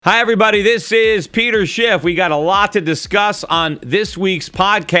Hi, everybody. This is Peter Schiff. We got a lot to discuss on this week's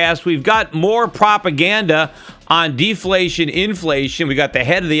podcast. We've got more propaganda on deflation, inflation. We got the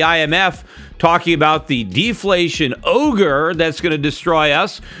head of the IMF talking about the deflation ogre that's going to destroy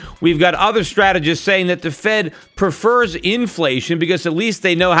us. We've got other strategists saying that the Fed prefers inflation because at least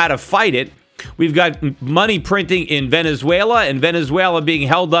they know how to fight it. We've got money printing in Venezuela, and Venezuela being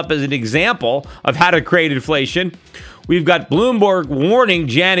held up as an example of how to create inflation. We've got Bloomberg warning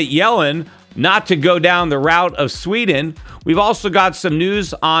Janet Yellen not to go down the route of Sweden. We've also got some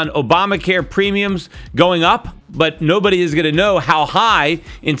news on Obamacare premiums going up, but nobody is going to know how high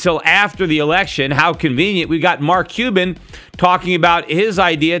until after the election. How convenient. We've got Mark Cuban talking about his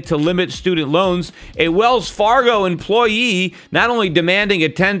idea to limit student loans. A Wells Fargo employee not only demanding a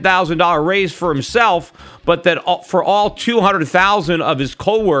 $10,000 raise for himself, but that for all 200,000 of his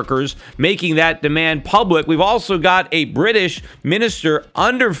co-workers, making that demand public. We've also got a British minister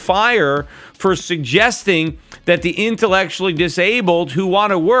under fire for suggesting that the intellectually disabled who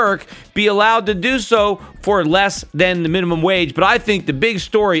want to work be allowed to do so for less than the minimum wage. But I think the big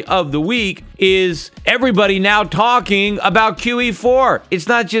story of the week is everybody now talking about QE4. It's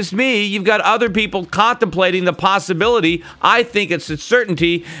not just me. You've got other people contemplating the possibility. I think it's a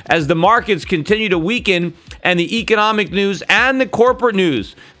certainty as the markets continue to weaken and the economic news and the corporate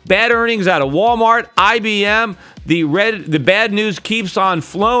news. Bad earnings out of Walmart, IBM, the bad news keeps on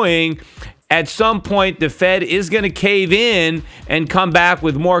flowing. At some point, the Fed is going to cave in and come back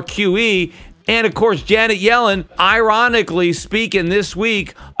with more QE. And of course, Janet Yellen, ironically speaking this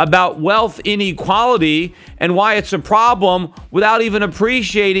week about wealth inequality and why it's a problem without even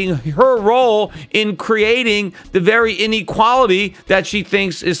appreciating her role in creating the very inequality that she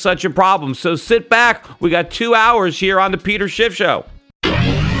thinks is such a problem. So sit back. We got 2 hours here on the Peter Schiff Show.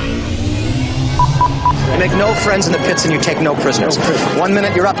 You make no friends in the pits and you take no prisoners. 1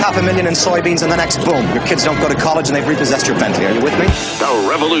 minute you're up $500,000 in soybeans and the next, boom, your kids don't go to college and they've repossessed your Bentley. Are you with me? The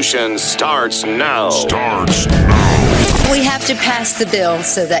revolution starts now. We have to pass the bill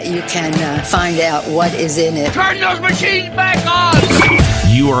so that you can find out what is in it. Turn those machines back on!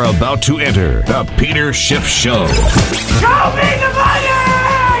 You are about to enter the Peter Schiff Show. Show me the money!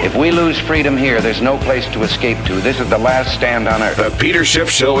 If we lose freedom here, there's no place to escape to. This is the last stand on earth. The Peter Schiff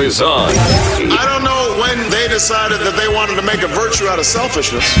Show is on. I don't know when they decided that they wanted to make a virtue out of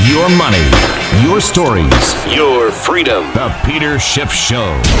selfishness. Your money, your stories, your freedom. The Peter Schiff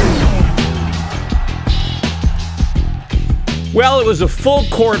Show. Well, it was a full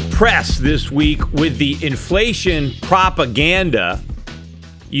court press this week with the inflation propaganda.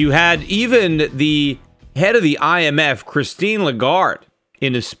 You had even the head of the IMF, Christine Lagarde,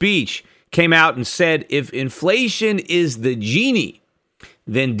 in a speech, came out and said, if inflation is the genie,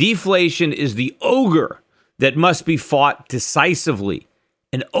 then deflation is the ogre that must be fought decisively.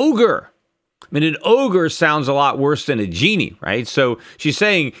 An ogre. I mean, an ogre sounds a lot worse than a genie, right? So she's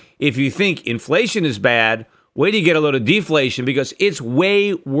saying, if you think inflation is bad, wait till you get a load of deflation because it's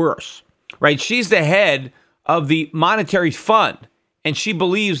way worse, right? She's the head of the monetary fund, and she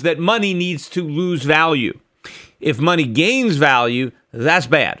believes that money needs to lose value. If money gains value, that's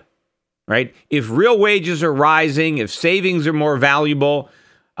bad, right? If real wages are rising, if savings are more valuable,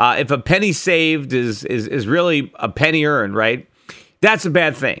 if a penny saved is really a penny earned, right? That's a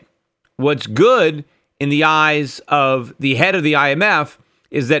bad thing. What's good in the eyes of the head of the IMF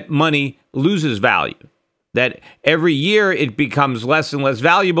is that money loses value, that every year it becomes less and less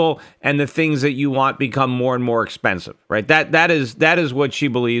valuable and the things that you want become more and more expensive, right? That is what she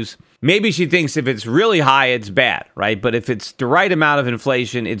believes. Maybe she thinks if it's really high, it's bad, right? But if it's the right amount of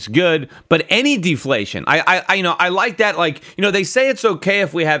inflation, it's good. But any deflation, I like that. Like, they say it's okay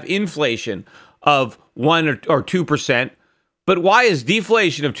if we have inflation of 1 or 2%. But why is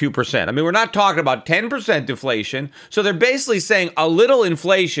deflation of 2%? I mean, we're not talking about 10% deflation. So they're basically saying a little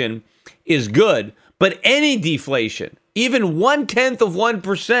inflation is good, but any deflation, even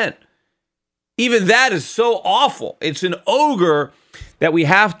 0.1%, even that is so awful. It's an ogre that we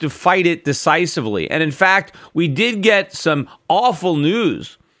have to fight it decisively. And in fact, we did get some awful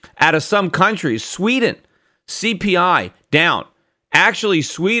news out of some countries. Sweden, CPI down. Actually,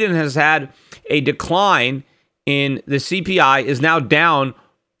 Sweden has had a decline in the CPI, is now down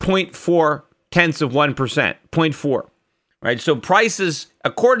 0.4 tenths of 1%, 0.4. Right? So prices,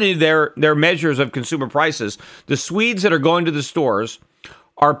 according to their measures of consumer prices, the Swedes that are going to the stores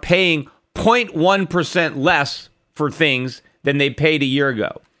are paying 0.1% less for things than they paid a year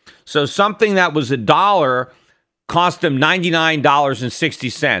ago. So something that was $1 cost them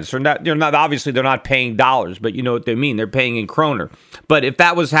 $99.60. They're not paying dollars, but you know what they mean. They're paying in kroner. But if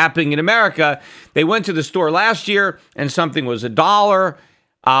that was happening in America, they went to the store last year and something was $1.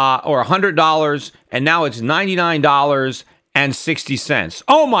 or $100, and now it's $99.60.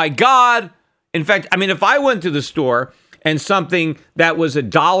 Oh my God. In fact, I mean, if I went to the store and something that was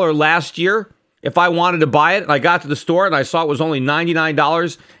 $1 last year, if I wanted to buy it and I got to the store and I saw it was only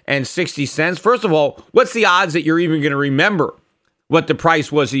 $99.60, first of all, what's the odds that you're even going to remember what the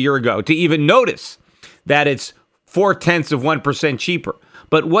price was a year ago to even notice that it's 0.4% cheaper?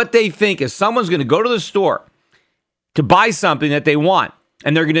 But what they think is someone's going to go to the store to buy something that they want,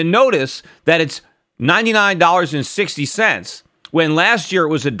 and they're going to notice that it's $99.60 when last year it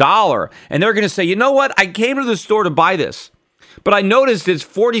was $1, and they're going to say, you know what? I came to the store to buy this, but I noticed it's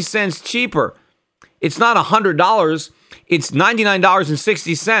 40 cents cheaper. It's not $100. It's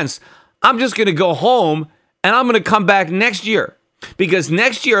 $99.60. I'm just going to go home, and I'm going to come back next year, because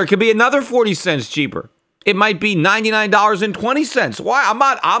next year it could be another 40 cents cheaper. It might be $99.20.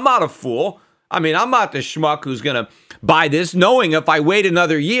 Why? I'm not a fool. I mean, I'm not the schmuck who's going to buy this knowing if I wait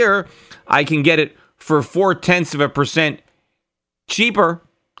another year, I can get it for 0.4% cheaper.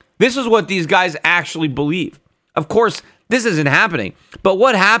 This is what these guys actually believe. Of course, this isn't happening. But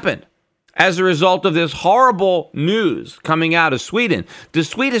what happened as a result of this horrible news coming out of Sweden? The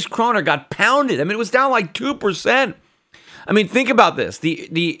Swedish krona got pounded. I mean, it was down like 2%. I mean, think about this,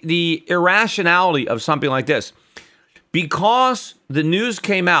 the irrationality of something like this. Because the news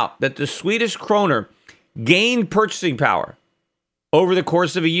came out that the Swedish kroner gained purchasing power over the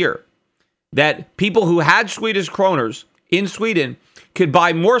course of a year, that people who had Swedish kroners in Sweden could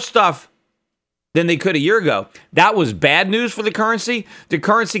buy more stuff than they could a year ago. That was bad news for the currency. The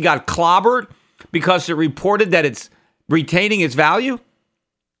currency got clobbered because it reported that it's retaining its value.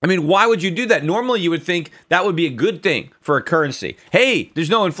 I mean, why would you do that? Normally, you would think that would be a good thing for a currency. Hey, there's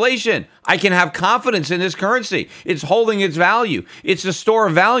no inflation. I can have confidence in this currency. It's holding its value. It's a store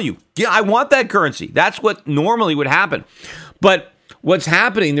of value. Yeah, I want that currency. That's what normally would happen. But what's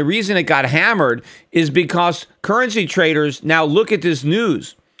happening, the reason it got hammered is because currency traders now look at this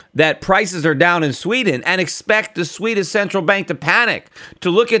news that prices are down in Sweden and expect the Swedish central bank to panic, to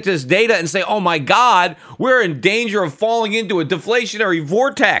look at this data and say, oh my God, we're in danger of falling into a deflationary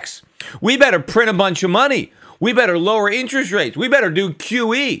vortex. We better print a bunch of money. We better lower interest rates. We better do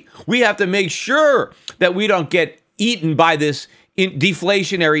QE. We have to make sure that we don't get eaten by this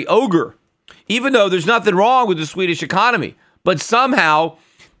deflationary ogre, even though there's nothing wrong with the Swedish economy. But somehow,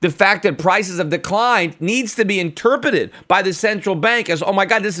 the fact that prices have declined needs to be interpreted by the central bank as, oh my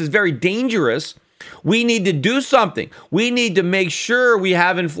God, this is very dangerous. We need to do something. We need to make sure we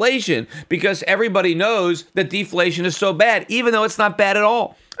have inflation because everybody knows that deflation is so bad, even though it's not bad at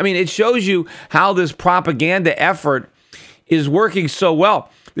all. I mean, it shows you how this propaganda effort is working so well.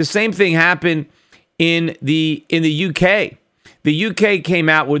 The same thing happened in the UK. The UK came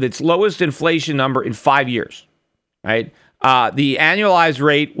out with its lowest inflation number in 5 years, right? The annualized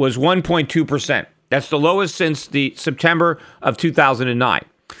rate was 1.2%. That's the lowest since the September of 2009.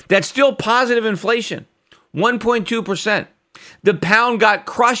 That's still positive inflation, 1.2%. The pound got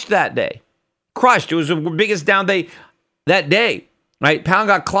crushed that day. Crushed. It was the biggest down day that day, right? Pound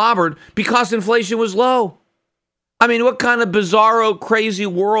got clobbered because inflation was low. I mean, what kind of bizarro, crazy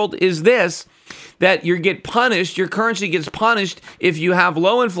world is this? That you get punished, your currency gets punished if you have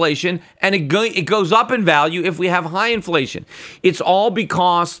low inflation, and it goes up in value if we have high inflation. It's all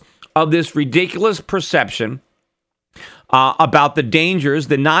because of this ridiculous perception about the dangers,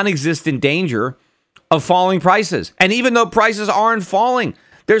 the non-existent danger of falling prices. And even though prices aren't falling,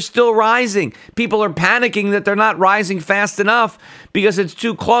 they're still rising. People are panicking that they're not rising fast enough because it's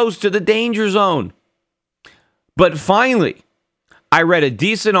too close to the danger zone. But finally, I read a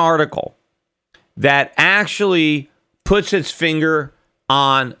decent article that actually puts its finger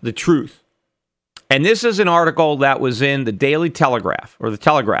on the truth. And this is an article that was in the Daily Telegraph, or the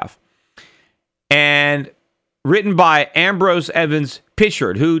Telegraph, and written by Ambrose Evans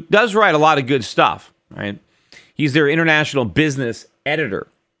Pitchard, who does write a lot of good stuff, right? He's their international business editor.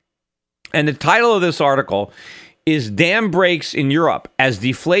 And the title of this article is Dam Breaks in Europe as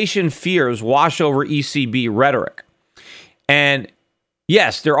Deflation Fears Wash Over ECB Rhetoric. And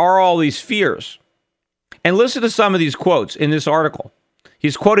yes, there are all these fears. And listen to some of these quotes in this article.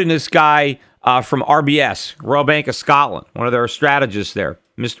 He's quoting this guy from RBS, Royal Bank of Scotland, one of their strategists there,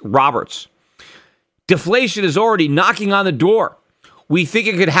 Mr. Roberts. Deflation is already knocking on the door. We think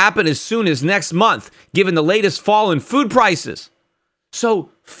it could happen as soon as next month, given the latest fall in food prices. So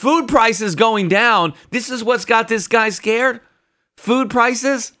food prices going down, this is what's got this guy scared? Food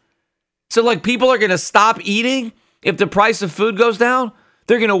prices? So like people are going to stop eating if the price of food goes down?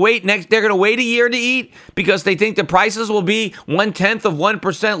 They're going to wait a year to eat because they think the prices will be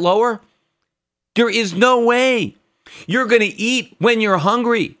 0.1% lower? There is no way. You're going to eat when you're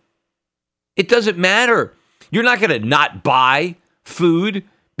hungry. It doesn't matter. You're not going to not buy food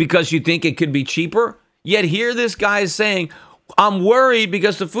because you think it could be cheaper. Yet here this guy is saying, I'm worried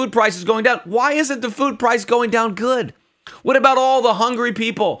because the food price is going down. Why isn't the food price going down good? What about all the hungry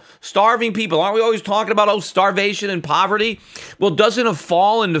people, starving people? Aren't we always talking about, starvation and poverty? Well, doesn't a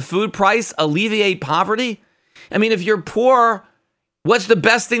fall in the food price alleviate poverty? I mean, if you're poor, what's the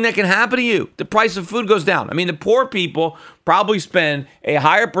best thing that can happen to you? The price of food goes down. I mean, the poor people probably spend a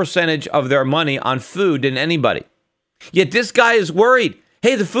higher percentage of their money on food than anybody. Yet this guy is worried.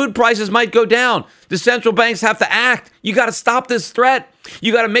 Hey, the food prices might go down. The central banks have to act. You got to stop this threat.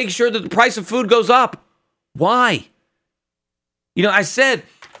 You got to make sure that the price of food goes up. Why? I said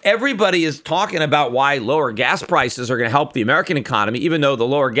everybody is talking about why lower gas prices are going to help the American economy, even though the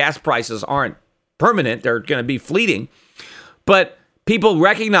lower gas prices aren't permanent. They're going to be fleeting. But people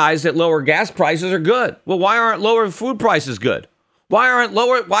recognize that lower gas prices are good. Well, why aren't lower food prices good?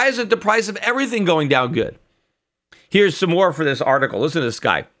 Why isn't the price of everything going down good? Here's some more for this article. Listen to this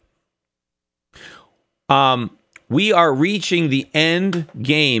guy. We are reaching the end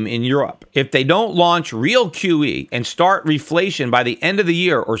game in Europe. If they don't launch real QE and start reflation by the end of the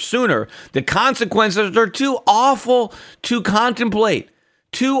year or sooner, the consequences are too awful to contemplate.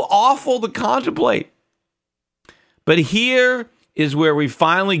 Too awful to contemplate. But here is where we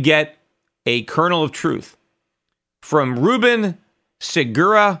finally get a kernel of truth from Ruben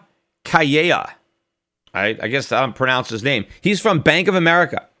Segura Calleja. I guess I don't pronounce his name. He's from Bank of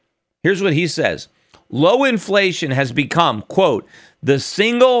America. Here's what he says. Low inflation has become, quote, the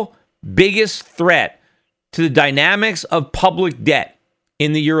single biggest threat to the dynamics of public debt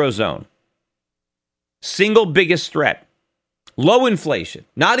in the Eurozone. Single biggest threat. Low inflation,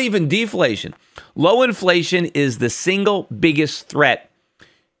 not even deflation. Low inflation is the single biggest threat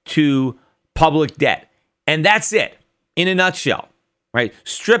to public debt. And that's it in a nutshell, right?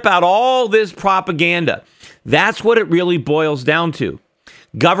 Strip out all this propaganda. That's what it really boils down to.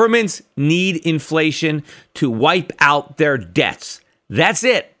 Governments need inflation to wipe out their debts. That's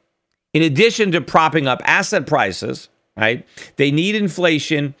it. In addition to propping up asset prices, right? They need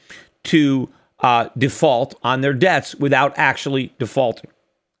inflation to default on their debts without actually defaulting.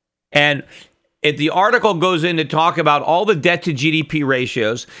 And the article goes in to talk about all the debt to GDP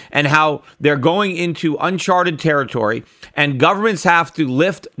ratios and how they're going into uncharted territory, and governments have to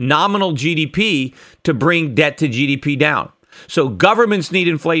lift nominal GDP to bring debt to GDP down. So governments need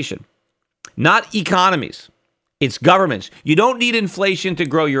inflation, not economies. It's governments. You don't need inflation to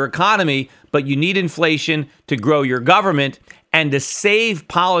grow your economy, but you need inflation to grow your government and to save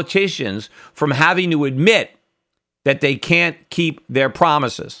politicians from having to admit that they can't keep their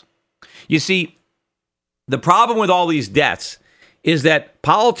promises. You see, the problem with all these debts is that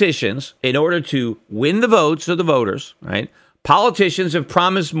politicians, in order to win the votes of the voters, right? Politicians have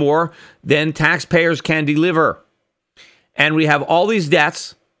promised more than taxpayers can deliver. And we have all these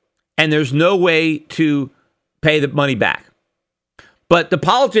debts, and there's no way to pay the money back. But the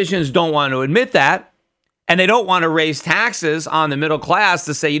politicians don't want to admit that, and they don't want to raise taxes on the middle class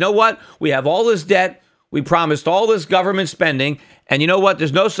to say, you know what? We have all this debt. We promised all this government spending. And you know what?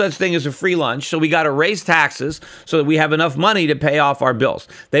 There's no such thing as a free lunch. So we got to raise taxes so that we have enough money to pay off our bills.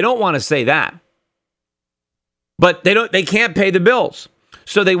 They don't want to say that. But they can't pay the bills.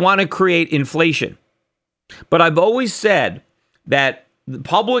 So they want to create inflation. But I've always said that the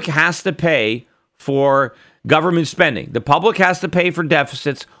public has to pay for government spending. The public has to pay for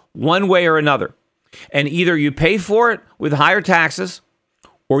deficits one way or another. And either you pay for it with higher taxes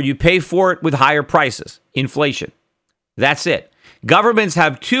or you pay for it with higher prices, inflation. That's it. Governments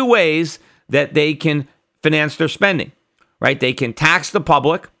have two ways that they can finance their spending, right? They can tax the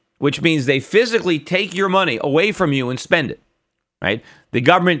public, which means they physically take your money away from you and spend it, right? The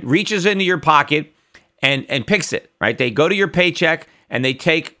government reaches into your pocket and picks it, right? They go to your paycheck and they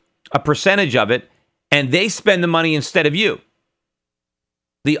take a percentage of it and they spend the money instead of you.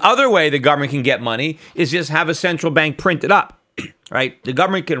 The other way the government can get money is just have a central bank print it up, right? The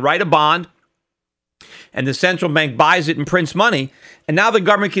government can write a bond and the central bank buys it and prints money. And now the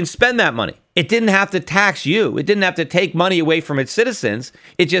government can spend that money. It didn't have to tax you. It didn't have to take money away from its citizens.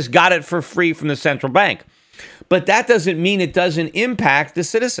 It just got it for free from the central bank. But that doesn't mean it doesn't impact the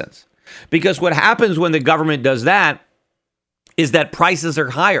citizens. Because what happens when the government does that is that prices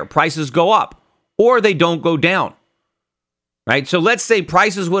are higher. Prices go up or they don't go down. Right? So let's say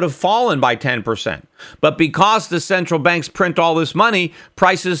prices would have fallen by 10%. But because the central banks print all this money,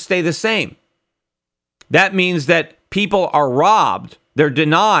 prices stay the same. That means that people are robbed. They're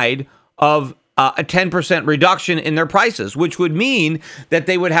denied of a 10% reduction in their prices, which would mean that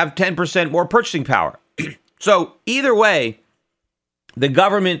they would have 10% more purchasing power. So either way, the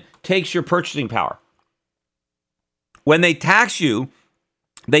government takes your purchasing power. When they tax you,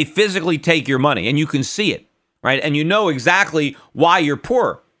 they physically take your money, and you can see it, right? And you know exactly why you're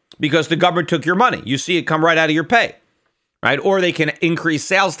poor, because the government took your money. You see it come right out of your pay, right? Or they can increase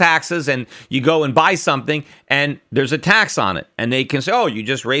sales taxes, and you go and buy something, and there's a tax on it. And they can say, oh, you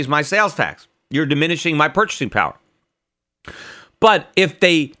just raised my sales tax. You're diminishing my purchasing power. But if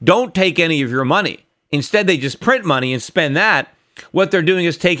they don't take any of your money, instead they just print money and spend that, what they're doing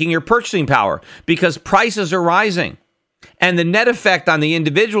is taking your purchasing power, because prices are rising. And the net effect on the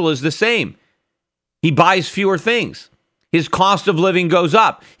individual is the same. He buys fewer things. His cost of living goes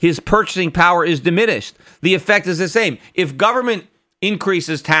up. His purchasing power is diminished. The effect is the same. If government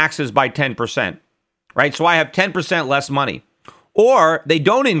increases taxes by 10%, right? So I have 10% less money. Or they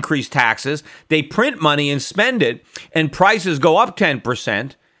don't increase taxes, they print money and spend it, and prices go up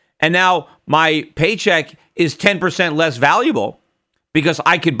 10%, and now my paycheck is 10% less valuable because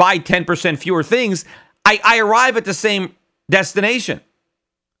I could buy 10% fewer things. I arrive at the same destination,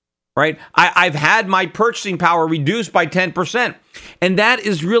 right? I've had my purchasing power reduced by 10, and that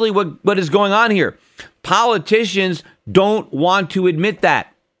is really what is going on here. Politicians don't want to admit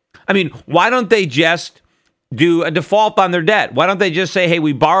that. I mean, why don't they just do a default on their debt? Why don't they just say, hey,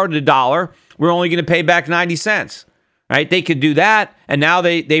 we borrowed $1, we're only going to pay back 90 cents, right? They could do that, and now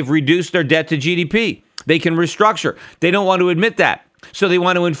they've reduced their debt to GDP. They can restructure. They don't want to admit that, so they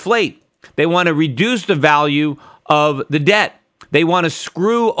want to inflate. They want to reduce the value of the debt. They want to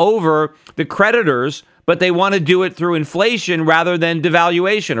screw over the creditors, but they want to do it through inflation rather than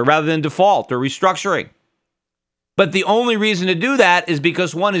devaluation, or rather than default or restructuring. But the only reason to do that is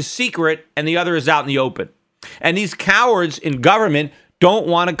because one is secret and the other is out in the open. And these cowards in government don't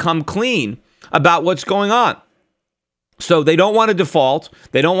want to come clean about what's going on. So they don't want to default.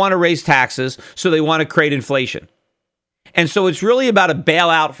 They don't want to raise taxes. So they want to create inflation. And so it's really about a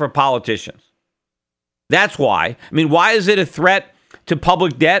bailout for politicians. That's why. I mean, why is it a threat to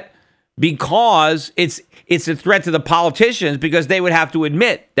public debt? Because it's a threat to the politicians, because they would have to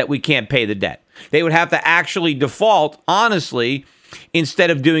admit that we can't pay the debt. They would have to actually default honestly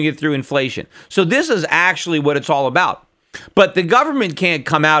instead of doing it through inflation. So this is actually what it's all about. But the government can't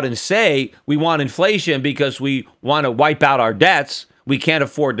come out and say we want inflation because we want to wipe out our debts. We can't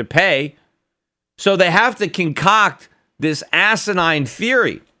afford to pay. So they have to concoct this asinine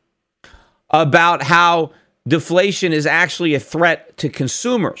theory about how deflation is actually a threat to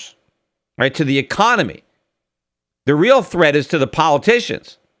consumers, right, to the economy. The real threat is to the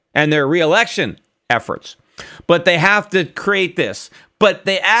politicians and their reelection efforts. But they have to create this. But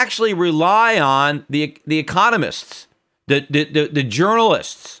they actually rely on the economists, the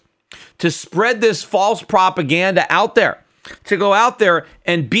journalists, to spread this false propaganda out there, to go out there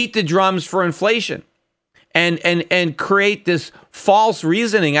and beat the drums for inflation and create this false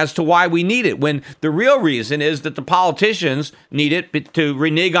reasoning as to why we need it, when the real reason is that the politicians need it to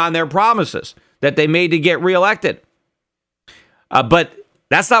renege on their promises that they made to get reelected. But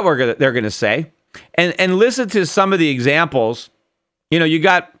that's not what they're going to say. And listen to some of the examples. You know, you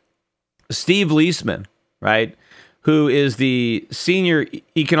got Steve Leisman, right, who is the senior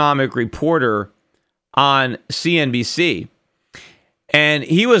economic reporter on CNBC. And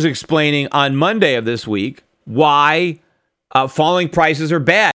he was explaining on Monday of this week why falling prices are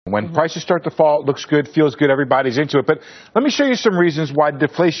bad. When prices start to fall, it looks good, feels good, everybody's into it. But let me show you some reasons why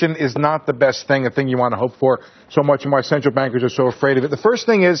deflation is not the best thing, a thing you want to hope for so much, and why central bankers are so afraid of it. The first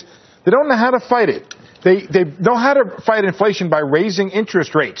thing is they don't know how to fight it. They know how to fight inflation by raising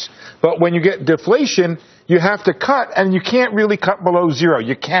interest rates. But when you get deflation, you have to cut, and you can't really cut below zero.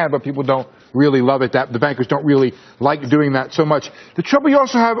 You can, but people don't really love it. The bankers don't really like doing that so much. The trouble you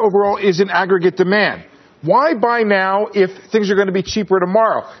also have overall is in aggregate demand. Why buy now if things are going to be cheaper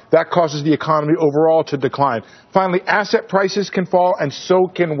tomorrow? That causes the economy overall to decline. Finally, asset prices can fall, and so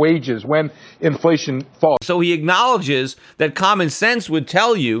can wages when inflation falls. So he acknowledges that common sense would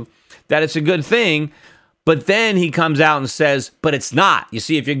tell you that it's a good thing, but then he comes out and says, but it's not. You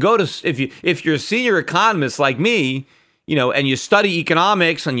see, if you're a senior economist like me, you know, and you study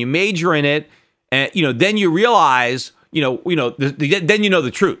economics and you major in it, and then you realize, then you know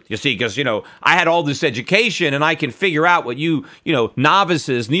the truth. You see, because I had all this education and I can figure out what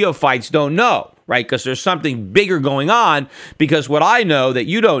novices, neophytes don't know, right? Because there's something bigger going on. Because what I know that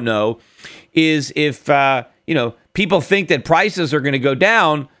you don't know is if people think that prices are going to go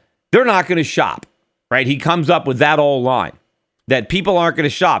down, they're not going to shop, right? He comes up with that old line that people aren't going to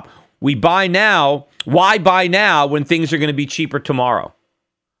shop. We buy now. Why buy now when things are going to be cheaper tomorrow?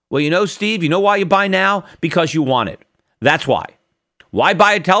 Well, Steve, you know why you buy now? Because you want it. That's why. Why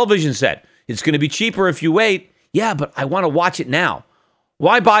buy a television set? It's going to be cheaper if you wait. Yeah, but I want to watch it now.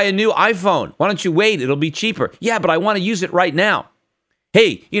 Why buy a new iPhone? Why don't you wait? It'll be cheaper. Yeah, but I want to use it right now.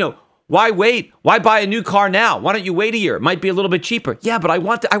 Hey, why wait? Why buy a new car now? Why don't you wait a year? It might be a little bit cheaper. Yeah, but I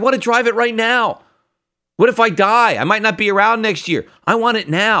want to drive it right now. What if I die? I might not be around next year. I want it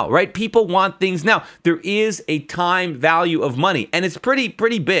now, right? People want things now. There is a time value of money, and it's pretty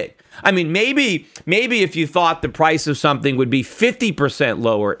big. I mean, maybe if you thought the price of something would be 50%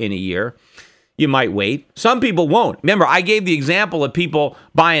 lower in a year, you might wait. Some people won't. Remember, I gave the example of people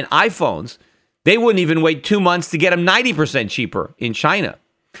buying iPhones. They wouldn't even wait 2 months to get them 90% cheaper in China.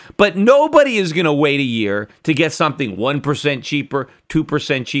 But nobody is going to wait a year to get something 1% cheaper,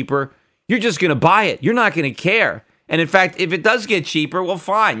 2% cheaper. You're just going to buy it. You're not going to care. And in fact, if it does get cheaper, well,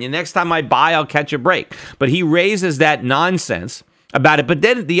 fine. The next time I buy, I'll catch a break. But he raises that nonsense about it. But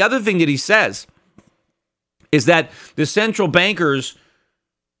then the other thing that he says is that the central bankers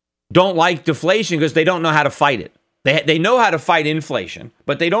don't like deflation because they don't know how to fight it. They know how to fight inflation,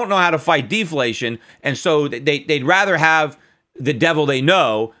 but they don't know how to fight deflation. And so they'd rather have the devil they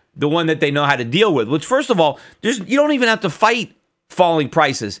know, the one that they know how to deal with. Which, first of all, you don't even have to fight falling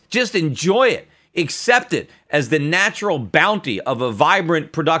prices. Just enjoy it. Accept it as the natural bounty of a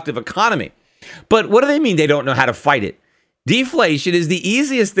vibrant, productive economy. But what do they mean they don't know how to fight it? Deflation is the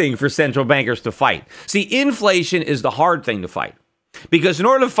easiest thing for central bankers to fight. See, inflation is the hard thing to fight. Because in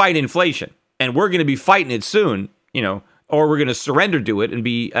order to fight inflation, and we're going to be fighting it soon, or we're going to surrender to it and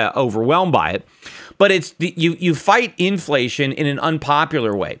be overwhelmed by it. But you fight inflation in an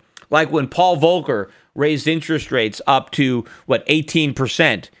unpopular way. Like when Paul Volcker raised interest rates up to,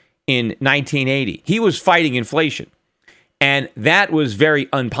 18% in 1980. He was fighting inflation. And that was very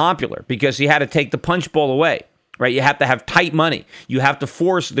unpopular because he had to take the punch bowl away, right? You have to have tight money. You have to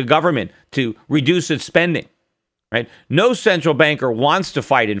force the government to reduce its spending, right? No central banker wants to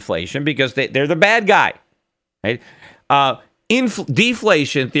fight inflation because they're the bad guy, right?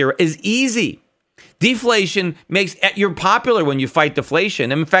 Deflation theory is easy. Deflation you're popular when you fight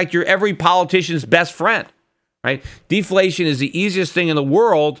deflation. In fact, you're every politician's best friend, right? Deflation is the easiest thing in the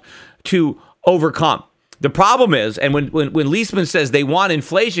world to overcome. The problem is, and when Leisman says they want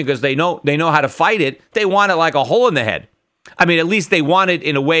inflation because they know how to fight it, they want it like a hole in the head. I mean, at least they want it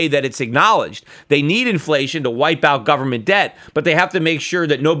in a way that it's acknowledged. They need inflation to wipe out government debt, but they have to make sure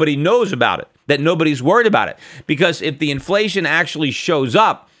that nobody knows about it, that nobody's worried about it. Because if the inflation actually shows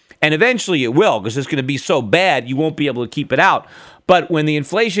up, and eventually it will, because it's going to be so bad, you won't be able to keep it out. But when the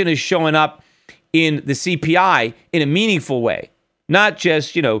inflation is showing up in the CPI in a meaningful way, not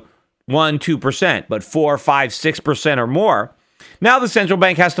just, 1%, 2%, but 4, 5, 6% or more, now the central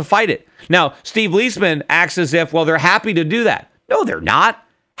bank has to fight it. Now, Steve Leisman acts as if, they're happy to do that. No, they're not.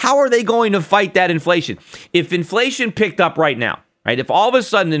 How are they going to fight that inflation? If inflation picked up right now, right? If all of a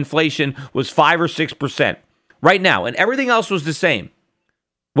sudden inflation was 5 or 6% right now and everything else was the same,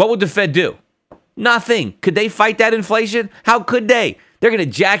 what would the Fed do? Nothing. Could they fight that inflation? How could they? They're going to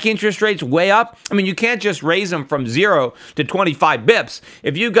jack interest rates way up. I mean, you can't just raise them from 0 to 25 bips.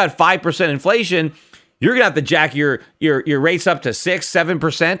 If you've got 5% inflation, you're going to have to jack your rates up to 6,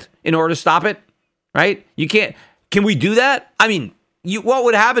 7% in order to stop it, right? You can't. Can we do that? I mean, what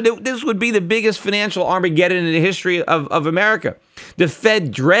would happen? This would be the biggest financial Armageddon in the history of America. The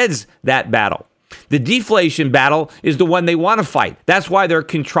Fed dreads that battle. The deflation battle is the one they want to fight. That's why they're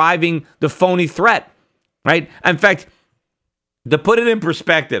contriving the phony threat, right? In fact, to put it in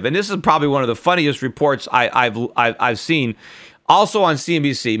perspective, and this is probably one of the funniest reports I've seen, also on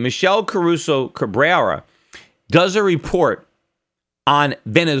CNBC, Michelle Caruso Cabrera does a report on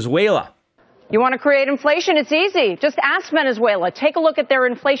Venezuela. You want to create inflation? It's easy. Just ask Venezuela. Take a look at their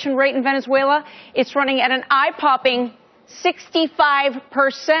inflation rate in Venezuela. It's running at an eye-popping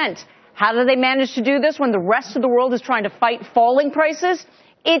 65%. How do they manage to do this when the rest of the world is trying to fight falling prices?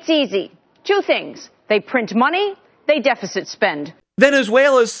 It's easy. 2 things. They print money. They deficit spend.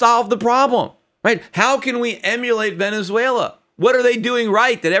 Venezuela's solved the problem, right? How can we emulate Venezuela? What are they doing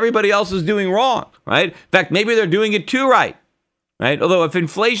right that everybody else is doing wrong, right? In fact, maybe they're doing it too right, right? Although if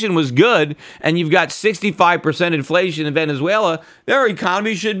inflation was good and you've got 65% inflation in Venezuela, their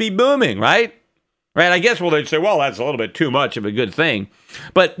economy should be booming, right? Right? I guess, they'd say, that's a little bit too much of a good thing.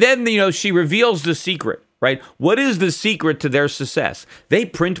 But then, she reveals the secret, right? What is the secret to their success? They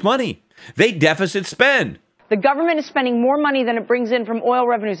print money. They deficit spend. The government is spending more money than it brings in from oil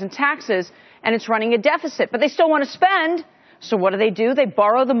revenues and taxes, and it's running a deficit. But they still want to spend. So what do? They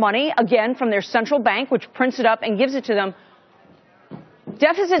borrow the money, again, from their central bank, which prints it up and gives it to them.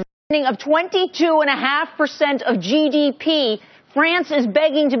 Deficit spending of 22.5% of GDP. France is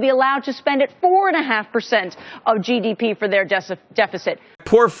begging to be allowed to spend at 4.5% of GDP for their deficit.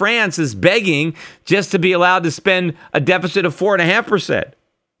 poor France is begging just to be allowed to spend a deficit of 4.5%.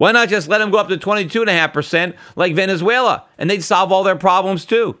 Why not just let them go up to 22.5% like Venezuela, and they'd solve all their problems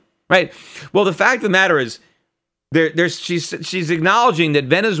too, right? Well, the fact of the matter is, she's acknowledging that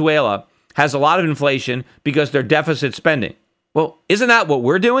Venezuela has a lot of inflation because they're deficit spending. Well, isn't that what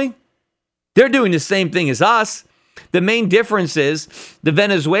we're doing? They're doing the same thing as us. The main difference is the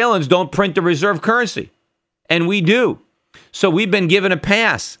Venezuelans don't print the reserve currency, and we do. So we've been given a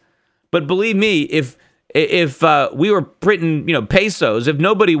pass. But believe me, if we were printing, pesos, if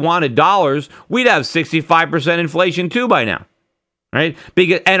nobody wanted dollars, we'd have 65% inflation too by now, right?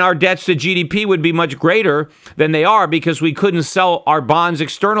 And our debts to GDP would be much greater than they are because we couldn't sell our bonds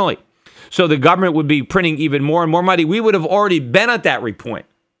externally. So the government would be printing even more and more money. We would have already been at that point.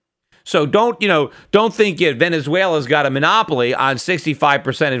 So don't think Venezuela's got a monopoly on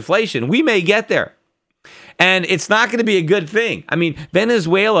 65% inflation. We may get there. And it's not going to be a good thing. I mean,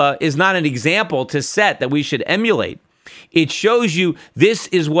 Venezuela is not an example to set that we should emulate. It shows you this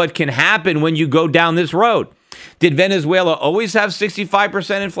is what can happen when you go down this road. Did Venezuela always have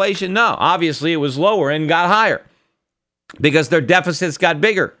 65% inflation? No. Obviously, it was lower and got higher because their deficits got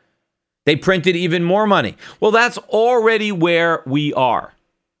bigger. They printed even more money. Well, that's already where we are.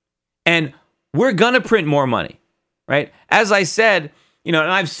 And we're going to print more money, right? As I said, and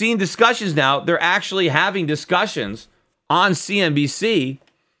I've seen discussions now. They're actually having discussions on CNBC.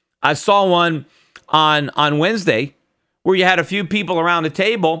 I saw one on Wednesday where you had a few people around the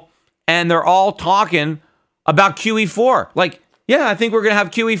table and they're all talking about QE4. Like, yeah, I think we're going to have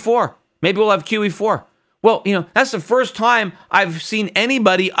QE4. Maybe we'll have QE4. Well, that's the first time I've seen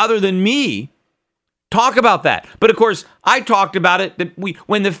anybody other than me talk about that. But of course, I talked about it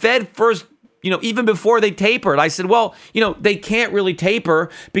when the Fed first, even before they tapered, I said, well, they can't really taper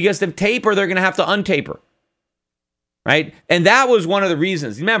because if taper, they're going to have to untaper. Right? And that was one of the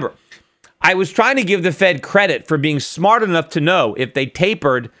reasons. Remember, I was trying to give the Fed credit for being smart enough to know if they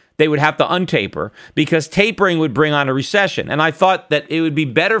tapered, they would have to untaper because tapering would bring on a recession. And I thought that it would be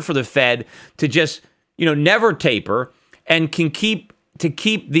better for the Fed to just, never taper and can keep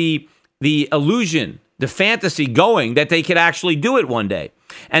the illusion, the fantasy going that they could actually do it one day.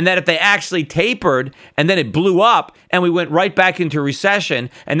 And that if they actually tapered and then it blew up and we went right back into recession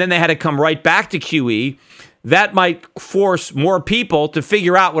and then they had to come right back to QE, that might force more people to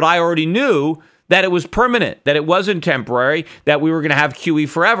figure out what I already knew, that it was permanent, that it wasn't temporary, that we were going to have QE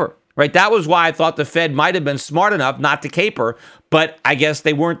forever. Right? That was why I thought the Fed might have been smart enough not to taper, but I guess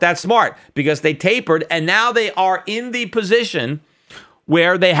they weren't that smart because they tapered and now they are in the position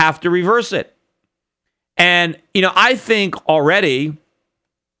where they have to reverse it. And, I think already,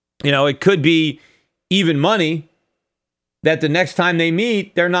 it could be even money that the next time they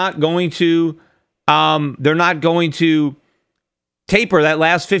meet, they're not going to taper that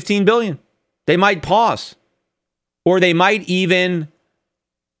last $15 billion. They might pause or they might even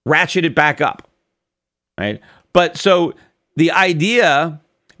ratchet it back up, right? But so the idea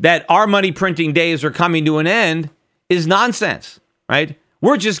that our money printing days are coming to an end is nonsense, right?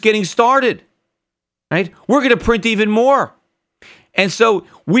 We're just getting started, right? We're going to print even more. And so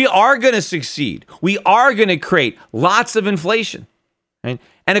we are going to succeed. We are going to create lots of inflation, right?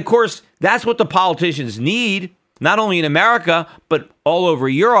 And of course, that's what the politicians need, not only in America, but all over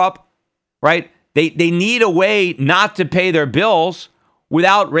Europe, right? They need a way not to pay their bills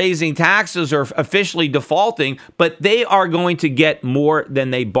without raising taxes or officially defaulting, but they are going to get more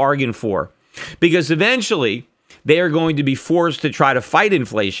than they bargained for because eventually they are going to be forced to try to fight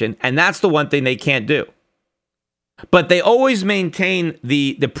inflation, and that's the one thing they can't do. But they always maintain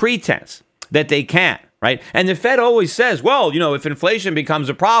the pretense that they can, right? And the Fed always says, well, if inflation becomes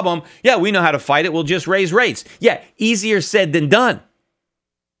a problem, yeah, we know how to fight it. We'll just raise rates. Yeah, easier said than done.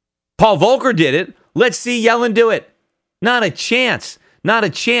 Paul Volcker did it. Let's see Yellen do it. Not a chance. Not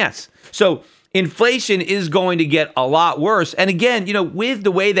a chance. So inflation is going to get a lot worse. And again, with the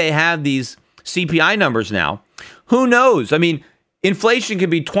way they have these CPI numbers now, who knows? I mean, inflation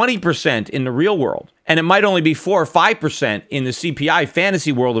could be 20% in the real world, and it might only be 4 or 5% in the CPI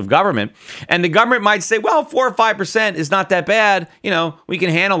fantasy world of government. And the government might say, well, 4 or 5% is not that bad. We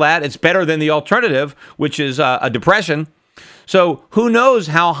can handle that. It's better than the alternative, which is a depression. So who knows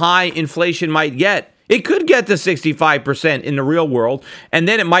how high inflation might get? It could get to 65% in the real world, and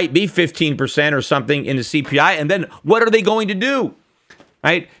then it might be 15% or something in the CPI. And then what are they going to do?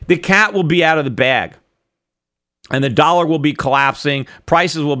 Right? The cat will be out of the bag, and the dollar will be collapsing,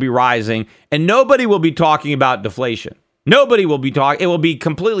 prices will be rising, and nobody will be talking about deflation. Nobody will be talking. It will be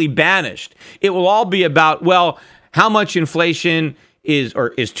completely banished. It will all be about, well, how much inflation is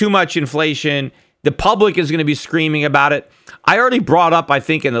too much inflation? The public is going to be screaming about it. I already brought up, I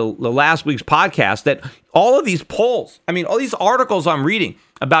think, in the last week's podcast that all of these polls, all these articles I'm reading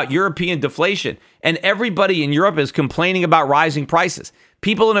about European deflation, and everybody in Europe is complaining about rising prices.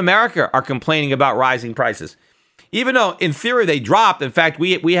 People in America are complaining about rising prices. Even though in theory they dropped. In fact,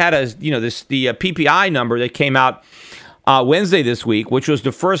 we had the PPI number that came out Wednesday this week, which was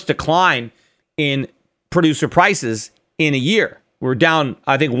the first decline in producer prices in a year. We're down,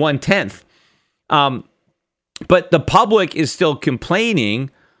 I think, 1/10. But the public is still complaining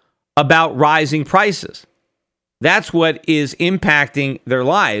about rising prices. That's what is impacting their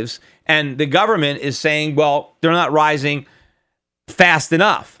lives. And the government is saying, well, they're not rising fast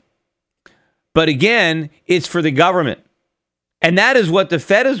enough. But again, it's for the government. And that is what the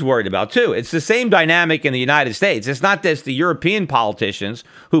Fed is worried about, too. It's the same dynamic in the United States. It's not just the European politicians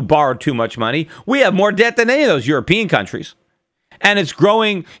who borrowed too much money. We have more debt than any of those European countries. And it's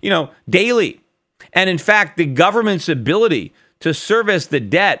growing, daily. And in fact, the government's ability to service the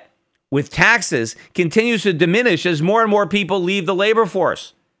debt with taxes continues to diminish as more and more people leave the labor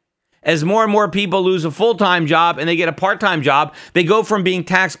force. As more and more people lose a full-time job and they get a part-time job, they go from being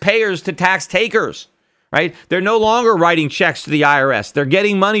taxpayers to tax takers, right? They're no longer writing checks to the IRS. They're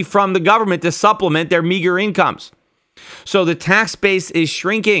getting money from the government to supplement their meager incomes. So the tax base is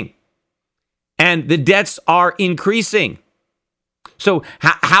shrinking and the debts are increasing. So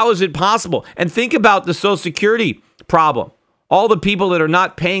how is it possible? And think about the Social Security problem. All the people that are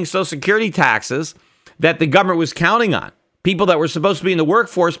not paying Social Security taxes that the government was counting on. People that were supposed to be in the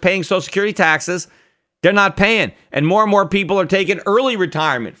workforce paying Social Security taxes, they're not paying. And more people are taking early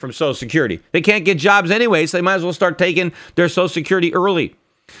retirement from Social Security. They can't get jobs anyway, so they might as well start taking their Social Security early.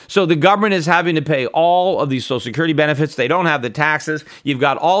 So the government is having to pay all of these Social Security benefits. They don't have the taxes. You've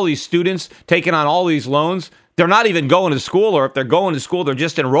got all these students taking on all these loans. They're not even going to school, or if they're going to school, they're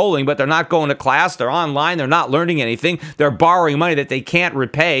just enrolling, but they're not going to class. They're online. They're not learning anything. They're borrowing money that they can't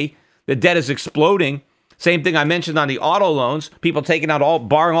repay. The debt is exploding. Same thing I mentioned on the auto loans. People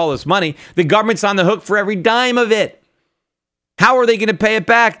borrowing all this money. The government's on the hook for every dime of it. How are they going to pay it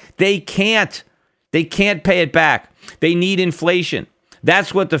back? They can't. They can't pay it back. They need inflation.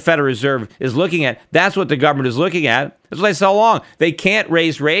 That's what the Federal Reserve is looking at. That's what the government is looking at. That's what I said all along. They can't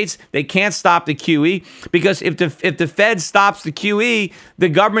raise rates. They can't stop the QE because if the Fed stops the QE, the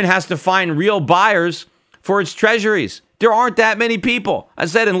government has to find real buyers for its treasuries. There aren't that many people. I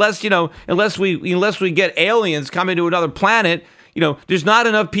said unless we get aliens coming to another planet, there's not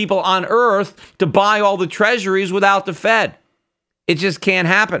enough people on Earth to buy all the treasuries without the Fed. It just can't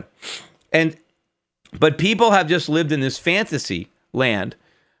happen. But people have just lived in this fantasy land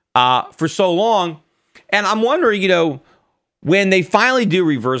for so long. And I'm wondering, when they finally do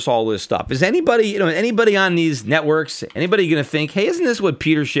reverse all this stuff, is anybody on these networks, anybody going to think, hey, isn't this what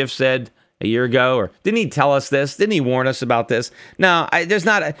Peter Schiff said a year ago? Or didn't he tell us this? Didn't he warn us about this? No, there's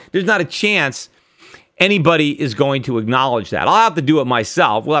not a chance anybody is going to acknowledge that. I'll have to do it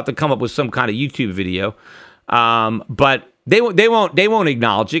myself. We'll have to come up with some kind of YouTube video. But they won't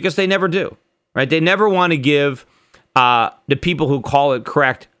acknowledge it because they never do, right? They never want to give the people who call it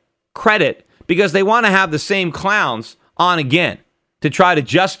correct credit because they want to have the same clowns on again to try to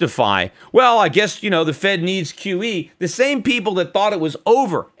justify, well, I guess, the Fed needs QE. The same people that thought it was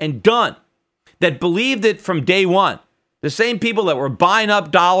over and done, that believed it from day one, the same people that were buying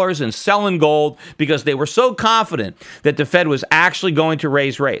up dollars and selling gold because they were so confident that the Fed was actually going to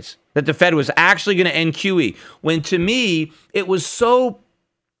raise rates, that the Fed was actually going to end QE, when to me, it was so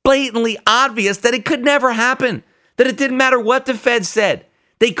blatantly obvious that it could never happen, that it didn't matter what the Fed said.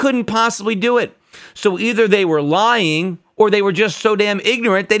 They couldn't possibly do it. So either they were lying or they were just so damn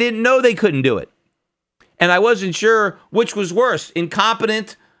ignorant they didn't know they couldn't do it. And I wasn't sure which was worse,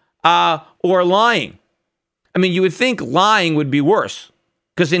 incompetent or lying. You would think lying would be worse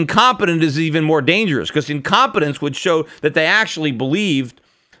because incompetent is even more dangerous because incompetence would show that they actually believed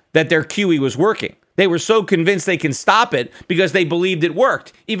that their QE was working. They were so convinced they can stop it because they believed it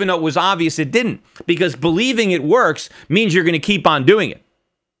worked, even though it was obvious it didn't. Because believing it works means you're going to keep on doing it.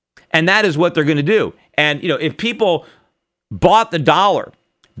 And that is what they're going to do. And, if people bought the dollar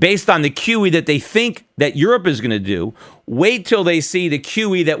based on the QE that they think that Europe is going to do, wait till they see the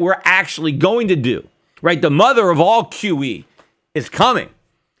QE that we're actually going to do, right? The mother of all QE is coming,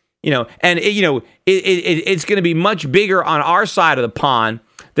 it's going to be much bigger on our side of the pond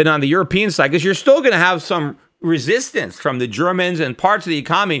than on the European side, because you're still going to have some resistance from the Germans and parts of the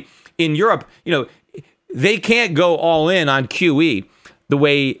economy in Europe. They can't go all in on QE the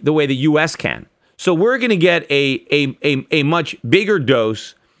way the U.S. can. So we're going to get a much bigger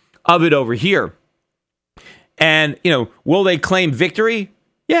dose of it over here. And, will they claim victory?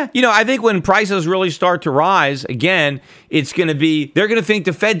 Yeah, I think when prices really start to rise, again, they're going to think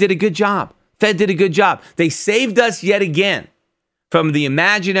the Fed did a good job. Fed did a good job. They saved us yet again from the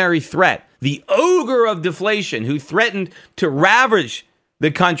imaginary threat, the ogre of deflation who threatened to ravage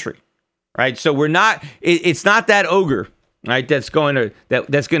the country, right? So it's not that ogre, right, that's going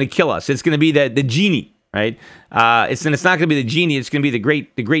to kill us. It's going to be the genie, right? It's not going to be the genie. It's going to be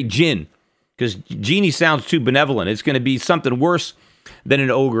the great jinn, because genie sounds too benevolent. It's going to be something worse than an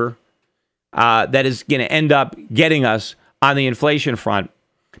ogre that is going to end up getting us on the inflation front.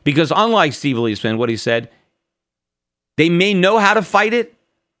 Because unlike Steve Leisman, what he said, they may know how to fight it,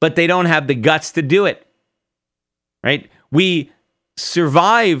 but they don't have the guts to do it, right? We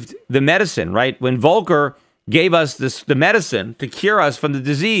survived the medicine, right? When Volcker gave us the medicine to cure us from the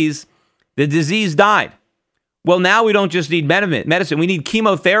disease died. Well, now we don't just need medicine. We need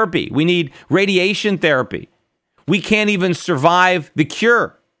chemotherapy. We need radiation therapy. We can't even survive the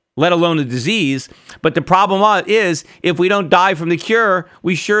cure, let alone the disease. But the problem is, if we don't die from the cure,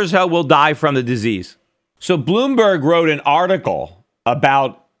 we sure as hell will die from the disease. So Bloomberg wrote an article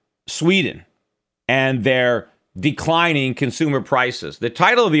about Sweden and their declining consumer prices. The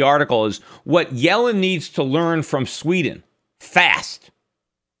title of the article is "What Yellen Needs to Learn from Sweden Fast."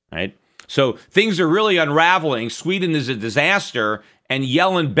 Right? So things are really unraveling. Sweden is a disaster, and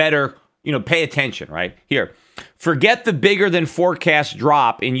Yellen better, pay attention, right? Here. Forget the bigger than forecast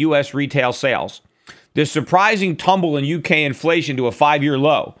drop in U.S. retail sales, the surprising tumble in UK inflation to a 5-year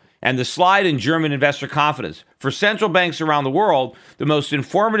low, and the slide in German investor confidence. For central banks around the world, the most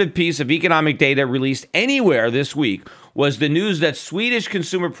informative piece of economic data released anywhere this week was the news that Swedish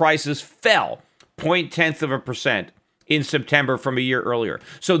consumer prices fell 0.1% in September from a year earlier.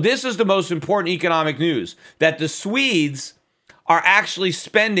 So this is the most important economic news, that the Swedes are actually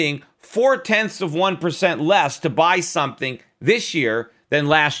spending 0.4% less to buy something this year than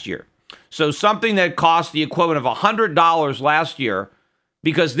last year. So something that cost the equivalent of $100 last year,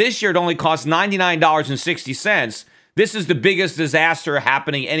 because this year it only cost $99.60. This is the biggest disaster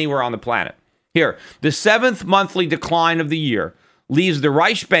happening anywhere on the planet. Here, the 7th monthly decline of the year leaves the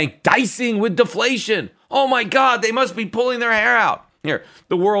Reichsbank dicing with deflation. Oh my God, they must be pulling their hair out. Here,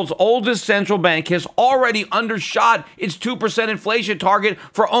 the world's oldest central bank has already undershot its 2% inflation target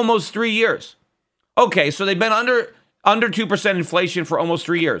for almost 3 years. Okay, so they've been under 2% inflation for almost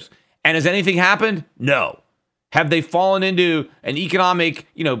 3 years. And has anything happened? No. Have they fallen into an economic,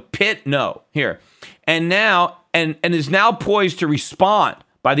 pit? No. Here. And now, and is now poised to respond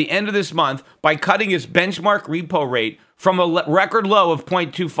by the end of this month by cutting its benchmark repo rate from a record low of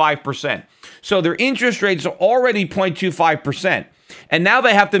 0.25%. So their interest rates are already 0.25%. And now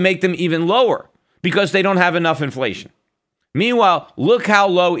they have to make them even lower because they don't have enough inflation. Meanwhile, look how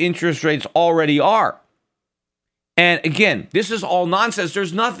low interest rates already are. And again, this is all nonsense.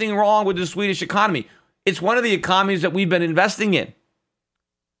 There's nothing wrong with the Swedish economy. It's one of the economies that we've been investing in.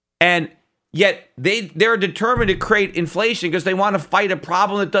 And yet they're determined to create inflation because they want to fight a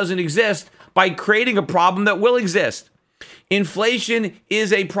problem that doesn't exist by creating a problem that will exist. Inflation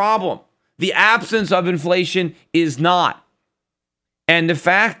is a problem. The absence of inflation is not. And the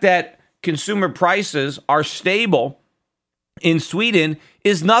fact that consumer prices are stable in Sweden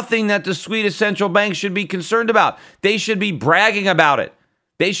is nothing that the Swedish central bank should be concerned about. They should be bragging about it.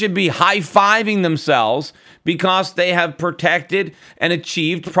 They should be high-fiving themselves because they have protected and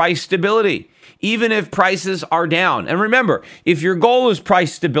achieved price stability, even if prices are down. And remember, if your goal is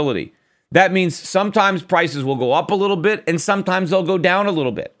price stability, that means sometimes prices will go up a little bit and sometimes they'll go down a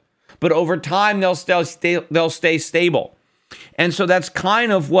little bit. But over time, they'll stay stable. And so that's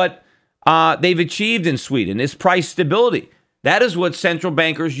kind of what they've achieved in Sweden, is price stability. That is what central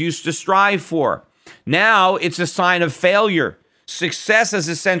bankers used to strive for. Now it's a sign of failure. Success as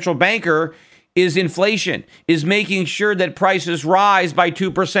a central banker is inflation, is making sure that prices rise by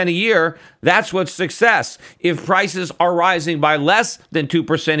 2% a year. That's what's success. If prices are rising by less than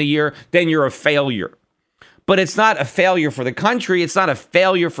 2% a year, then you're a failure. But it's not a failure for the country. It's not a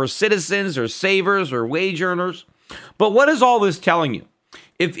failure for citizens or savers or wage earners. But what is all this telling you?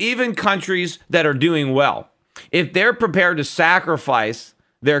 If even countries that are doing well, if they're prepared to sacrifice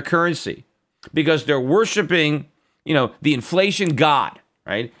their currency because they're worshiping, the inflation god,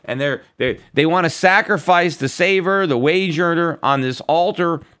 right? And they want to sacrifice the saver, the wage earner on this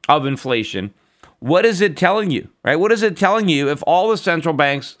altar of inflation. What is it telling you, right? What is it telling you if all the central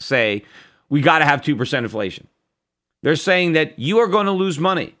banks say we got to have 2% inflation? They're saying that you are going to lose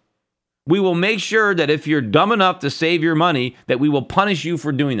money. We will make sure that if you're dumb enough to save your money, that we will punish you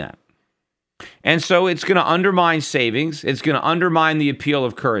for doing that. And so it's going to undermine savings. It's going to undermine the appeal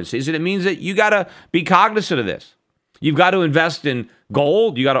of currencies. And it means that you got to be cognizant of this. You've got to invest in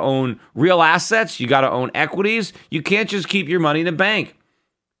gold. You got to own real assets. You got to own equities. You can't just keep your money in the bank,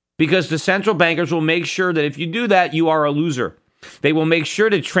 because the central bankers will make sure that if you do that, you are a loser. They will make sure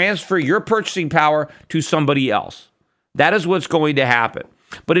to transfer your purchasing power to somebody else. That is what's going to happen.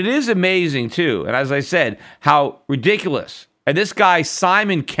 But it is amazing, too, and as I said, how ridiculous. And this guy,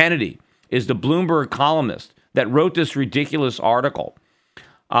 Simon Kennedy, is the Bloomberg columnist that wrote this ridiculous article.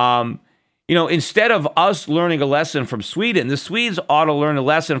 Instead of us learning a lesson from Sweden, the Swedes ought to learn a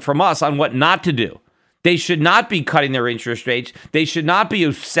lesson from us on what not to do. They should not be cutting their interest rates. They should not be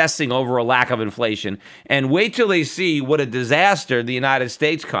obsessing over a lack of inflation. And wait till they see what a disaster the United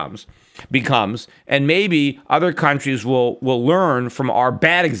States becomes. And maybe other countries will learn from our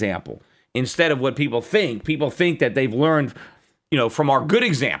bad example instead of what people think. People think that they've learned, from our good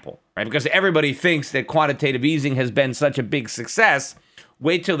example, right? Because everybody thinks that quantitative easing has been such a big success.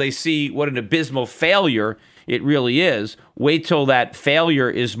 Wait till they see what an abysmal failure it really is. Wait till that failure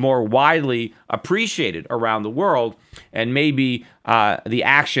is more widely appreciated around the world, and maybe the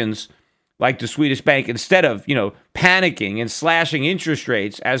actions like the Swedish bank, instead of panicking and slashing interest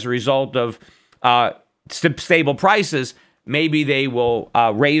rates as a result of stable prices, maybe they will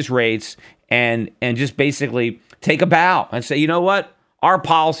raise rates and just basically take a bow and say, you know what, our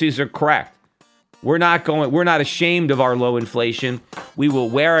policies are correct. We're not ashamed of our low inflation. We will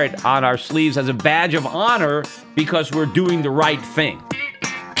wear it on our sleeves as a badge of honor because we're doing the right thing.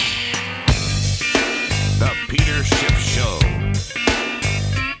 The Peter Schiff Show.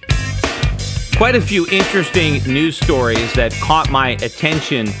 Quite a few interesting news stories that caught my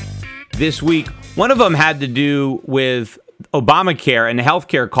attention this week. One of them had to do with Obamacare and the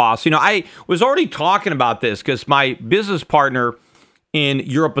healthcare costs. I was already talking about this because my business partner in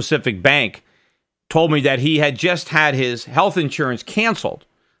Euro Pacific Bank told me that he had just had his health insurance canceled,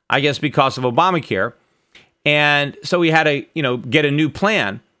 I guess because of Obamacare. And so he had to, get a new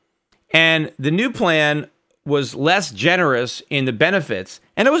plan. And the new plan was less generous in the benefits,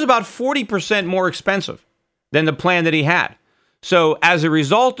 and it was about 40% more expensive than the plan that he had. So as a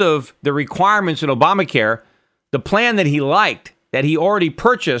result of the requirements in Obamacare, the plan that he liked, that he already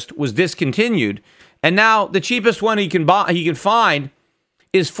purchased, was discontinued. And now the cheapest one he can find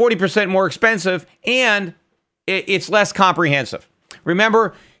is 40% more expensive, and it's less comprehensive.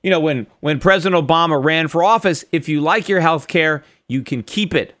 Remember, when President Obama ran for office, if you like your health care, you can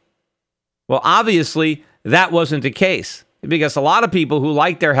keep it. Well, obviously, that wasn't the case, because a lot of people who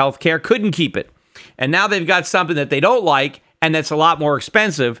liked their health care couldn't keep it. And now they've got something that they don't like, and that's a lot more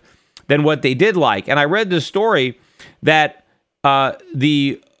expensive than what they did like. And I read this story that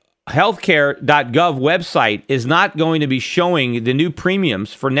the healthcare.gov website is not going to be showing the new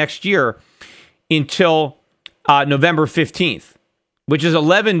premiums for next year until November 15th, which is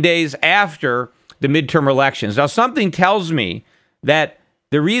 11 days after the midterm elections. Now, something tells me that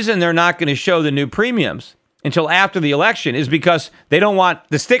the reason they're not going to show the new premiums until after the election is because they don't want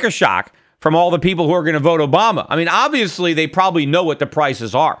the sticker shock from all the people who are going to vote Obama. I mean, obviously, they probably know what the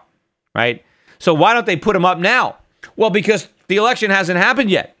prices are, right? So why don't they put them up now? Well, because the election hasn't happened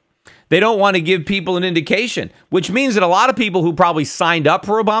yet. They don't want to give people an indication, which means that a lot of people who probably signed up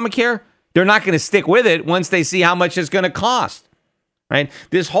for Obamacare, they're not going to stick with it once they see how much it's going to cost, right?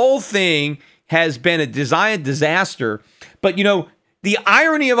 This whole thing has been a giant disaster. But, the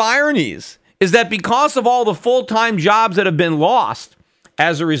irony of ironies is that because of all the full-time jobs that have been lost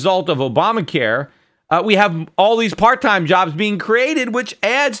as a result of Obamacare, we have all these part-time jobs being created, which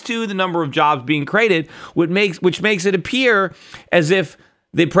adds to the number of jobs being created, which makes it appear as if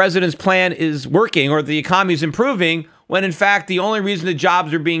the president's plan is working or the economy is improving, when in fact the only reason the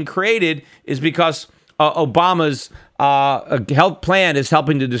jobs are being created is because Obama's health plan is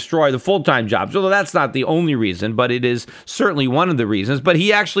helping to destroy the full-time jobs. Although that's not the only reason, but it is certainly one of the reasons. But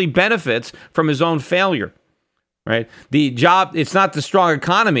he actually benefits from his own failure, right? It's not the strong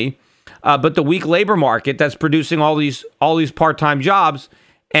economy, but the weak labor market that's producing all these part-time jobs.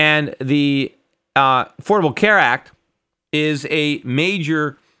 And the Affordable Care Act is a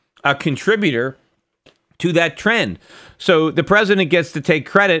major contributor to that trend. So the president gets to take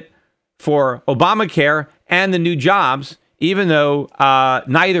credit for Obamacare and the new jobs, even though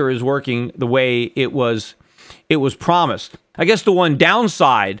neither is working the way it was promised. I guess the one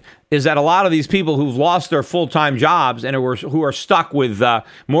downside is that a lot of these people who've lost their full-time jobs and who are stuck with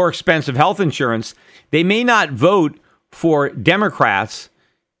more expensive health insurance, they may not vote for Democrats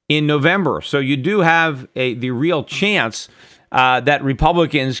in November. So you do have the real chance that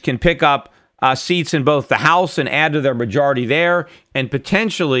Republicans can pick up seats in both the House and add to their majority there, and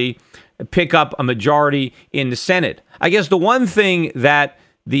potentially pick up a majority in the Senate. I guess the one thing that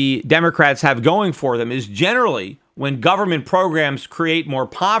the Democrats have going for them is generally when government programs create more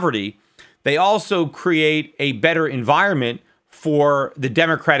poverty, they also create a better environment for the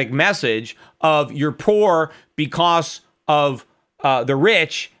Democratic message of you're poor because of the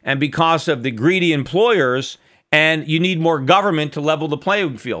rich and because of the greedy employers, and you need more government to level the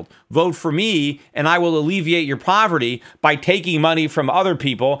playing field. Vote for me, and I will alleviate your poverty by taking money from other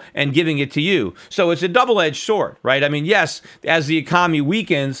people and giving it to you. So it's a double-edged sword, right? I mean, yes, as the economy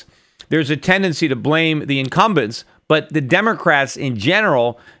weakens, there's a tendency to blame the incumbents, but the Democrats in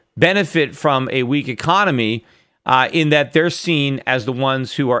general benefit from a weak economy in that they're seen as the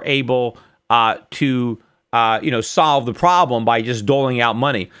ones who are able to solve the problem by just doling out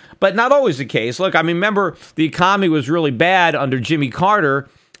money. But not always the case. Look, I mean, remember, the economy was really bad under Jimmy Carter,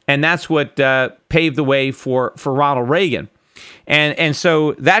 and that's what paved the way for Ronald Reagan. And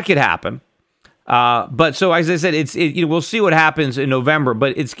so that could happen. But so, as I said, we'll see what happens in November,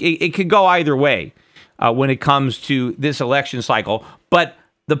 but it could go either way when it comes to this election cycle. But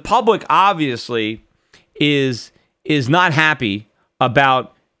the public obviously is not happy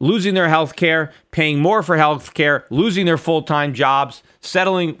about losing their health care, paying more for health care, losing their full-time jobs,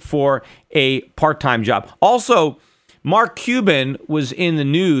 settling for a part-time job. Also, Mark Cuban was in the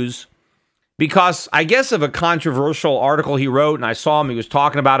news because, I guess, of a controversial article he wrote, and I saw him, he was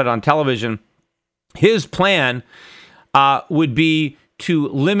talking about it on television. His plan would be to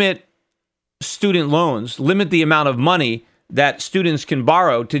limit student loans, limit the amount of money that students can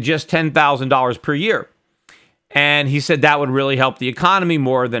borrow to just $10,000 per year. And he said that would really help the economy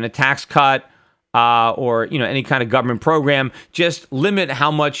more than a tax cut or any kind of government program. Just limit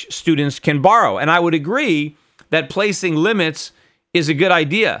how much students can borrow. And I would agree that placing limits is a good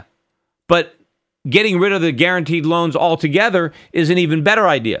idea. But getting rid of the guaranteed loans altogether is an even better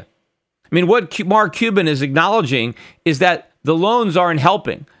idea. I mean, what Mark Cuban is acknowledging is that the loans aren't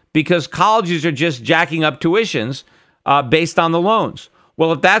helping because colleges are just jacking up tuitions based on the loans.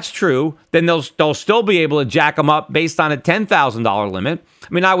 Well, if that's true, then they'll still be able to jack them up based on a $10,000 limit.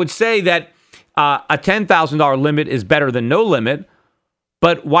 I mean, I would say that a $10,000 limit is better than no limit,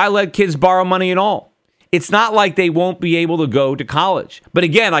 but why let kids borrow money at all? It's not like they won't be able to go to college. But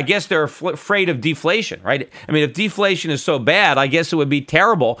again, I guess they're afraid of deflation, right? I mean, if deflation is so bad, I guess it would be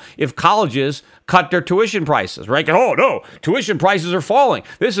terrible if colleges cut their tuition prices, right? Oh, no, tuition prices are falling.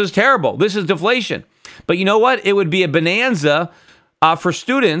 This is terrible. This is deflation. But you know what? It would be a bonanza for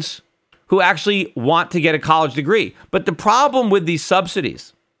students who actually want to get a college degree. But the problem with these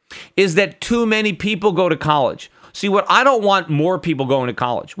subsidies is that too many people go to college. See, what I don't want more people going to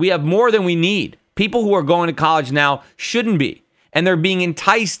college. We have more than we need. People who are going to college now shouldn't be, and they're being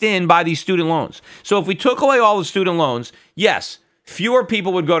enticed in by these student loans. So if we took away all the student loans, yes, fewer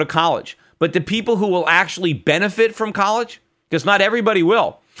people would go to college. But the people who will actually benefit from college, because not everybody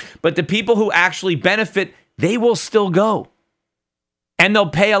will, but the people who actually benefit, they will still go. And they'll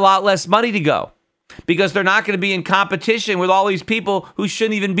pay a lot less money to go because they're not going to be in competition with all these people who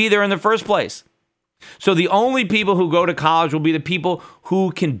shouldn't even be there in the first place. So the only people who go to college will be the people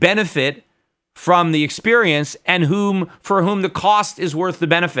who can benefit from the experience and for whom the cost is worth the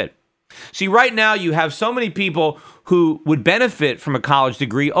benefit. See, right now you have so many people who would benefit from a college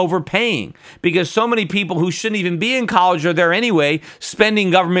degree overpaying because so many people who shouldn't even be in college are there anyway, spending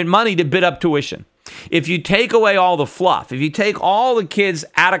government money to bid up tuition. If you take away all the fluff, if you take all the kids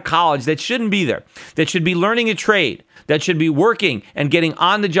out of college that shouldn't be there, that should be learning a trade, that should be working and getting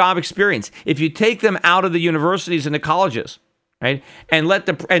on-the-job experience, if you take them out of the universities and the colleges, right,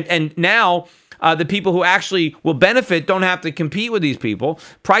 and now the people who actually will benefit don't have to compete with these people,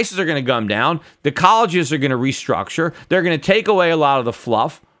 prices are going to come down, the colleges are going to restructure, they're going to take away a lot of the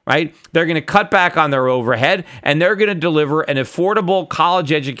fluff, right? They're going to cut back on their overhead, and they're going to deliver an affordable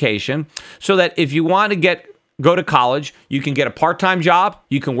college education so that if you want to go to college, you can get a part-time job,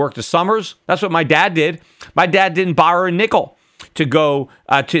 you can work the summers. That's what my dad did. My dad didn't borrow a nickel to go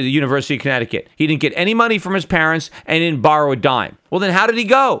to the University of Connecticut. He didn't get any money from his parents and didn't borrow a dime. Well, then how did he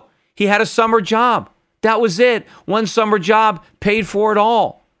go? He had a summer job. That was it. One summer job paid for it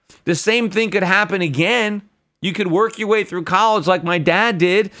all. The same thing could happen again. You could work your way through college like my dad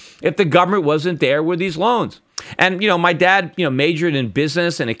did if the government wasn't there with these loans. And, my dad, majored in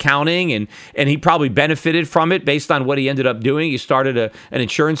business and accounting, and he probably benefited from it based on what he ended up doing. He started an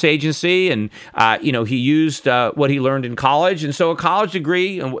insurance agency, and, he used what he learned in college. And so a college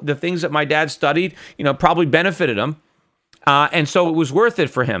degree and the things that my dad studied, probably benefited him. And so it was worth it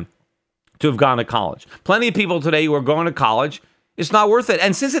for him to have gone to college. Plenty of people today who are going to college, it's not worth it.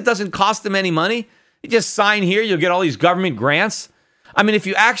 And since it doesn't cost them any money, you just sign here, you'll get all these government grants. I mean, if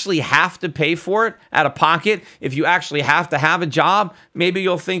you actually have to pay for it out of pocket, if you actually have to have a job, maybe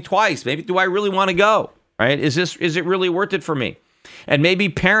you'll think twice. Maybe, do I really want to go? right? Is it really worth it for me? And maybe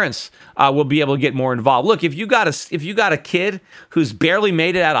parents will be able to get more involved. Look, if you got a kid who's barely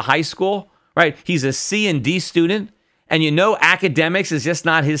made it out of high school, right? He's a C and D student, and you know academics is just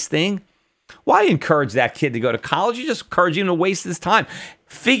not his thing. Why encourage that kid to go to college? You just encourage him to waste his time.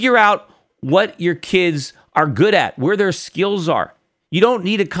 Figure out what your kids are good at, where their skills are. You don't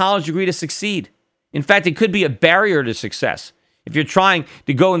need a college degree to succeed. In fact, it could be a barrier to success if you're trying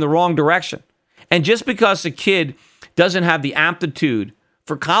to go in the wrong direction. And just because a kid doesn't have the aptitude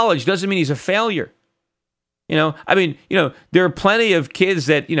for college doesn't mean he's a failure. There are plenty of kids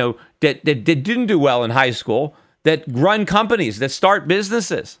that didn't do well in high school that run companies, that start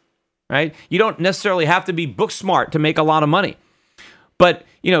businesses, right? You don't necessarily have to be book smart to make a lot of money. But,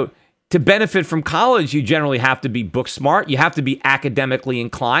 to benefit from college, you generally have to be book smart. You have to be academically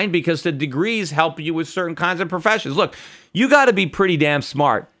inclined because the degrees help you with certain kinds of professions. Look, you got to be pretty damn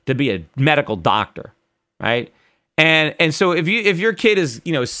smart to be a medical doctor, right? And so if your kid is,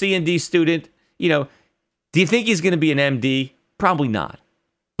 a C and D student, do you think he's going to be an MD? Probably not.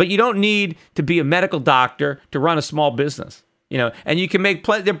 But you don't need to be a medical doctor to run a small business, and you can make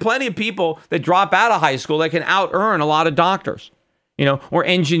there are plenty of people that drop out of high school that can out-earn a lot of doctors, or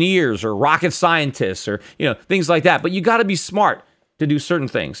engineers or rocket scientists or, things like that. But you got to be smart to do certain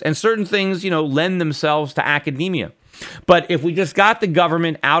things. And certain things, lend themselves to academia. But if we just got the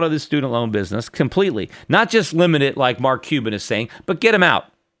government out of the student loan business completely, not just limit it like Mark Cuban is saying, but get them out.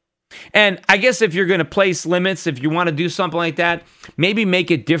 And I guess if you're going to place limits, if you want to do something like that, maybe make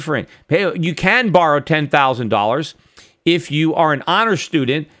it different. Hey, you can borrow $10,000 if you are an honor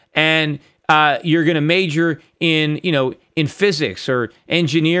student and you're going to major in physics or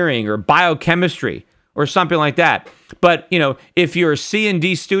engineering or biochemistry or something like that. But, if you're a C and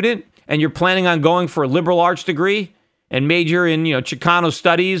D student and you're planning on going for a liberal arts degree and major in, Chicano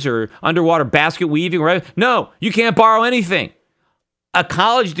studies or underwater basket weaving or whatever, no, you can't borrow anything. A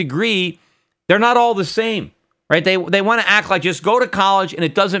college degree, they're not all the same, right? They want to act like just go to college and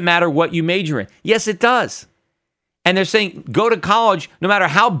it doesn't matter what you major in. Yes, it does. And they're saying go to college no matter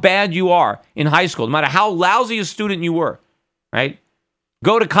how bad you are in high school, no matter how lousy a student you were, right?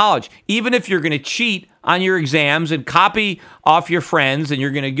 Go to college. Even if you're going to cheat on your exams and copy off your friends and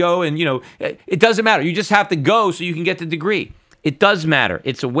you're going to go and, it doesn't matter. You just have to go so you can get the degree. It does matter.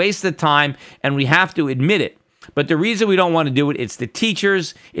 It's a waste of time and we have to admit it. But the reason we don't want to do it, it's the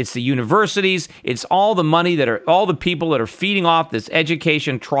teachers, it's the universities, it's all the money all the people that are feeding off this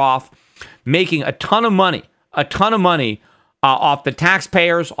education trough, making a ton of money off the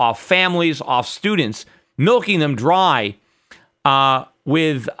taxpayers, off families, off students, milking them dry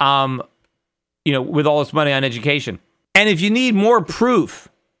with all this money on education. And if you need more proof,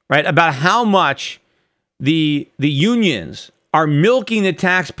 right, about how much the unions are milking the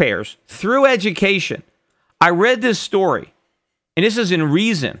taxpayers through education, I read this story, and this is in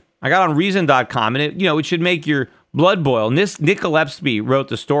Reason. I got on Reason.com, and it should make your blood boil. Nick Gillespie wrote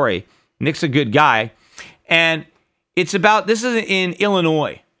the story. Nick's a good guy. And it's about, this is in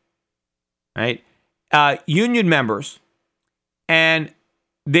Illinois, right? Union members, and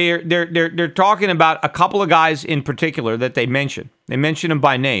they're talking about a couple of guys in particular that they mention. They mention them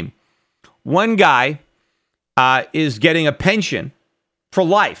by name. One guy is getting a pension for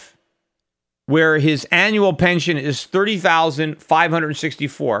life, where his annual pension is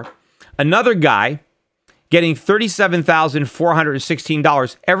 $30,564. Another guy getting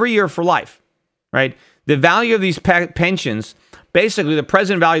 $37,416 every year for life, right? The value of these pensions, basically the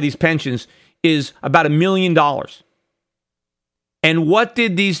present value of these pensions is about $1 million. And what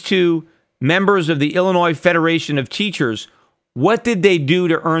did these two members of the Illinois Federation of Teachers, what did they do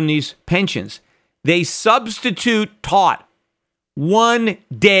to earn these pensions? They substitute taught 1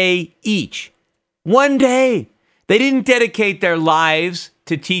 day each. 1 day. They didn't dedicate their lives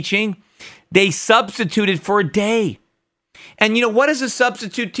to teaching. They substituted for a day. And what does a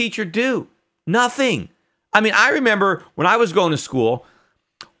substitute teacher do? Nothing. I mean, I remember when I was going to school,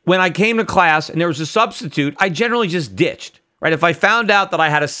 when I came to class and there was a substitute, I generally just ditched, right? If I found out that I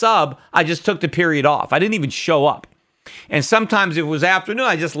had a sub, I just took the period off. I didn't even show up. And sometimes if it was afternoon,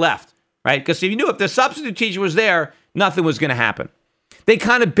 I just left, right? Because if you knew if the substitute teacher was there, nothing was going to happen. They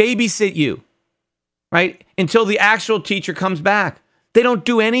kind of babysit you, right? Until the actual teacher comes back. They don't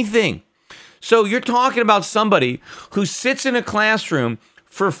do anything. So you're talking about somebody who sits in a classroom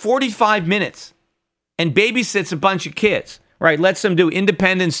for 45 minutes and babysits a bunch of kids, right? Lets them do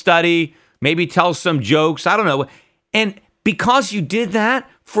independent study, maybe tells some jokes, I don't know. And because you did that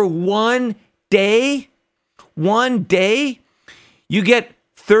for 1 day, you get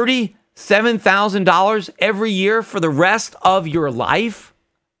 $37,000 every year for the rest of your life.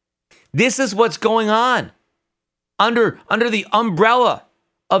 This is what's going on under the umbrella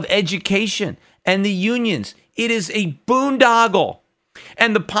of education and the unions. It is a boondoggle.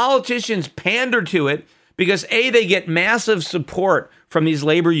 And the politicians pander to it because, A, they get massive support from these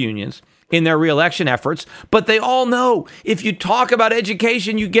labor unions in their reelection efforts, but they all know if you talk about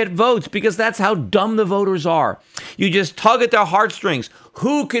education, you get votes because that's how dumb the voters are. You just tug at their heartstrings.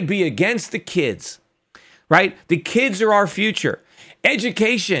 Who could be against the kids, right? The kids are our future.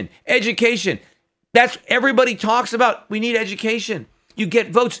 Education. That's everybody talks about. We need education. You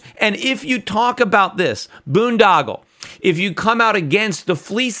get votes. And if you talk about this boondoggle, if you come out against the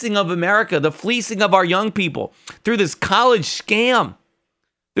fleecing of America, the fleecing of our young people through this college scam,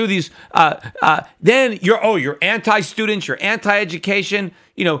 through these, then you're anti-students, you're anti-education.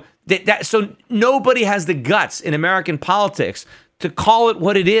 So nobody has the guts in American politics to call it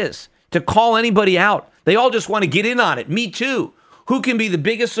what it is, to call anybody out. They all just want to get in on it. Me too. Who can be the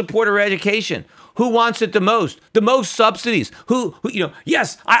biggest supporter of education? Who wants it the most? The most subsidies?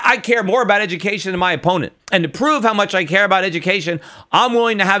 Yes, I care more about education than my opponent. And to prove how much I care about education, I'm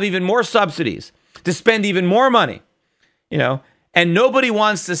willing to have even more subsidies, to spend even more money, And nobody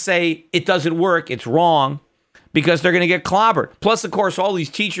wants to say it doesn't work, it's wrong, because they're going to get clobbered. Plus, of course, all these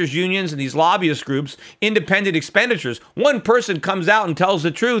teachers' unions and these lobbyist groups, independent expenditures. One person comes out and tells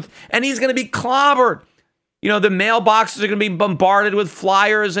the truth, and he's going to be clobbered. The mailboxes are going to be bombarded with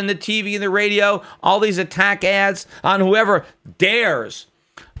flyers and the TV and the radio, all these attack ads on whoever dares.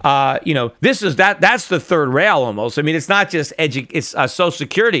 That's the third rail almost. I mean, it's not just it's Social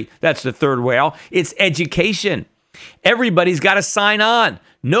Security. That's the third rail. It's education. Everybody's got to sign on.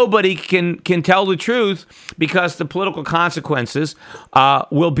 Nobody can tell the truth because the political consequences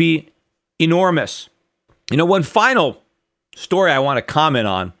will be enormous. One final story I want to comment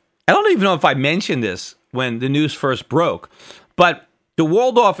on. I don't even know if I mentioned this when the news first broke, but the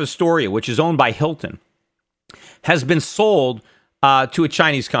Waldorf Astoria, which is owned by Hilton, has been sold to a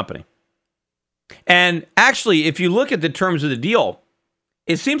Chinese company. And actually, if you look at the terms of the deal,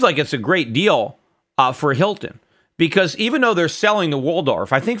 it seems like it's a great deal for Hilton. Because even though they're selling the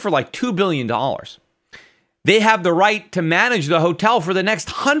Waldorf, I think for like $2 billion, they have the right to manage the hotel for the next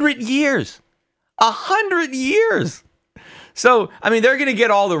 100 years. 100 years. So, I mean, they're going to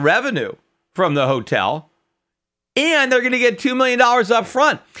get all the revenue from the hotel, and they're going to get $2 million up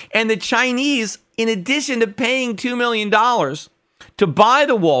front. And the Chinese, in addition to paying $2 million to buy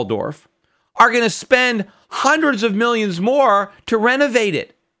the Waldorf, are going to spend hundreds of millions more to renovate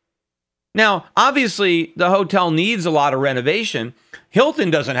it. Now, obviously, the hotel needs a lot of renovation.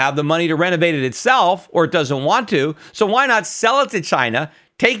 Hilton doesn't have the money to renovate it itself, or it doesn't want to. So why not sell it to China,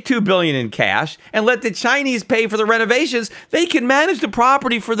 take $2 billion in cash, and let the Chinese pay for the renovations? They can manage the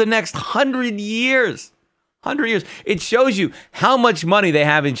property for the next 100 years. 100 years. It shows you how much money they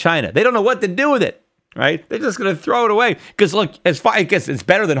have in China. They don't know what to do with it, right? They're just going to throw it away. Because look, I guess it's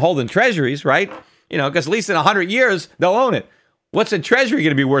better than holding treasuries, right? Because at least in 100 years, they'll own it. What's a treasury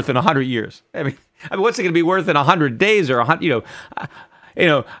going to be worth in 100 years? I mean, what's it going to be worth in 100 days or 100,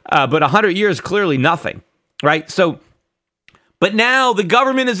 but 100 years, clearly nothing, right? So, but now the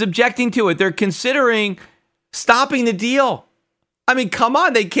government is objecting to it. They're considering stopping the deal. I mean, come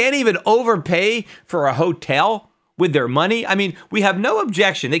on, they can't even overpay for a hotel with their money. I mean, we have no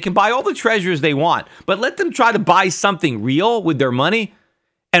objection. They can buy all the treasures they want, but let them try to buy something real with their money.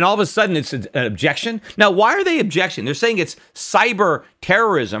 And all of a sudden, it's an objection. Now, why are they objecting? They're saying it's cyber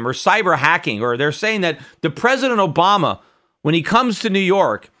terrorism or cyber hacking, or they're saying that the President Obama, when he comes to New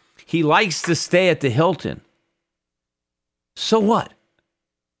York, he likes to stay at the Hilton. So what?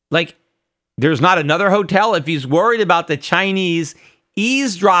 Like, there's not another hotel if he's worried about the Chinese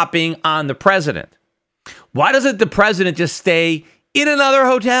eavesdropping on the president. Why doesn't the president just stay in another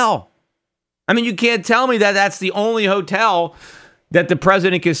hotel? I mean, you can't tell me that that's the only hotel that the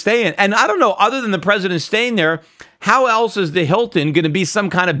president can stay in. And I don't know, other than the president staying there, how else is the Hilton going to be some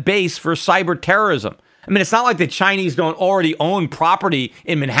kind of base for cyber terrorism? I mean, it's not like the Chinese don't already own property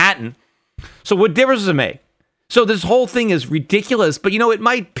in Manhattan. So what difference does it make? So this whole thing is ridiculous, but it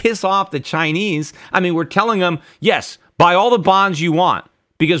might piss off the Chinese. I mean, we're telling them, yes, buy all the bonds you want,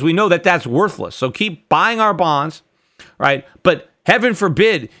 because we know that that's worthless. So keep buying our bonds, right? But heaven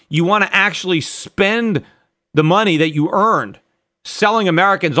forbid you want to actually spend the money that you earned selling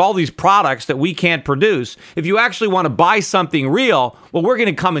Americans all these products that we can't produce. If you actually want to buy something real, well, we're going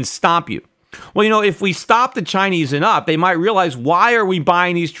to come and stop you. Well, if we stop the Chinese enough, they might realize, why are we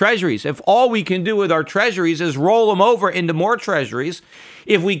buying these treasuries? If all we can do with our treasuries is roll them over into more treasuries,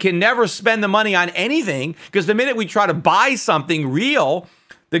 if we can never spend the money on anything, because the minute we try to buy something real,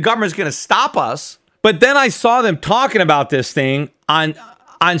 the government's going to stop us. But then I saw them talking about this thing on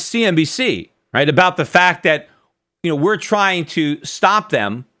on CNBC, right, about the fact that, we're trying to stop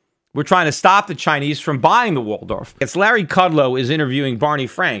them. We're trying to stop the Chinese from buying the Waldorf. It's Larry Kudlow is interviewing Barney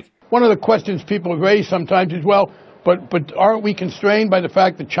Frank. One of the questions people raise sometimes is, well, but aren't we constrained by the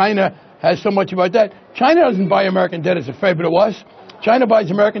fact that China has so much of our debt? China doesn't buy American debt as a favor to us. China buys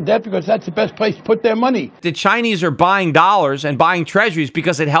American debt because that's the best place to put their money. The Chinese are buying dollars and buying treasuries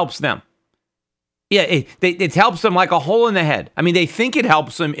because it helps them. Yeah, it helps them like a hole in the head. I mean, they think it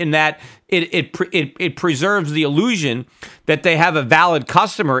helps them in that it preserves the illusion that they have a valid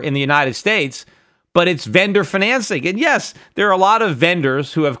customer in the United States, but it's vendor financing. And yes, there are a lot of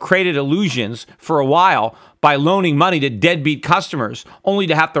vendors who have created illusions for a while by loaning money to deadbeat customers, only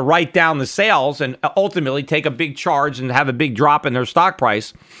to have to write down the sales and ultimately take a big charge and have a big drop in their stock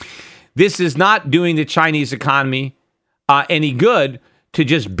price. This is not doing the Chinese economy any good to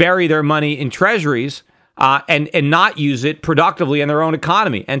just bury their money in treasuries and not use it productively in their own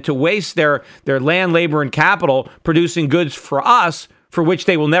economy, and to waste their land, labor, and capital producing goods for us for which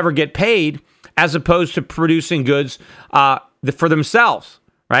they will never get paid, as opposed to producing goods for themselves,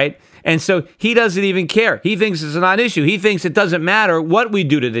 right? And so he doesn't even care. He thinks it's a non-issue. He thinks it doesn't matter what we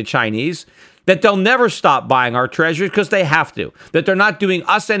do to the Chinese, that they'll never stop buying our treasuries because they have to, that they're not doing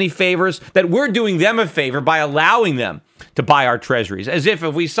us any favors, that we're doing them a favor by allowing them to buy our treasuries, as if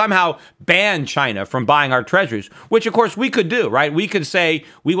we somehow ban China from buying our treasuries, which of course we could do, right? We could say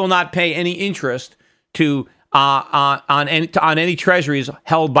we will not pay any interest to on any treasuries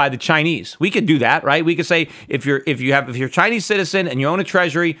held by the Chinese. We could do that, right? We could say if you're a Chinese citizen and you own a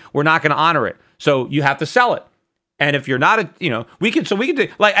treasury, we're not going to honor it, so you have to sell it. And if you're not we could do,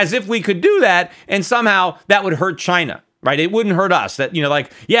 like, as if we could do that, and somehow that would hurt China. Right, it wouldn't hurt us. That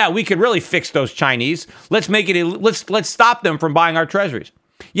we could really fix those Chinese. Let's make it. Let's stop them from buying our treasuries.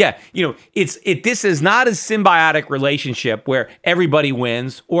 Yeah, this is not a symbiotic relationship where everybody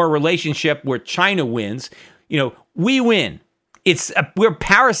wins, or a relationship where China wins. We win. We're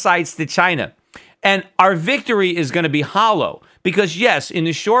parasites to China, and our victory is going to be hollow because yes, in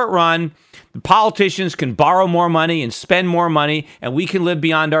the short run, the politicians can borrow more money and spend more money, and we can live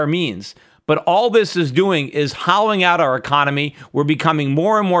beyond our means. But all this is doing is hollowing out our economy. We're becoming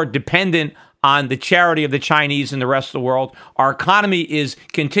more and more dependent on the charity of the Chinese and the rest of the world. Our economy is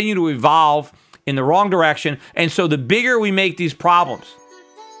continuing to evolve in the wrong direction. And so the bigger we make these problems,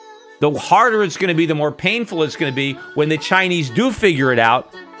 the harder it's going to be, the more painful it's going to be when the Chinese do figure it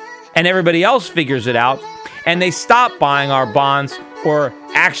out and everybody else figures it out and they stop buying our bonds or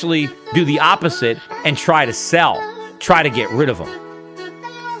actually do the opposite and try to try to get rid of them.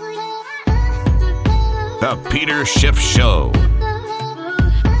 The Peter Schiff Show.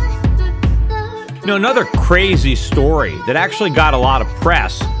 Another crazy story that actually got a lot of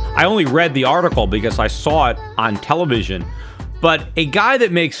press. I only read the article because I saw it on television. But a guy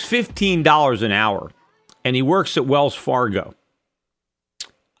that makes $15 an hour, and he works at Wells Fargo,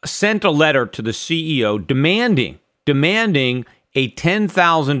 sent a letter to the CEO demanding a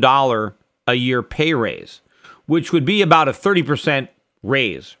 $10,000 a year pay raise, which would be about a 30%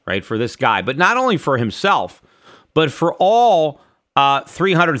 raise, right, for this guy. But not only for himself, but for all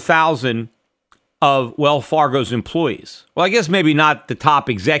 300,000 of Wells Fargo's employees. Well, I guess maybe not the top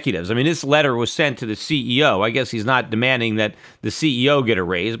executives. I mean, this letter was sent to the CEO. I guess he's not demanding that the CEO get a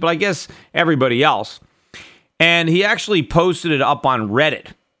raise, but I guess everybody else. And he actually posted it up on Reddit.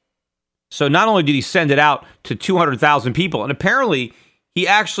 So not only did he send it out to 200,000 people, and apparently he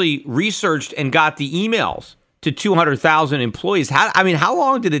actually researched and got the emails to 200,000 employees. How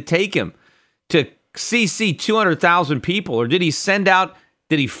long did it take him to CC 200,000 people? Or did he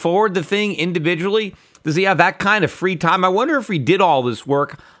forward the thing individually? Does he have that kind of free time? I wonder if he did all this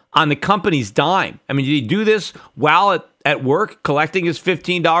work on the company's dime. I mean, did he do this while at work, collecting his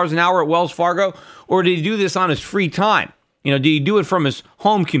 $15 an hour at Wells Fargo? Or did he do this on his free time? Did he do it from his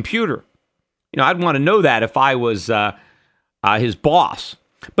home computer? I'd want to know that if I was his boss.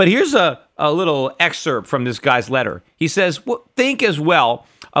 But here's a little excerpt from this guy's letter. He says, think as well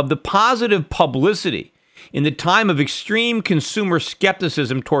of the positive publicity in the time of extreme consumer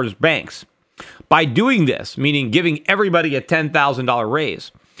skepticism towards banks. By doing this, meaning giving everybody a $10,000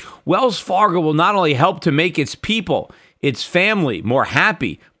 raise, Wells Fargo will not only help to make its people, its family, more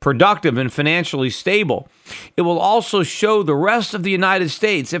happy, productive, and financially stable, it will also show the rest of the United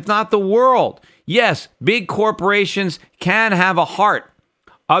States, if not the world, yes, big corporations can have a heart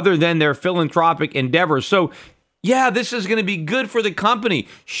other than their philanthropic endeavors. So, yeah, this is going to be good for the company.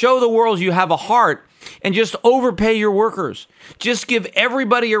 Show the world you have a heart and just overpay your workers. Just give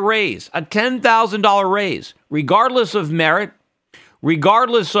everybody a raise, a $10,000 raise, regardless of merit,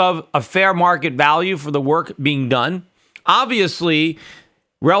 regardless of a fair market value for the work being done. Obviously,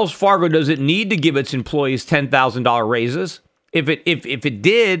 Wells Fargo doesn't need to give its employees $10,000 raises.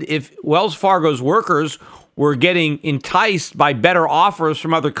 If Wells Fargo's workers were getting enticed by better offers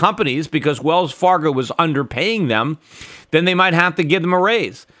from other companies because Wells Fargo was underpaying them, then they might have to give them a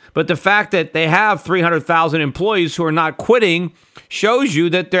raise. But the fact that they have 300,000 employees who are not quitting shows you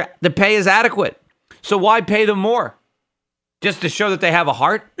that the pay is adequate. So why pay them more? Just to show that they have a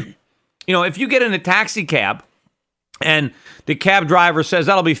heart? If you get in a taxi cab and the cab driver says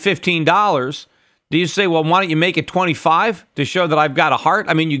that'll be $15, do you say, well, why don't you make it $25 to show that I've got a heart?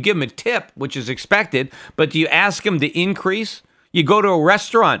 I mean, you give them a tip, which is expected, but do you ask them to increase? You go to a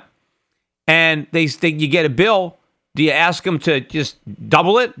restaurant and you get a bill. Do you ask them to just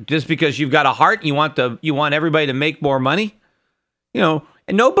double it just because you've got a heart? You want everybody to make more money? And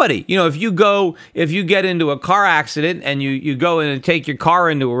nobody. If you get into a car accident and you go in and take your car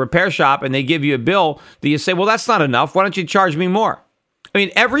into a repair shop and they give you a bill, do you say, well, that's not enough. Why don't you charge me more? I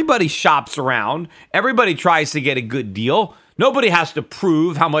mean, everybody shops around. Everybody tries to get a good deal. Nobody has to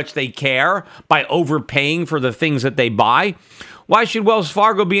prove how much they care by overpaying for the things that they buy. Why should Wells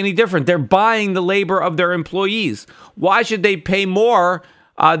Fargo be any different? They're buying the labor of their employees. Why should they pay more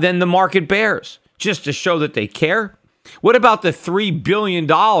than the market bears? Just to show that they care? What about the $3 billion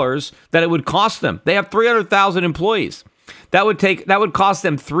that it would cost them? They have 300,000 employees. That would cost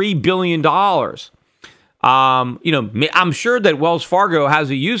them $3 billion. I'm sure that Wells Fargo has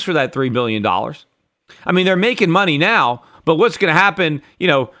a use for that $3 billion. I mean, they're making money now, but what's going to happen,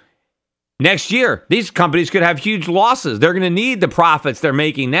 next year? These companies could have huge losses. They're going to need the profits they're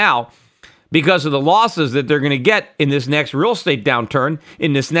making now because of the losses that they're going to get in this next real estate downturn,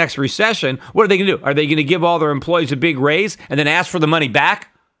 in this next recession. What are they going to do? Are they going to give all their employees a big raise and then ask for the money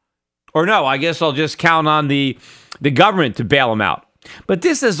back? Or no, I guess I'll just count on the government to bail them out. But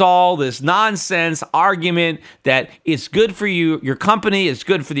this is all this nonsense argument that it's good for your company, it's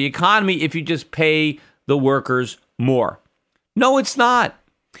good for the economy if you just pay the workers more. No, it's not.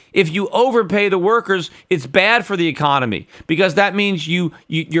 If you overpay the workers, it's bad for the economy because that means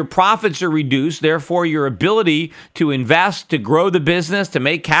your profits are reduced. Therefore, your ability to invest, to grow the business, to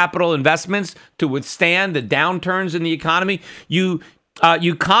make capital investments, to withstand the downturns in the economy, you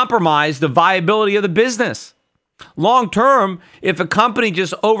compromise the viability of the business. Long term, if a company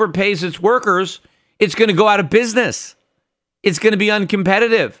just overpays its workers, it's going to go out of business. It's going to be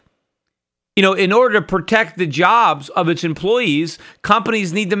uncompetitive. In order to protect the jobs of its employees,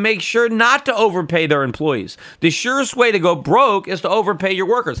 companies need to make sure not to overpay their employees. The surest way to go broke is to overpay your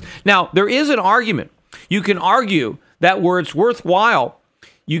workers. Now, there is an argument. You can argue that where it's worthwhile,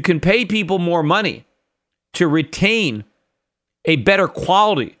 you can pay people more money to retain a better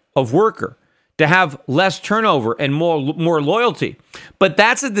quality of worker, to have less turnover and more loyalty. But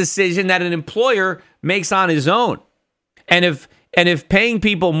that's a decision that an employer makes on his own. And if paying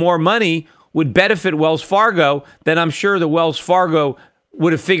people more money would benefit Wells Fargo, then I'm sure that Wells Fargo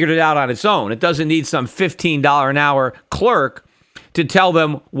would have figured it out on its own. It doesn't need some $15 an hour clerk to tell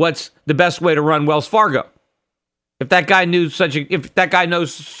them what's the best way to run Wells Fargo. If that guy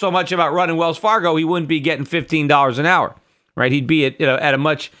knows so much about running Wells Fargo, he wouldn't be getting $15 an hour, right? He'd be at a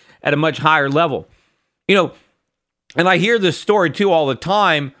much higher level. And I hear this story too all the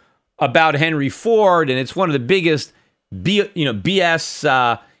time about Henry Ford, and it's one of the biggest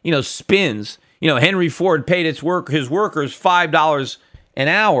BS spins. Henry Ford paid his workers $5 an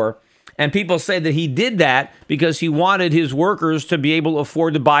hour, and people say that he did that because he wanted his workers to be able to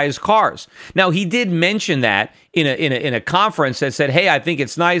afford to buy his cars. Now, he did mention that in a conference that said, hey, I think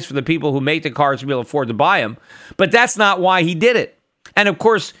it's nice for the people who make the cars to be able to afford to buy them, but that's not why he did it. And of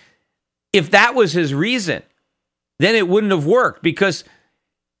course, if that was his reason, then it wouldn't have worked because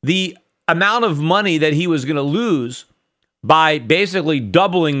the amount of money that he was going to lose by basically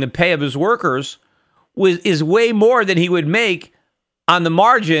doubling the pay of his workers is way more than he would make on the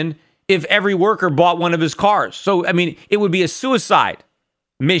margin if every worker bought one of his cars. So, I mean, it would be a suicide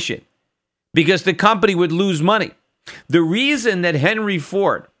mission because the company would lose money. The reason that Henry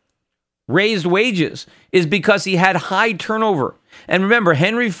Ford raised wages is because he had high turnover. And remember,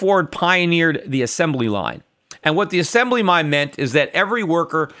 Henry Ford pioneered the assembly line. And what the assembly line meant is that every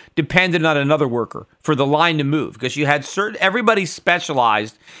worker depended on another worker for the line to move because you had everybody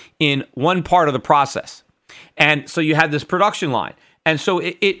specialized in one part of the process. And so you had this production line. And so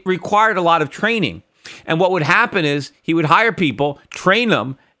it required a lot of training. And what would happen is he would hire people, train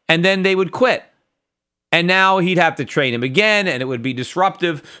them, and then they would quit. And now he'd have to train him again, and it would be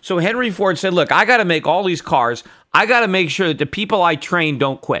disruptive. So Henry Ford said, look, I got to make all these cars. I got to make sure that the people I train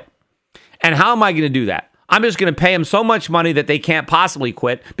don't quit. And how am I going to do that? I'm just going to pay them so much money that they can't possibly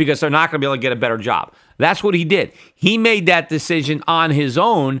quit because they're not going to be able to get a better job. That's what he did. He made that decision on his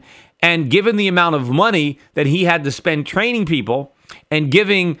own, and given the amount of money that he had to spend training people and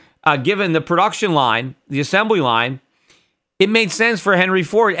given the production line, the assembly line, it made sense for Henry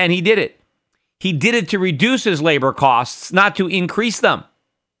Ford, and he did it. He did it to reduce his labor costs, not to increase them.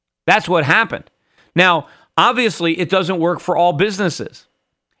 That's what happened. Now, obviously, it doesn't work for all businesses.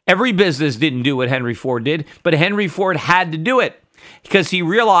 Every business didn't do what Henry Ford did, but Henry Ford had to do it because he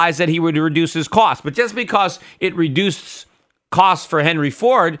realized that he would reduce his costs. But just because it reduced costs for Henry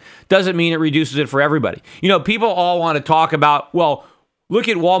Ford doesn't mean it reduces it for everybody. You know, people all want to talk about, well, look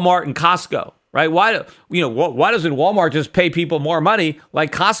at Walmart and Costco, right? Why doesn't Walmart just pay people more money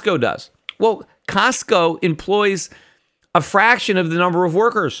like Costco does? Well, Costco employs a fraction of the number of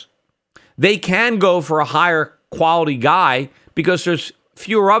workers. They can go for a higher quality guy because there's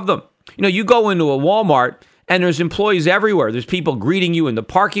fewer of them. You know, you go into a Walmart and there's employees everywhere. There's people greeting you in the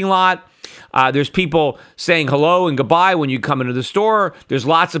parking lot. There's people saying hello and goodbye when you come into the store. There's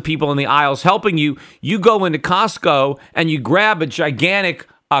lots of people in the aisles helping you. You go into Costco and you grab a gigantic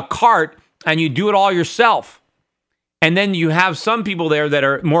cart and you do it all yourself. And then you have some people there that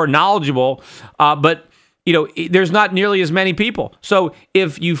are more knowledgeable, but you know, there's not nearly as many people. So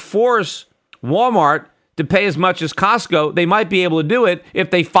if you force Walmart to pay as much as Costco, they might be able to do it if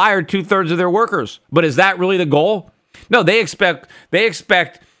they fired 2/3 of their workers. But is that really the goal? No, they expect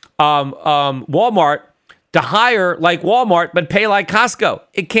Walmart to hire like Walmart but pay like Costco.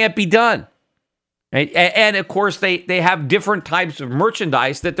 It can't be done. Right? And of course, they have different types of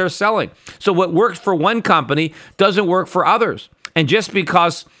merchandise that they're selling. So what works for one company doesn't work for others. And just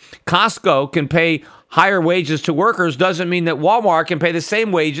because Costco can pay higher wages to workers doesn't mean that Walmart can pay the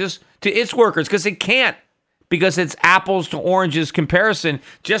same wages to its workers, because it can't, because it's apples to oranges comparison,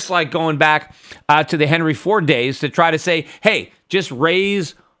 just like going back to the Henry Ford days to try to say, hey, just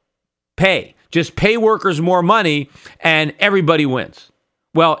raise pay. Just pay workers more money and everybody wins.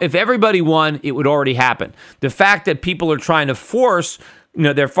 Well, if everybody won, it would already happen. The fact that people are trying to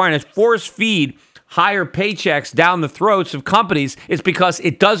they're trying to force feed higher paychecks down the throats of companies is because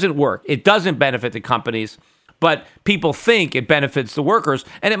it doesn't work. It doesn't benefit the companies, but people think it benefits the workers,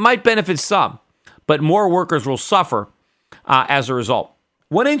 and it might benefit some, but more workers will suffer as a result.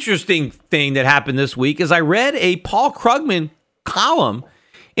 One interesting thing that happened this week is I read a Paul Krugman column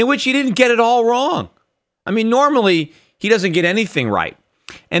in which he didn't get it all wrong. I mean, normally he doesn't get anything right.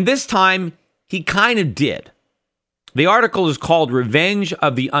 And this time, he kind of did. The article is called Revenge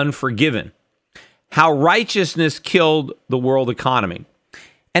of the Unforgiven: How Righteousness Killed the World Economy.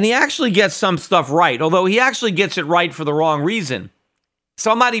 And he actually gets some stuff right, although he actually gets it right for the wrong reason.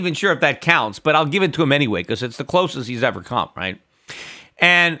 So I'm not even sure if that counts, but I'll give it to him anyway, because it's the closest he's ever come, right?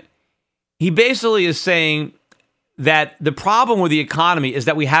 And he basically is saying that the problem with the economy is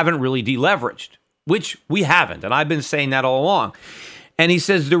that we haven't really deleveraged, which we haven't. And I've been saying that all along. And he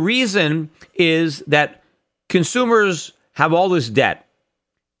says the reason is that consumers have all this debt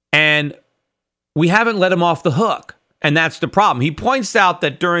and we haven't let them off the hook. And that's the problem. He points out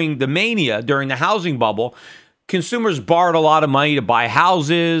that during the mania, during the housing bubble, consumers borrowed a lot of money to buy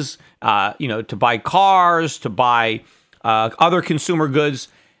houses, to buy cars, to buy other consumer goods,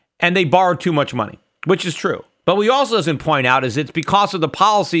 and they borrowed too much money, which is true. But what he also doesn't point out is it's because of the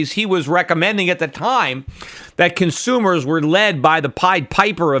policies he was recommending at the time that consumers were led by the Pied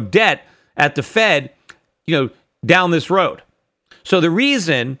Piper of debt at the Fed, down this road. So the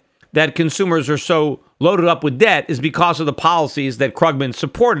reason that consumers are so loaded up with debt is because of the policies that Krugman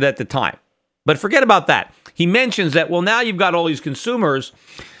supported at the time. But forget about that. He mentions that, well, now you've got all these consumers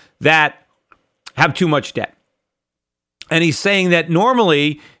that have too much debt. And he's saying that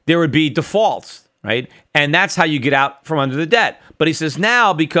normally there would be defaults, right? And that's how you get out from under the debt. But he says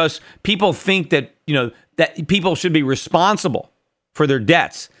now, because people think that, that people should be responsible for their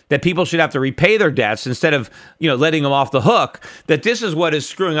debts, that people should have to repay their debts instead of, letting them off the hook, that this is what is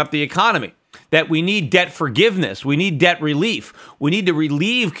screwing up the economy, that we need debt forgiveness. We need debt relief. We need to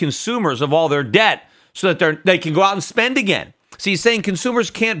relieve consumers of all their debt so that they can go out and spend again. So he's saying consumers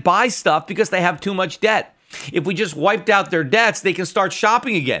can't buy stuff because they have too much debt. If we just wiped out their debts, they can start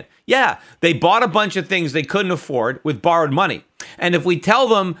shopping again. Yeah, they bought a bunch of things they couldn't afford with borrowed money. And if we tell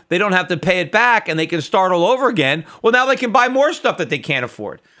them they don't have to pay it back and they can start all over again, well, now they can buy more stuff that they can't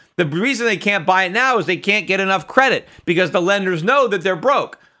afford. The reason they can't buy it now is they can't get enough credit because the lenders know that they're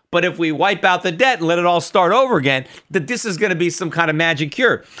broke. But if we wipe out the debt and let it all start over again, that this is going to be some kind of magic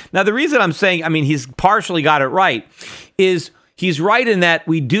cure. Now, the reason I'm saying, he's partially got it right, is he's right in that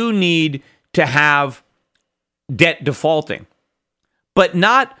we do need to have debt defaulting, but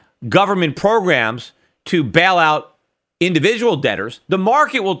not government programs to bail out individual debtors. The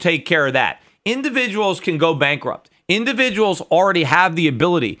market will take care of that. Individuals can go bankrupt. Individuals already have the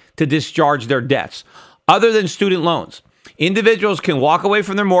ability to discharge their debts. Other than student loans, individuals can walk away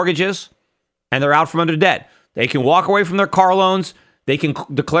from their mortgages and they're out from under debt. They can walk away from their car loans. They can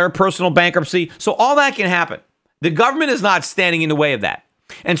declare personal bankruptcy. So all that can happen. The government is not standing in the way of that.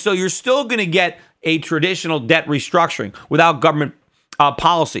 And so you're still going to get a traditional debt restructuring without government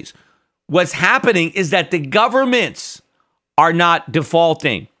policies. What's happening is that the governments are not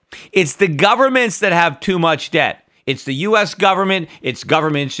defaulting. It's the governments that have too much debt. It's the U.S. government. It's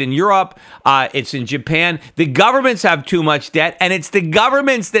governments in Europe. It's in Japan. The governments have too much debt, and it's the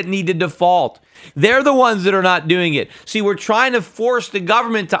governments that need to default. They're the ones that are not doing it. See, we're trying to force the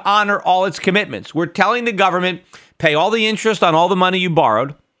government to honor all its commitments. We're telling the government, pay all the interest on all the money you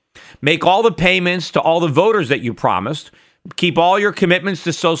borrowed, make all the payments to all the voters that you promised, keep all your commitments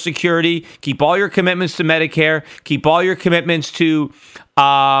to Social Security, keep all your commitments to Medicare, keep all your commitments to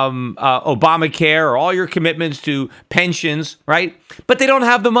Obamacare, or all your commitments to pensions, right? But they don't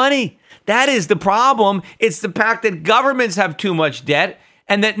have the money. That is the problem. It's the fact that governments have too much debt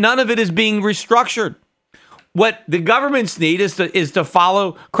and that none of it is being restructured. What the governments need is to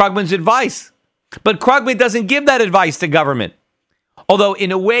follow Krugman's advice. But Krugman doesn't give that advice to government. Although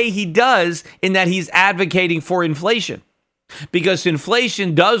in a way he does, in that he's advocating for inflation. Because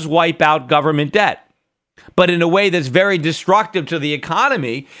inflation does wipe out government debt, but in a way that's very destructive to the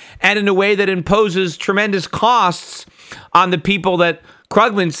economy and in a way that imposes tremendous costs on the people that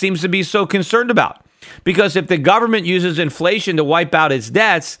Krugman seems to be so concerned about. Because if the government uses inflation to wipe out its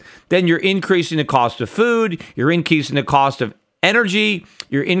debts, then you're increasing the cost of food, you're increasing the cost of energy,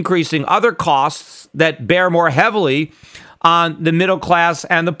 you're increasing other costs that bear more heavily on the middle class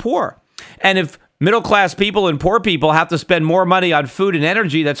and the poor. And if middle class people and poor people have to spend more money on food and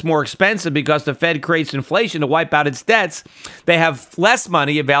energy that's more expensive because the Fed creates inflation to wipe out its debts, they have less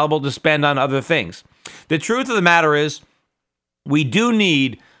money available to spend on other things. The truth of the matter is we do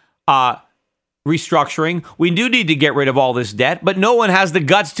need restructuring. We do need to get rid of all this debt, but no one has the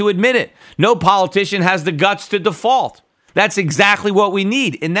guts to admit it. No politician has the guts to default. That's exactly what we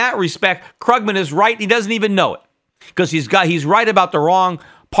need. In that respect, Krugman is right. He doesn't even know it because he's right about the wrong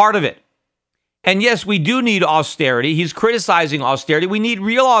part of it. And yes, we do need austerity. He's criticizing austerity. We need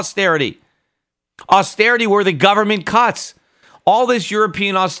real austerity. Austerity where the government cuts. All this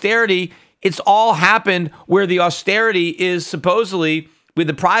European austerity, it's all happened where the austerity is supposedly with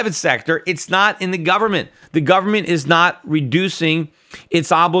the private sector. It's not in the government. The government is not reducing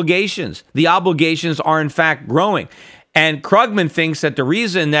its obligations. The obligations are in fact growing. And Krugman thinks that the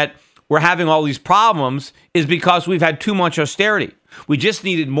reason that we're having all these problems is because we've had too much austerity. We just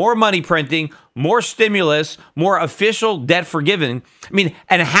needed more money printing, more stimulus, more official debt forgiving. I mean,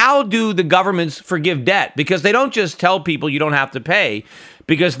 and how do the governments forgive debt? Because they don't just tell people you don't have to pay,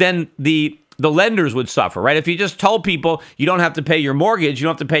 because then the lenders would suffer, right? If you just told people you don't have to pay your mortgage, you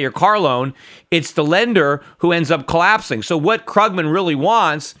don't have to pay your car loan, it's the lender who ends up collapsing. So what Krugman really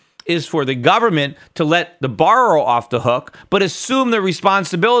wants is for the government to let the borrower off the hook, but assume the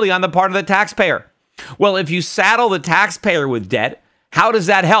responsibility on the part of the taxpayer. Well, if you saddle the taxpayer with debt, how does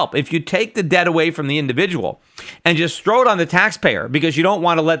that help? If you take the debt away from the individual and just throw it on the taxpayer because you don't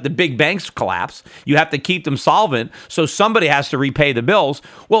want to let the big banks collapse, you have to keep them solvent, so somebody has to repay the bills.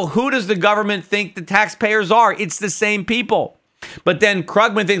 Well, who does the government think the taxpayers are? It's the same people. But then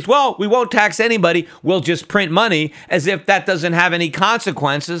Krugman thinks, well, we won't tax anybody. We'll just print money, as if that doesn't have any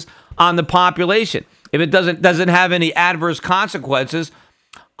consequences on the population. If it doesn't have any adverse consequences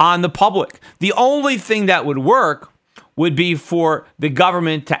on the public. The only thing that would work would be for the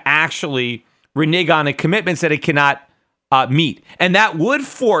government to actually renege on the commitments that it cannot meet. And that would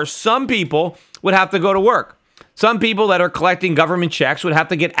force some people would have to go to work. Some people that are collecting government checks would have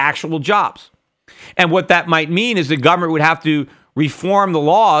to get actual jobs. And what that might mean is the government would have to reform the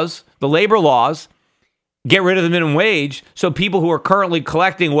laws, the labor laws, get rid of the minimum wage, so people who are currently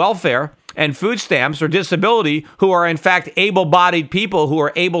collecting welfare and food stamps or disability, who are in fact able-bodied people who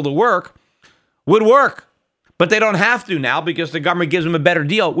are able to work, would work. But they don't have to now because the government gives them a better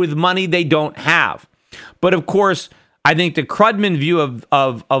deal with money they don't have. But of course, I think the Krugman view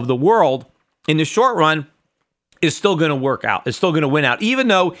of the world in the short run is still going to work out. It's still going to win out, even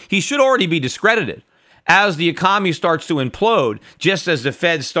though he should already be discredited. As the economy starts to implode, just as the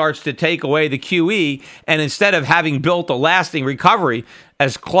Fed starts to take away the QE, and instead of having built a lasting recovery,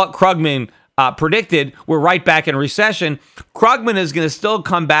 as Krugman predicted, we're right back in recession, Krugman is going to still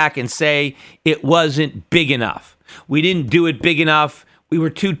come back and say it wasn't big enough. We didn't do it big enough. We were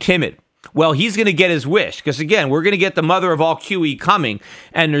too timid. Well, he's going to get his wish because, again, we're going to get the mother of all QE coming,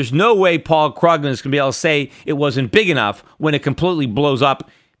 and there's no way Paul Krugman is going to be able to say it wasn't big enough when it completely blows up,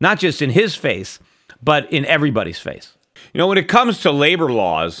 not just in his face, but in everybody's face. You know, when it comes to labor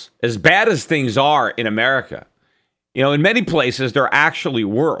laws, as bad as things are in America, you know, in many places, they're actually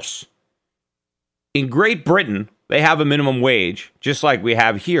worse. In Great Britain, they have a minimum wage, just like we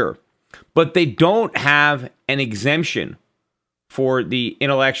have here, but they don't have an exemption for the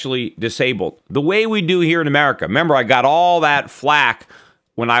intellectually disabled, the way we do here in America. Remember, I got all that flack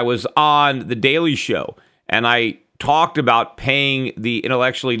when I was on The Daily Show, and I talked about paying the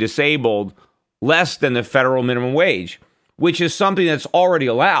intellectually disabled less than the federal minimum wage, which is something that's already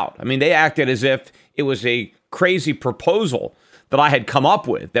allowed. I mean, they acted as if it was a crazy proposal that I had come up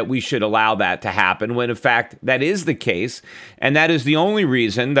with, that we should allow that to happen, when in fact that is the case. And that is the only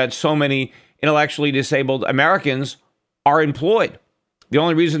reason that so many intellectually disabled Americans are employed. The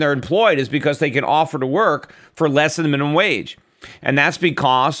only reason they're employed is because they can offer to work for less than the minimum wage. And that's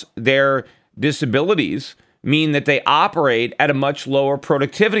because their disabilities mean that they operate at a much lower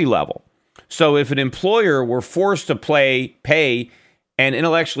productivity level. So if an employer were forced to pay an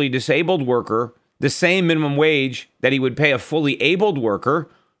intellectually disabled worker the same minimum wage that he would pay a fully abled worker,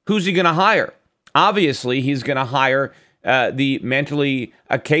 who's he going to hire? Obviously, he's going to hire the mentally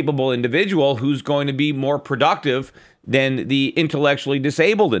capable individual who's going to be more productive than the intellectually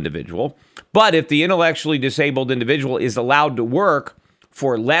disabled individual. But if the intellectually disabled individual is allowed to work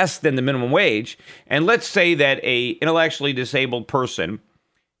for less than the minimum wage, and let's say that a intellectually disabled person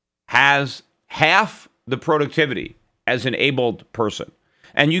has half the productivity as an abled person,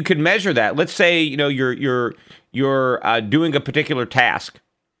 and you can measure that. Let's say, you know, you're doing a particular task,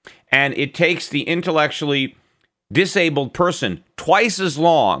 and it takes the intellectually disabled person twice as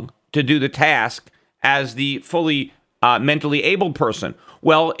long to do the task as the fully mentally abled person.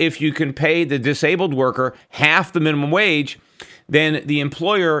 Well, if you can pay the disabled worker half the minimum wage, then the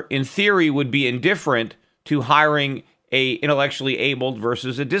employer, in theory, would be indifferent to hiring a intellectually abled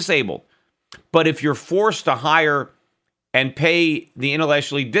versus a disabled. But if you're forced to hire and pay the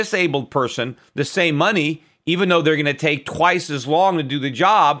intellectually disabled person the same money, even though they're going to take twice as long to do the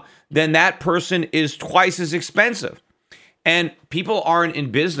job, then that person is twice as expensive. And people aren't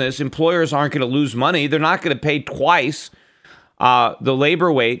in business. Employers aren't going to lose money. They're not going to pay twice the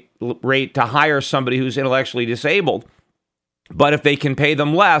labor rate to hire somebody who's intellectually disabled. But if they can pay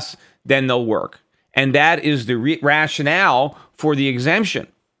them less, then they'll work. And that is the rationale for the exemption.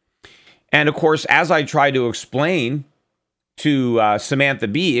 And of course, as I try to explain to Samantha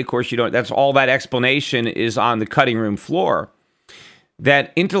Bee, of course, that's all that explanation is on the cutting room floor,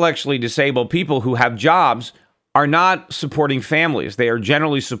 that intellectually disabled people who have jobs are not supporting families. They are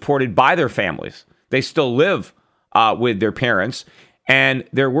generally supported by their families. They still live with their parents, and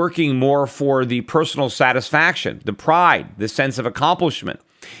they're working more for the personal satisfaction, the pride, the sense of accomplishment.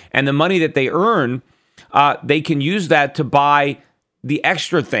 And the money that they earn, they can use that to buy the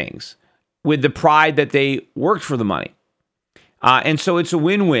extra things with the pride that they worked for the money. And so it's a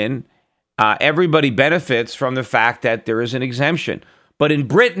win-win. Everybody benefits from the fact that there is an exemption. But in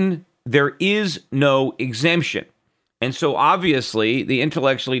Britain, there is no exemption. And so obviously, the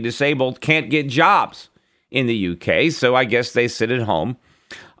intellectually disabled can't get jobs in the UK. So I guess they sit at home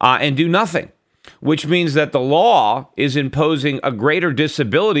and do nothing, which means that the law is imposing a greater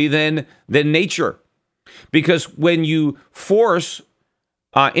disability than nature. Because when you force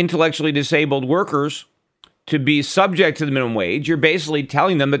intellectually disabled workers to be subject to the minimum wage, you're basically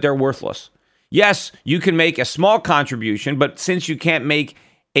telling them that they're worthless. Yes, you can make a small contribution, but since you can't make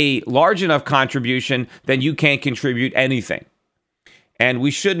a large enough contribution, then you can't contribute anything. And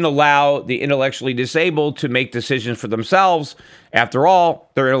we shouldn't allow the intellectually disabled to make decisions for themselves. After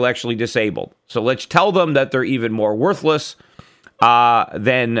all, they're intellectually disabled. So let's tell them that they're even more worthless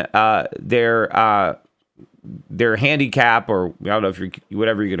than their handicap, or I don't know if you're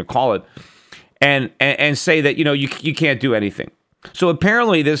whatever you're going to call it, and say that you can't do anything. So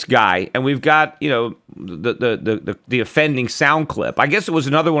apparently this guy, and we've got the offending sound clip. I guess it was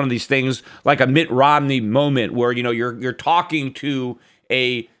another one of these things like a Mitt Romney moment where you're talking to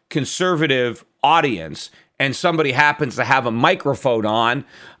a conservative audience and somebody happens to have a microphone on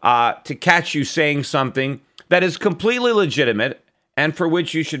to catch you saying something that is completely legitimate and for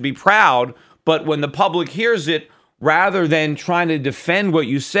which you should be proud. But when the public hears it, rather than trying to defend what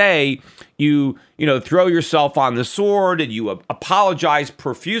you say, you throw yourself on the sword and you apologize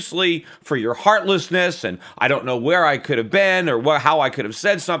profusely for your heartlessness. And I don't know where I could have been or how I could have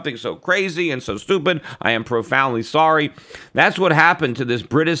said something so crazy and so stupid. I am profoundly sorry. That's what happened to this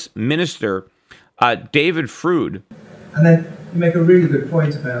British minister, David Froude. And then you make a really good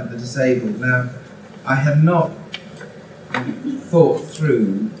point about the disabled. Now, I have not thought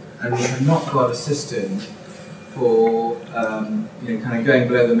through, and we have not got a system for kind of going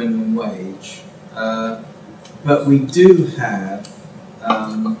below the minimum wage, but we do have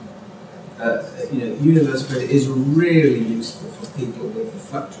universal credit is really useful for people with the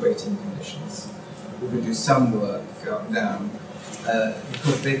fluctuating conditions who can do some work up and down,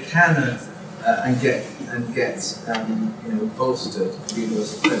 because they can get bolstered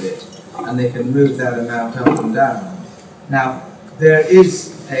universal credit, and they can move that amount up and down. Now, there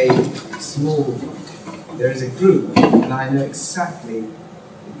is a group, and I know exactly.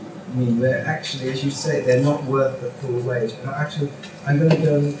 I mean, they're actually, as you say, they're not worth the full wage. And I'm going to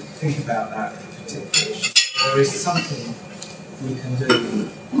go and think about that particular issue. There is something we can do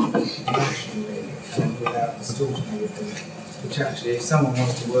nationally and without distorting everything, which actually, if someone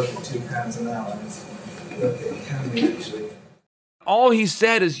wants to work at £2 an hour, it can be actually. All he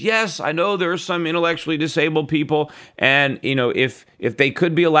said is, yes, I know there are some intellectually disabled people, and if they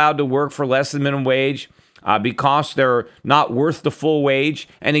could be allowed to work for less than minimum wage, because they're not worth the full wage.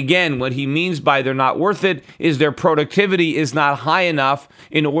 And again, what he means by they're not worth it is their productivity is not high enough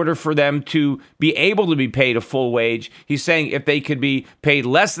in order for them to be able to be paid a full wage. He's saying if they could be paid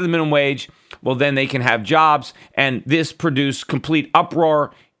less than the minimum wage, well, then they can have jobs. And this produced complete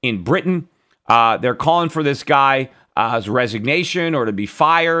uproar in Britain. They're calling for this guy his resignation or to be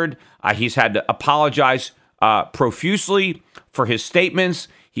fired. He's had to apologize profusely for his statements.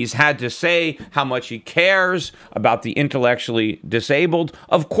 He's had to say how much he cares about the intellectually disabled.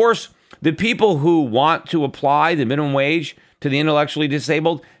 Of course, the people who want to apply the minimum wage to the intellectually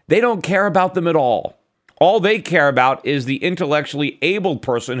disabled, they don't care about them at all. All they care about is the intellectually able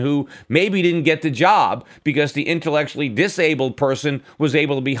person who maybe didn't get the job because the intellectually disabled person was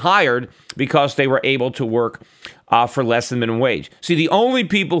able to be hired because they were able to work for less than minimum wage. See, the only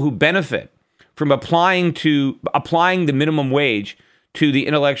people who benefit from applying the minimum wage to the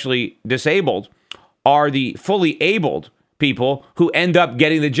intellectually disabled are the fully abled people who end up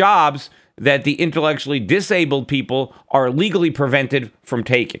getting the jobs that the intellectually disabled people are legally prevented from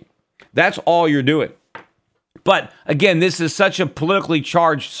taking. That's all you're doing. But again, this is such a politically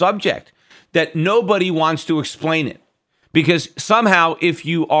charged subject that nobody wants to explain it. Because somehow, if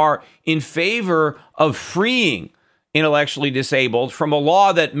you are in favor of freeing intellectually disabled from a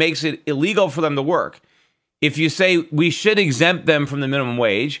law that makes it illegal for them to work, if you say we should exempt them from the minimum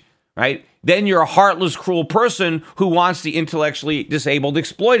wage, right, then you're a heartless, cruel person who wants the intellectually disabled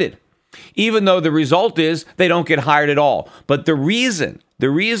exploited, even though the result is they don't get hired at all. But the reason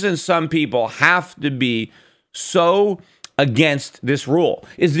some people have to be so against this rule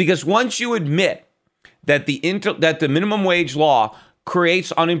is because once you admit that the minimum wage law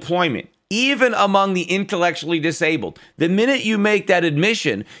creates unemployment, even among the intellectually disabled, the minute you make that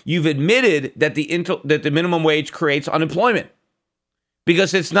admission, you've admitted that the minimum wage creates unemployment.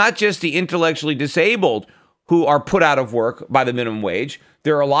 Because it's not just the intellectually disabled who are put out of work by the minimum wage.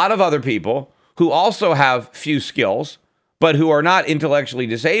 There are a lot of other people who also have few skills, but who are not intellectually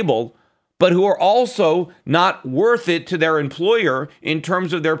disabled, but who are also not worth it to their employer in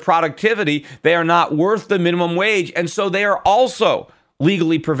terms of their productivity. They are not worth the minimum wage, and so they are also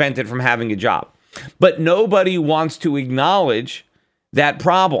legally prevented from having a job. But nobody wants to acknowledge that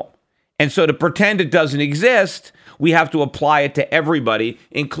problem. And so to pretend it doesn't exist, we have to apply it to everybody,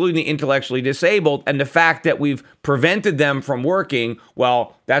 including the intellectually disabled. And the fact that we've prevented them from working,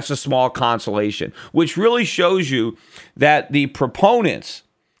 well, that's a small consolation, which really shows you that the proponents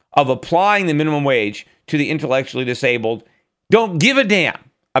of applying the minimum wage to the intellectually disabled don't give a damn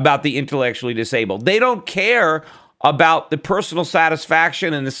about the intellectually disabled. They don't care about the personal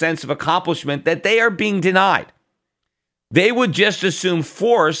satisfaction and the sense of accomplishment that they are being denied. They would just as soon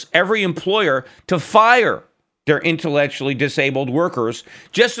force every employer to fire their intellectually disabled workers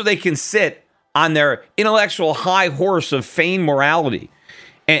just so they can sit on their intellectual high horse of feigned morality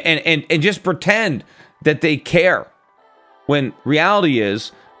and just pretend that they care. When reality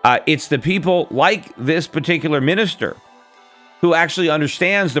is, it's the people like this particular minister who actually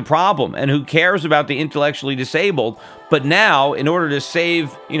understands the problem and who cares about the intellectually disabled, but now, in order to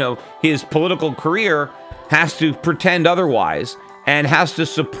save, his political career, has to pretend otherwise and has to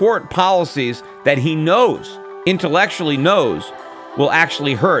support policies that he intellectually knows, will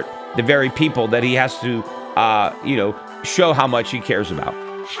actually hurt the very people that he has to, show how much he cares about.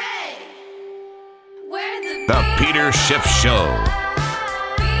 The Peter Schiff Show.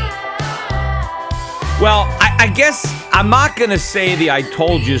 Well, I guess I'm not going to say the I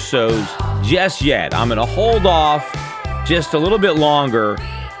told you so's just yet. I'm going to hold off just a little bit longer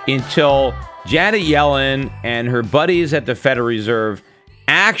until Janet Yellen and her buddies at the Federal Reserve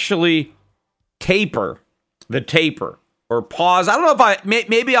actually taper the taper or pause. I don't know if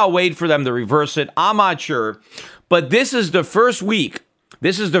maybe I'll wait for them to reverse it. I'm not sure. But this is the first week.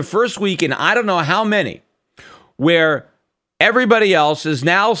 This is the first week in I don't know how many where everybody else is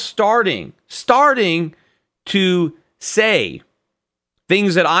now starting to say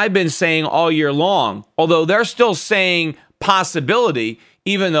things that I've been saying all year long, although they're still saying possibility,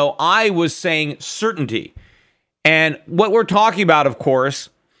 even though I was saying certainty. And what we're talking about, of course,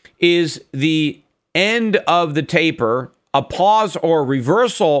 is the end of the taper, a pause or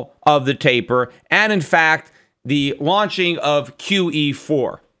reversal of the taper, and in fact, the launching of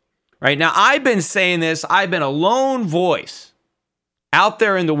QE4. Right now, I've been saying this. I've been a lone voice out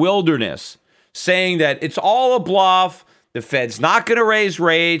there in the wilderness saying that it's all a bluff. The Fed's not going to raise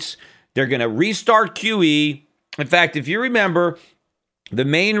rates. They're going to restart QE. In fact, if you remember, the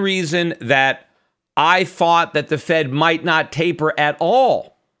main reason that I thought that the Fed might not taper at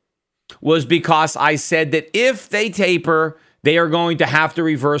all was because I said that if they taper, they are going to have to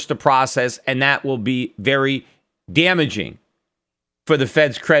reverse the process, and that will be very damaging for the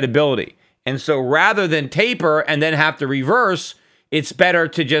Fed's credibility. And so rather than taper and then have to reverse, it's better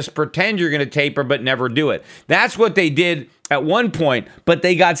to just pretend you're going to taper but never do it. That's what they did at one point, but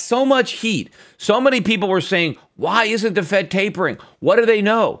they got so much heat. So many people were saying, why isn't the Fed tapering? What do they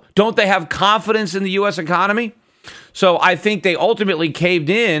know? Don't they have confidence in the U.S. economy? So I think they ultimately caved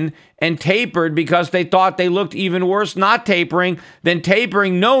in and tapered because they thought they looked even worse not tapering than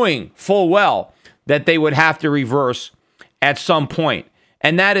tapering, knowing full well that they would have to reverse at some point.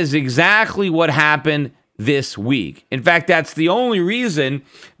 And that is exactly what happened this week. In fact, that's the only reason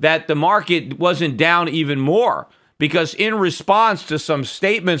that the market wasn't down even more, because in response to some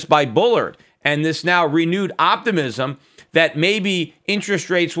statements by Bullard and this now renewed optimism that maybe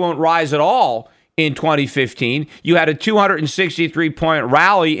interest rates won't rise at all in 2015, you had a 263-point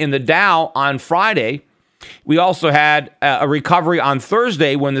rally in the Dow on Friday. We also had a recovery on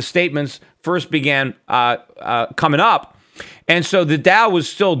Thursday when the statements first began coming up. And so the Dow was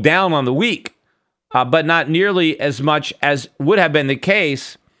still down on the week, but not nearly as much as would have been the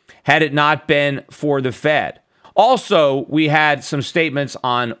case had it not been for the Fed. Also, we had some statements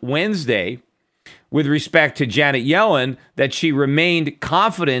on Wednesday with respect to Janet Yellen that she remained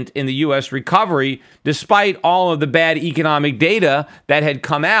confident in the U.S. recovery despite all of the bad economic data that had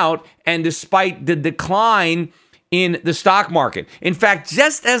come out and despite the decline in the stock market. In fact,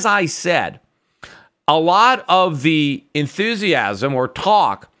 just as I said, a lot of the enthusiasm or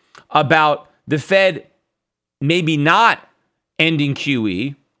talk about the Fed maybe not ending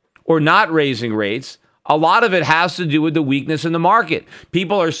QE or not raising rates, a lot of it has to do with the weakness in the market.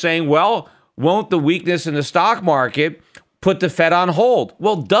 People are saying, well, won't the weakness in the stock market put the Fed on hold?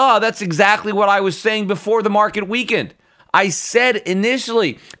 Well, duh, that's exactly what I was saying before the market weakened. I said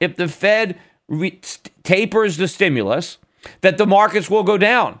initially, if the Fed tapers the stimulus, that the markets will go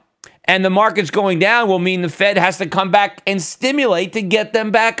down. And the markets going down will mean the Fed has to come back and stimulate to get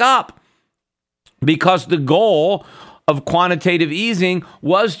them back up. Because the goal of quantitative easing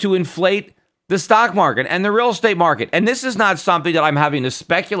was to inflate the stock market and the real estate market. And this is not something that I'm having to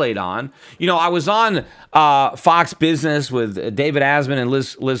speculate on. You know, I was on Fox Business with David Asman and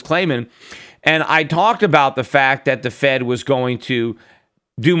Liz Klayman, and I talked about the fact that the Fed was going to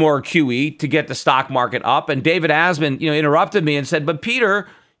do more QE to get the stock market up. And David Asman, interrupted me and said, but Peter,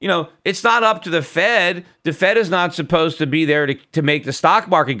 it's not up to the Fed. The Fed is not supposed to be there to make the stock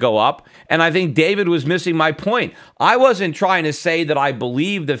market go up. And I think David was missing my point. I wasn't trying to say that I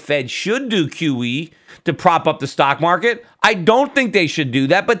believe the Fed should do QE to prop up the stock market. I don't think they should do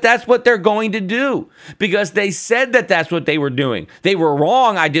that, but that's what they're going to do because they said that that's what they were doing. They were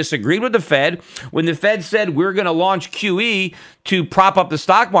wrong. I disagreed with the Fed. When the Fed said we're going to launch QE to prop up the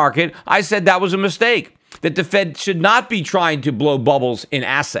stock market, I said that was a mistake, that the Fed should not be trying to blow bubbles in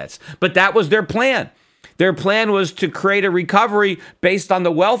assets. But that was their plan. Their plan was to create a recovery based on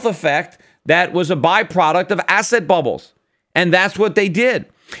the wealth effect that was a byproduct of asset bubbles. And that's what they did.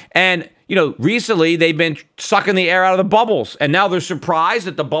 And, recently they've been sucking the air out of the bubbles. And now they're surprised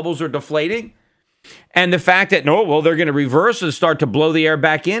that the bubbles are deflating. And the fact that, they're going to reverse and start to blow the air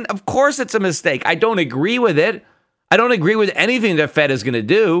back in. Of course it's a mistake. I don't agree with it. I don't agree with anything the Fed is going to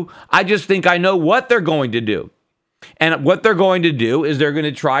do. I just think I know what they're going to do. And what they're going to do is they're going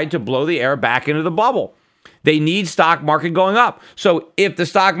to try to blow the air back into the bubble. They need stock market going up. So if the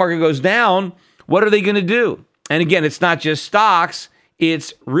stock market goes down, what are they going to do? And again, it's not just stocks,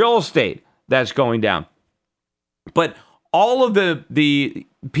 it's real estate that's going down. But all of the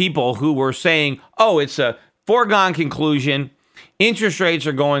people who were saying, it's a foregone conclusion, interest rates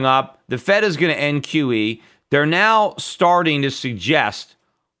are going up, the Fed is going to end QE. They're now starting to suggest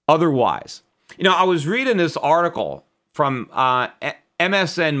otherwise. You know, I was reading this article from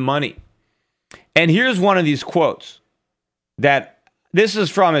MSN Money, and here's one of these quotes that this is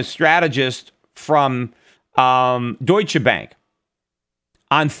from a strategist from Deutsche Bank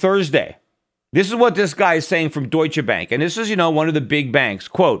on Thursday. This is what this guy is saying from Deutsche Bank, and this is, one of the big banks.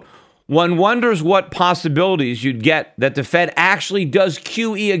 Quote, "One wonders what possibilities you'd get that the Fed actually does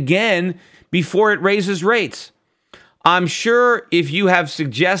QE again before it raises rates. I'm sure if you have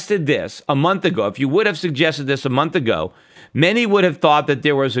suggested this a month ago, many would have thought that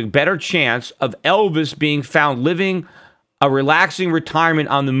there was a better chance of Elvis being found living a relaxing retirement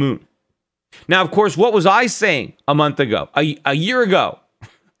on the moon." Now, of course, what was I saying a month ago, a year ago?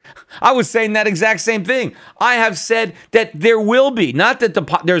 I was saying that exact same thing. I have said that there will be, not that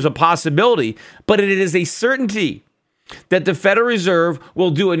there's a possibility, but it is a certainty that the Federal Reserve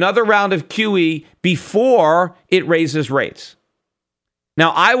will do another round of QE before it raises rates.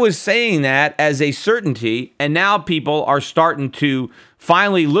 Now, I was saying that as a certainty, and now people are starting to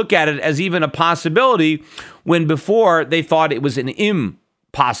finally look at it as even a possibility when before they thought it was an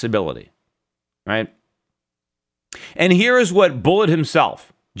impossibility, right? And here is what Bullard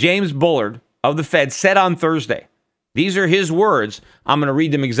himself, James Bullard of the Fed, said on Thursday. These are his words. I'm going to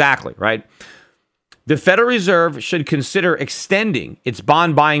read them exactly, right? "The Federal Reserve should consider extending its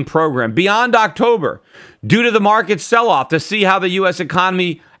bond buying program beyond October due to the market sell-off to see how the U.S.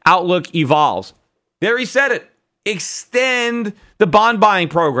 economy outlook evolves." There he said it. Extend the bond buying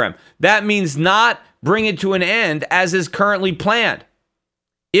program. That means not bring it to an end as is currently planned.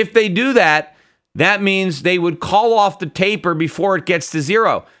 If they do that, that means they would call off the taper before it gets to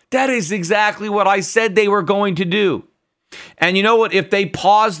zero. That is exactly what I said they were going to do. And you know what? If they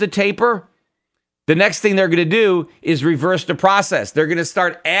pause the taper, the next thing they're going to do is reverse the process. They're going to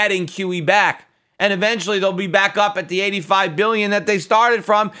start adding QE back. And eventually they'll be back up at the $85 billion that they started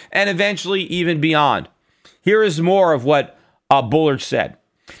from, and eventually even beyond. Here is more of what Bullard said.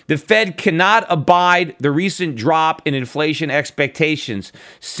 "The Fed cannot abide the recent drop in inflation expectations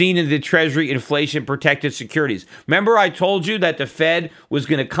seen in the Treasury inflation-protected securities." Remember I told you that the Fed was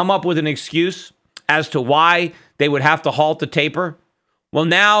going to come up with an excuse as to why they would have to halt the taper? Well,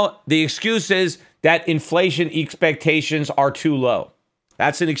 now the excuse is that inflation expectations are too low.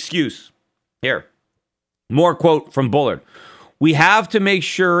 That's an excuse. Here, more quote from Bullard. "We have to make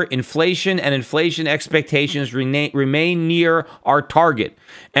sure inflation and inflation expectations remain near our target.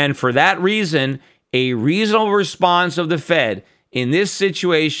 And for that reason, a reasonable response of the Fed in this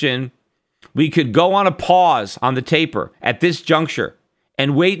situation, we could go on a pause on the taper at this juncture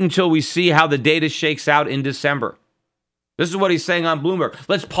and wait until we see how the data shakes out in December." This is what he's saying on Bloomberg.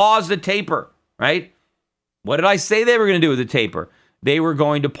 Let's pause the taper, right? What did I say they were going to do with the taper? They were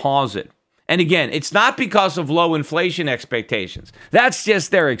going to pause it. And again, it's not because of low inflation expectations. That's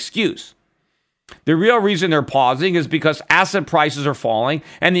just their excuse. The real reason they're pausing is because asset prices are falling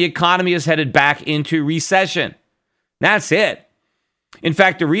and the economy is headed back into recession. That's it. In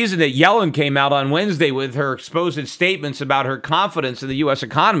fact, the reason that Yellen came out on Wednesday with her exposed statements about her confidence in the U.S.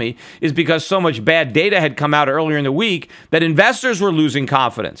 economy is because so much bad data had come out earlier in the week that investors were losing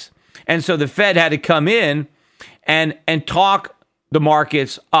confidence. And so the Fed had to come in and talk the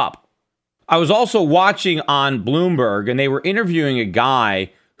markets up. I was also watching on Bloomberg, and they were interviewing a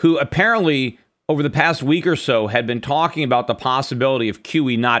guy who apparently over the past week or so had been talking about the possibility of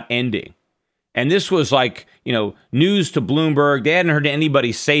QE not ending. And this was like, news to Bloomberg. They hadn't heard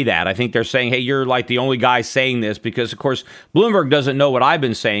anybody say that. I think they're saying, hey, you're like the only guy saying this because, of course, Bloomberg doesn't know what I've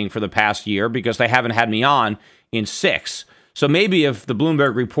been saying for the past year because they haven't had me on in 6. So maybe if the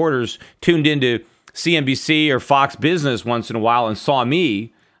Bloomberg reporters tuned into CNBC or Fox Business once in a while and saw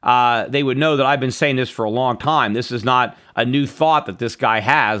me, they would know that I've been saying this for a long time. This is not a new thought that this guy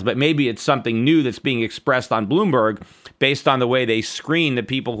has, but maybe it's something new that's being expressed on Bloomberg based on the way they screen the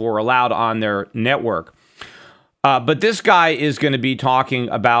people who are allowed on their network. But this guy is going to be talking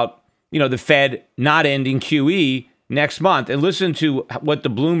about, the Fed not ending QE next month. And listen to what the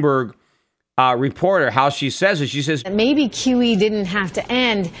Bloomberg reporter, how she says it. She says, maybe QE didn't have to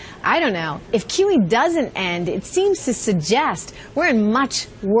end. I don't know. If QE doesn't end, it seems to suggest we're in much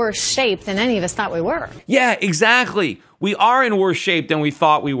worse shape than any of us thought we were. Yeah, exactly. We are in worse shape than we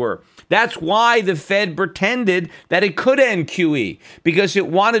thought we were. That's why the Fed pretended that it could end QE, because it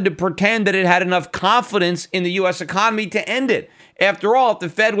wanted to pretend that it had enough confidence in the U.S. economy to end it. After all, if the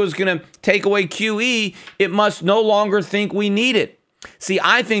Fed was going to take away QE, it must no longer think we need it. See,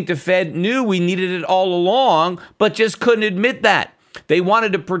 I think the Fed knew we needed it all along, but just couldn't admit that. They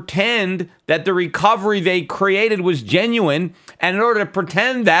wanted to pretend that the recovery they created was genuine. And in order to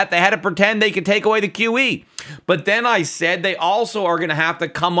pretend that, they had to pretend they could take away the QE. But then I said they also are going to have to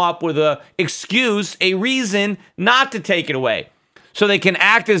come up with an excuse, a reason not to take it away. So they can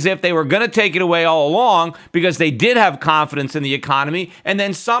act as if they were going to take it away all along because they did have confidence in the economy. And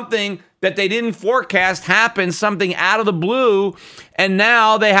then something that they didn't forecast happened, something out of the blue, and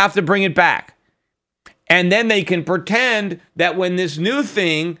now they have to bring it back. And then they can pretend that when this new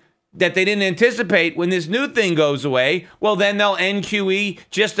thing that they didn't anticipate, when this new thing goes away, well, then they'll end QE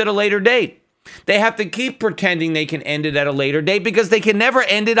just at a later date. They have to keep pretending they can end it at a later date because they can never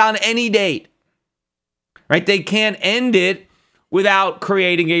end it on any date, right? They can't end it without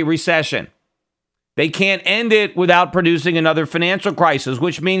creating a recession. They can't end it without producing another financial crisis,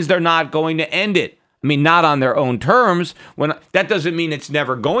 which means they're not going to end it. I mean, not on their own terms. That doesn't mean it's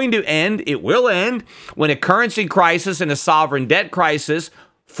never going to end. It will end when a currency crisis and a sovereign debt crisis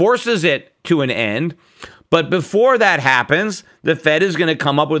forces it to an end. But before that happens, the Fed is going to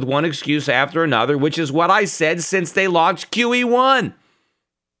come up with one excuse after another, which is what I said since they launched QE1.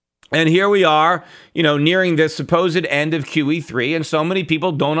 And here we are, nearing the supposed end of QE3, and so many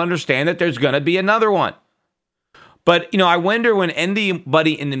people don't understand that there's going to be another one. But, I wonder when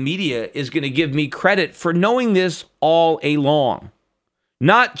anybody in the media is going to give me credit for knowing this all along,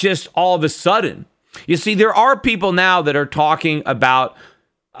 not just all of a sudden. You see, there are people now that are talking about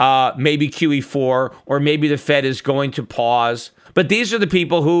maybe QE4 or maybe the Fed is going to pause. But these are the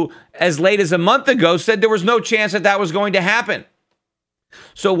people who, as late as a month ago, said there was no chance that was going to happen.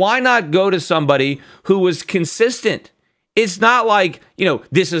 So why not go to somebody who was consistent? It's not like,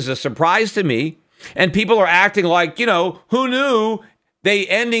 this is a surprise to me. And people are acting like, who knew they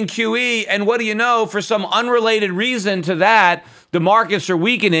ending QE? And what do you know? For some unrelated reason to that, the markets are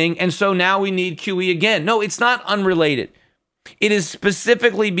weakening. And so now we need QE again. No, it's not unrelated. It is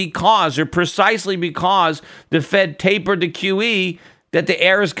specifically because or precisely because the Fed tapered the QE that the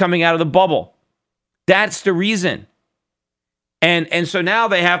air is coming out of the bubble. That's the reason. And so now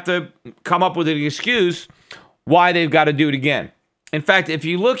they have to come up with an excuse why they've got to do it again. In fact, if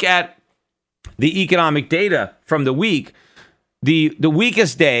you look at the economic data from the week, the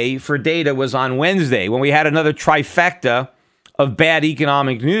weakest day for data was on Wednesday when we had another trifecta of bad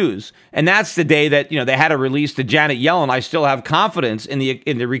economic news. And that's the day that, they had to release the Janet Yellen, I still have confidence in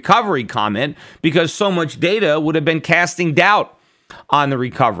the recovery comment because so much data would have been casting doubt on the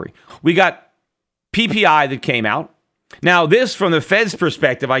recovery. We got PPI that came out. Now, this, from the Fed's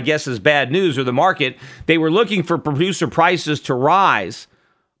perspective, I guess is bad news, or the market. They were looking for producer prices to rise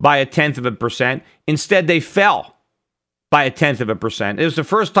by 0.1%. Instead, they fell by 0.1%. It was the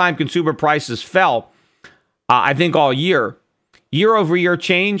first time consumer prices fell, I think, all year. Year-over-year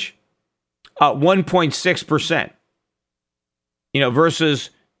change, 1.6%. Versus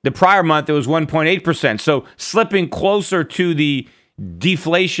the prior month, it was 1.8%. So slipping closer to the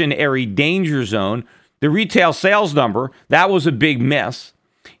deflationary danger zone. The retail sales number, that was a big miss.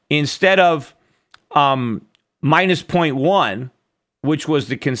 Instead of minus 0.1, which was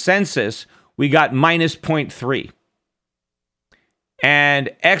the consensus, we got minus 0.3. And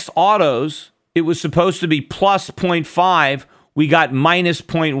ex autos, it was supposed to be plus 0.5. We got minus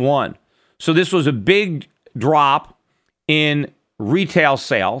 0.1. So this was a big drop in retail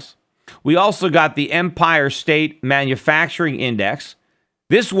sales. We also got the Empire State Manufacturing Index.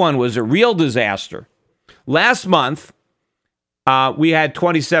 This one was a real disaster. Last month, we had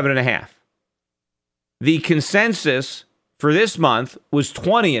 27.5. The consensus for this month was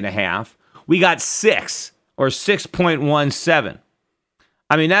 20.5. We got 6 or 6.17.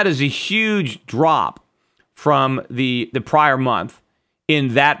 I mean, that is a huge drop from the prior month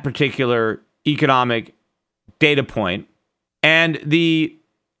in that particular economic data point. And the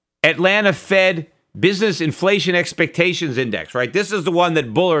Atlanta Fed Business Inflation Expectations Index, right? This is the one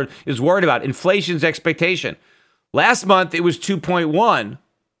that Bullard is worried about, inflation's expectation. Last month, it was 2.1,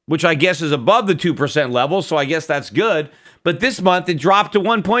 which I guess is above the 2% level, so I guess that's good. But this month, it dropped to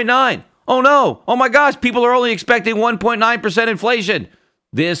 1.9. Oh, no. Oh, my gosh. People are only expecting 1.9% inflation.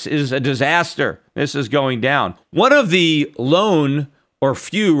 This is a disaster. This is going down. One of the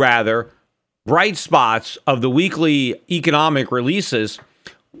few bright spots of the weekly economic releases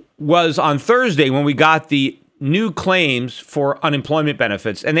was on Thursday when we got the new claims for unemployment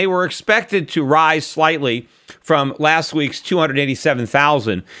benefits, and they were expected to rise slightly from last week's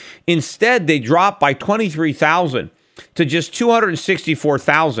 287,000. Instead, they dropped by 23,000 to just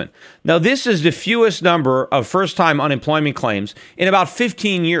 264,000. Now, this is the fewest number of first-time unemployment claims in about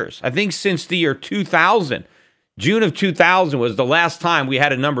 15 years. I think since the year 2000, June of 2000 was the last time we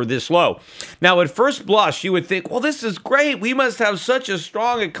had a number this low. Now, at first blush, you would think, well, this is great. We must have such a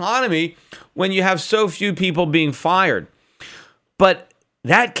strong economy when you have so few people being fired. But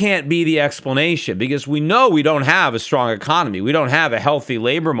that can't be the explanation, because we know we don't have a strong economy. We don't have a healthy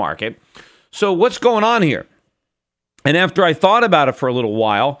labor market. So what's going on here? And after I thought about it for a little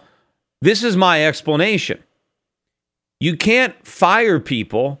while, this is my explanation. You can't fire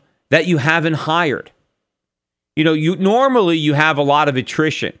people that you haven't hired. Normally you have a lot of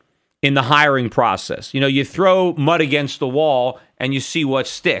attrition in the hiring process. You throw mud against the wall and you see what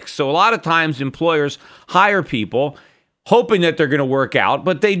sticks. So a lot of times employers hire people hoping that they're going to work out,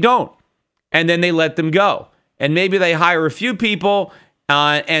 but they don't. And then they let them go. And maybe they hire a few people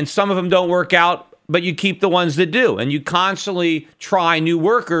and some of them don't work out, but you keep the ones that do. And you constantly try new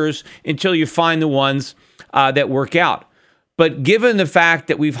workers until you find the ones that work out. But given the fact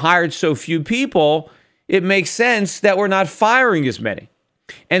that we've hired so few people, it makes sense that we're not firing as many.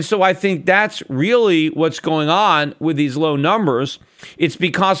 And so I think that's really what's going on with these low numbers. It's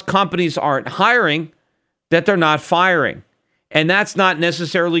because companies aren't hiring that they're not firing. And that's not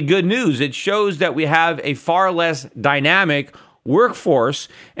necessarily good news. It shows that we have a far less dynamic workforce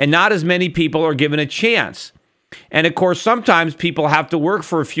and not as many people are given a chance. And of course, sometimes people have to work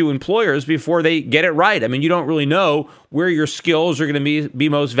for a few employers before they get it right. I mean, you don't really know where your skills are going to be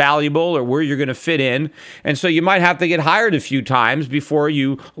most valuable or where you're going to fit in. And so you might have to get hired a few times before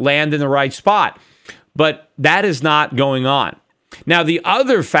you land in the right spot. But that is not going on. Now, the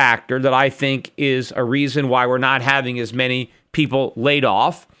other factor that I think is a reason why we're not having as many people laid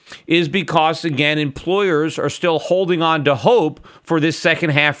off is because, again, employers are still holding on to hope for this second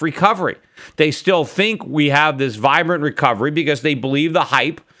half recovery. They still think we have this vibrant recovery because they believe the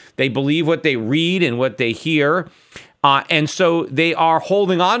hype. They believe what they read and what they hear. And so they are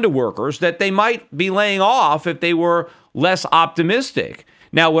holding on to workers that they might be laying off if they were less optimistic.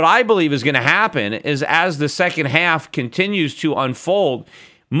 Now, what I believe is going to happen is as the second half continues to unfold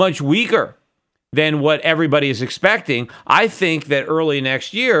much weaker than what everybody is expecting, I think that early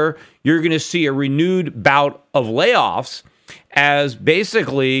next year, you're going to see a renewed bout of layoffs as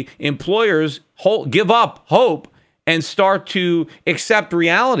basically employers give up hope and start to accept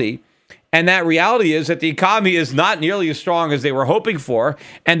reality. And that reality is that the economy is not nearly as strong as they were hoping for,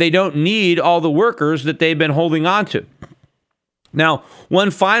 and they don't need all the workers that they've been holding on to. Now,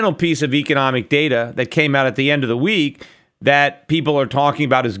 one final piece of economic data that came out at the end of the week that people are talking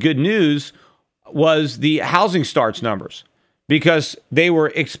about as good news was the housing starts numbers, because they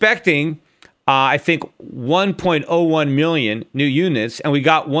were expecting, I think, 1.01 million new units, and we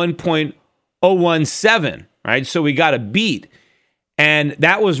got 1.017, right? So we got a beat. And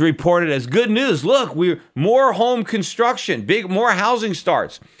that was reported as good news. Look, we're more home construction, more housing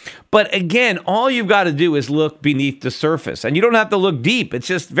starts. But again, all you've got to do is look beneath the surface. And you don't have to look deep. It's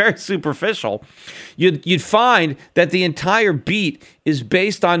just very superficial. You'd find that the entire beat is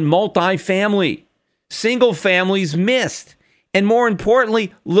based on multifamily. Single families missed. And more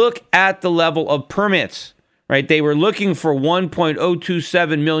importantly, look at the level of permits. Right? They were looking for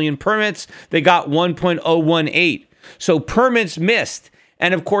 1.027 million permits. They got 1.018. So permits missed.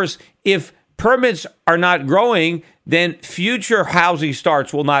 And of course, if permits are not growing, then future housing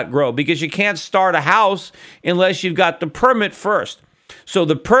starts will not grow, because you can't start a house unless you've got the permit first. So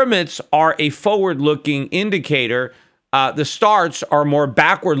the permits are a forward-looking indicator. The starts are more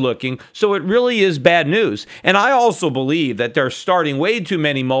backward-looking. So it really is bad news. And I also believe that they're starting way too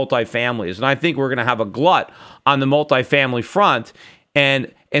many multifamilies. And I think we're going to have a glut on the multifamily front.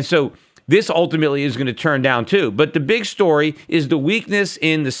 And so this ultimately is going to turn down too. But the big story is the weakness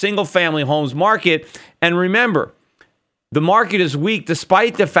in the single-family homes market. And remember, the market is weak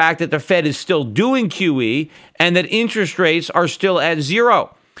despite the fact that the Fed is still doing QE and that interest rates are still at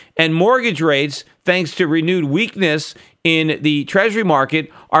zero. And mortgage rates, thanks to renewed weakness in the Treasury market,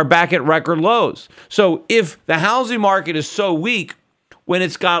 are back at record lows. So if the housing market is so weak, when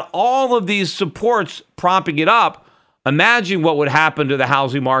it's got all of these supports propping it up, imagine what would happen to the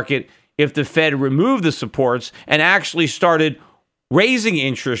housing market if the Fed removed the supports and actually started raising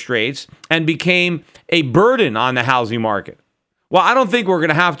interest rates and became a burden on the housing market. Well, I don't think we're going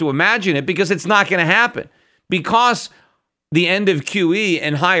to have to imagine it, because it's not going to happen. Because the end of QE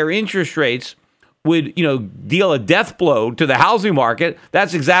and higher interest rates would, deal a death blow to the housing market.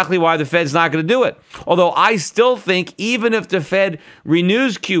 That's exactly why the Fed's not going to do it. Although I still think even if the Fed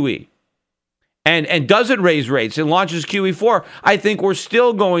renews QE, and doesn't raise rates and launches QE4, I think we're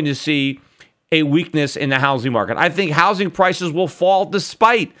still going to see a weakness in the housing market. I think housing prices will fall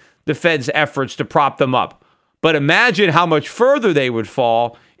despite the Fed's efforts to prop them up. But imagine how much further they would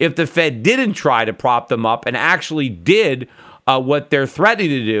fall if the Fed didn't try to prop them up and actually did what they're threatening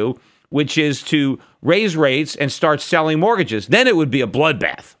to do, which is to raise rates and start selling mortgages. Then it would be a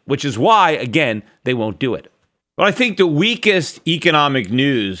bloodbath, which is why, again, they won't do it. But I think the weakest economic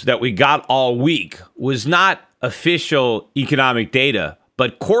news that we got all week was not official economic data,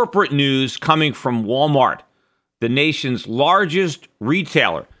 but corporate news coming from Walmart, the nation's largest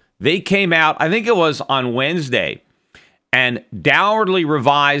retailer. They came out, I think it was on Wednesday, and downwardly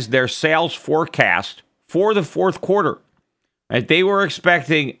revised their sales forecast for the fourth quarter. And they were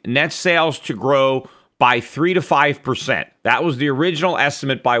expecting net sales to grow by 3 to 5%. That was the original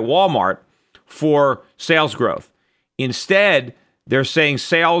estimate by Walmart for sales growth. Instead, they're saying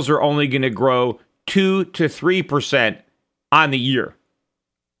sales are only going to grow 2 to 3% on the year.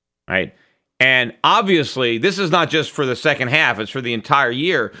 Right? And obviously, this is not just for the second half, it's for the entire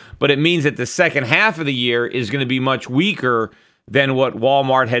year, but it means that the second half of the year is going to be much weaker than what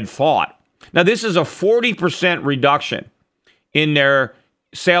Walmart had thought. Now, this is a 40% reduction in their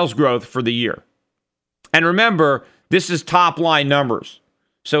sales growth for the year. And remember, this is top line numbers,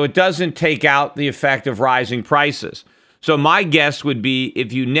 so it doesn't take out the effect of rising prices. So my guess would be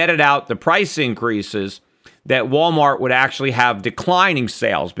if you netted out the price increases, that Walmart would actually have declining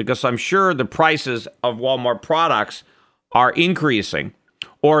sales, because I'm sure the prices of Walmart products are increasing,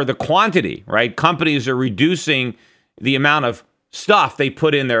 or the quantity, right? Companies are reducing the amount of stuff they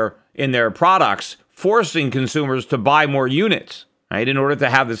put in their products, forcing consumers to buy more units, right, in order to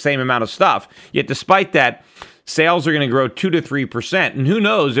have the same amount of stuff. Yet despite that, sales are going to grow 2 to 3%. And who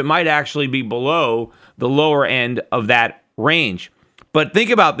knows, it might actually be below the lower end of that range. But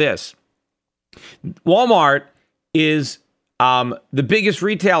think about this. Walmart is the biggest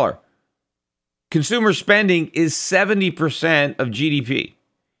retailer. Consumer spending is 70% of GDP.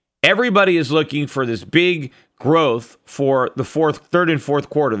 Everybody is looking for this big growth for the third and fourth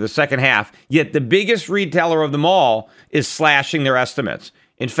quarter, the second half. Yet the biggest retailer of them all is slashing their estimates.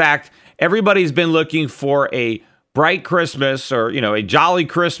 In fact, everybody's been looking for a bright Christmas or, a jolly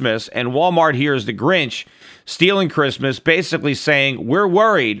Christmas. And Walmart here is the Grinch stealing Christmas, basically saying we're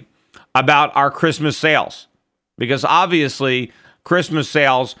worried about our Christmas sales, because obviously Christmas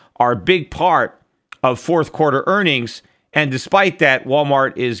sales are a big part of fourth quarter earnings. And despite that,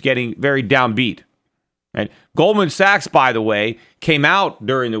 Walmart is getting very downbeat. Right? Goldman Sachs, by the way, came out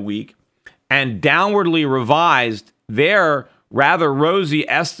during the week and downwardly revised their rather rosy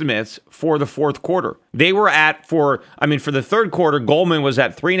estimates for the fourth quarter. They were for the third quarter, Goldman was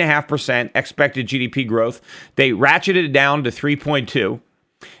at 3.5% expected GDP growth. They ratcheted it down to 3.2%,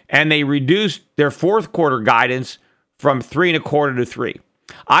 and they reduced their fourth quarter guidance from 3.25% to 3%.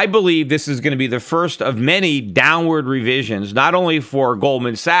 I believe this is going to be the first of many downward revisions, not only for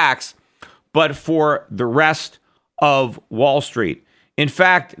Goldman Sachs, but for the rest of Wall Street. In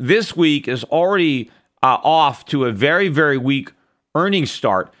fact, this week is already off to a very, very weak earnings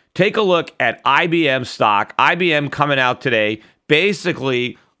start. Take a look at IBM stock. IBM coming out today,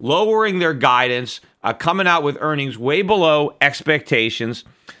 basically lowering their guidance, coming out with earnings way below expectations.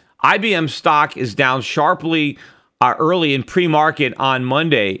 IBM stock is down sharply early in pre-market on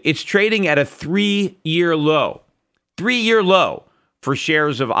Monday. It's trading at a 3-year low. 3-year low for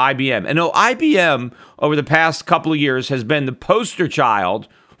shares of IBM. And IBM over the past couple of years has been the poster child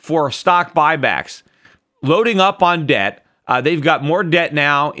for stock buybacks, loading up on debt. They've got more debt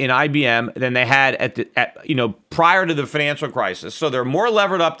now in IBM than they had prior to the financial crisis. So they're more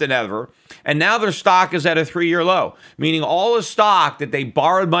levered up than ever. And now their stock is at a 3-year low, meaning all the stock that they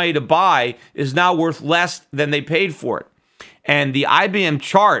borrowed money to buy is now worth less than they paid for it. And the IBM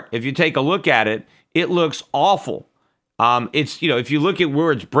chart, if you take a look at it, it looks awful. If you look at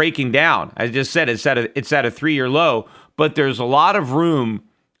where it's breaking down, I just said it's at a 3-year low, but there's a lot of room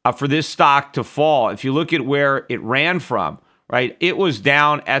for this stock to fall. If you look at where it ran from, right, it was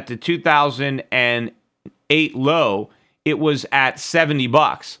down at the 2008 low. It was at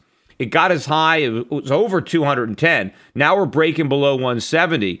 $70. It got as high, it was over 210. Now we're breaking below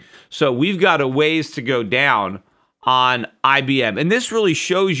 170. So we've got a ways to go down on IBM. And this really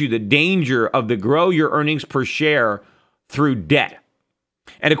shows you the danger of the grow your earnings per share through debt.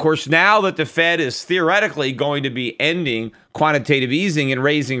 And of course, now that the Fed is theoretically going to be ending quantitative easing and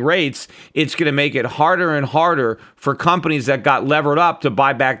raising rates, it's going to make it harder and harder for companies that got levered up to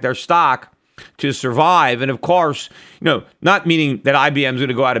buy back their stock to survive. And of course, not meaning that IBM is going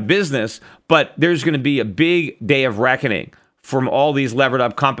to go out of business, but there's going to be a big day of reckoning from all these levered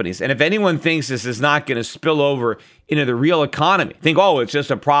up companies. And if anyone thinks this is not going to spill over into the real economy, think, it's just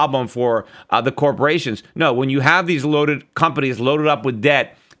a problem for the corporations. No, when you have these companies loaded up with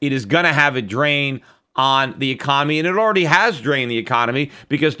debt, it is going to have a drain on the economy, and it already has drained the economy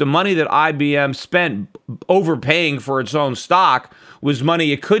because the money that IBM spent overpaying for its own stock was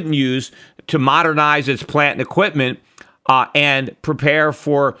money it couldn't use to modernize its plant and equipment and prepare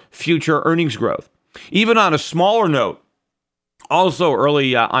for future earnings growth. Even on a smaller note, also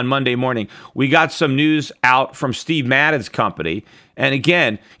early on Monday morning, we got some news out from Steve Maddon's company. And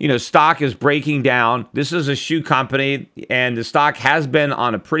again, stock is breaking down. This is a shoe company, and the stock has been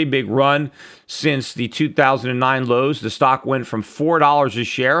on a pretty big run since the 2009 lows. The stock went from $4 a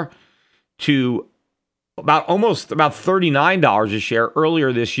share to about $39 a share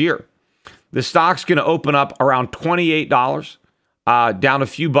earlier this year. The stock's going to open up around $28, down a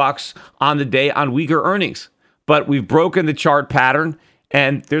few bucks on the day on weaker earnings. But we've broken the chart pattern,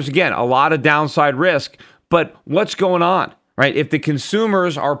 and there's, again, a lot of downside risk. But what's going on, right? If the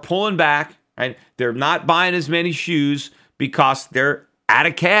consumers are pulling back, right, they're not buying as many shoes because they're out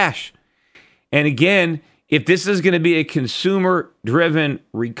of cash. And again, if this is going to be a consumer-driven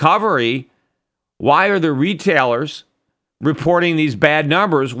recovery, why are the retailers reporting these bad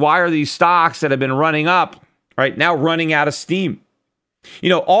numbers? Why are these stocks that have been running up right now running out of steam?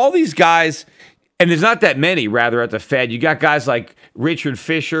 All these guys, and there's not that many, rather, at the Fed. You got guys like Richard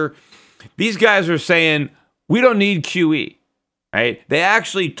Fisher. These guys are saying, we don't need QE, right? They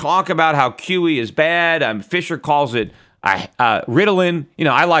actually talk about how QE is bad. Fisher calls it Ritalin.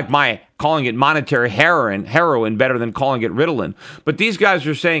 I like calling it monetary heroin better than calling it Ritalin. But these guys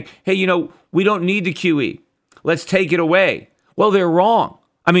are saying, hey, we don't need the QE. Let's take it away. Well, they're wrong.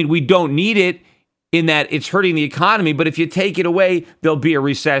 We don't need it in that it's hurting the economy, but if you take it away, there'll be a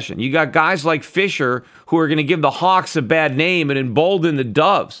recession. You got guys like Fisher who are going to give the Hawks a bad name and embolden the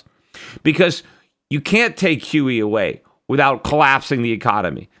Doves, because you can't take QE away without collapsing the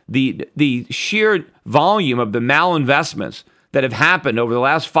economy. The sheer volume of the malinvestments that have happened over the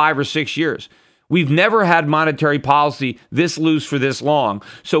last 5 or 6 years. We've never had monetary policy this loose for this long.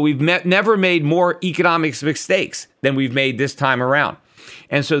 So we've never made more economic mistakes than we've made this time around.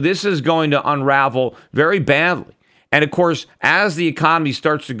 And so this is going to unravel very badly. And of course, as the economy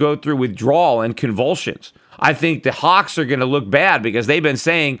starts to go through withdrawal and convulsions, I think the Hawks are going to look bad because they've been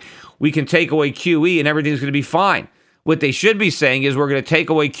saying we can take away QE and everything's going to be fine. What they should be saying is we're going to take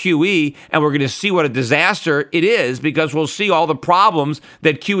away QE and we're going to see what a disaster it is, because we'll see all the problems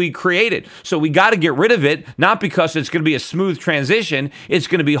that QE created. So we got to get rid of it, not because it's going to be a smooth transition. It's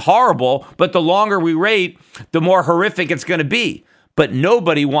going to be horrible, but the longer we wait, the more horrific it's going to be. But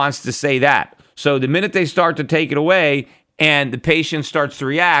nobody wants to say that. So the minute they start to take it away and the patient starts to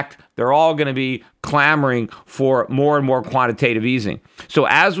react, they're all going to be clamoring for more and more quantitative easing. So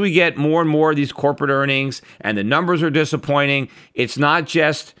as we get more and more of these corporate earnings and the numbers are disappointing, it's not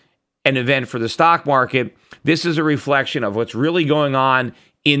just an event for the stock market. This is a reflection of what's really going on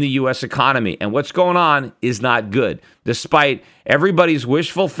in the U.S. economy. And what's going on is not good. Despite everybody's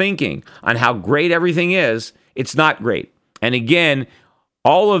wishful thinking on how great everything is, it's not great. And again,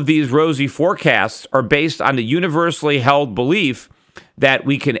 all of these rosy forecasts are based on the universally held belief that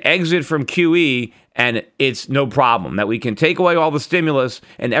we can exit from QE and it's no problem, that we can take away all the stimulus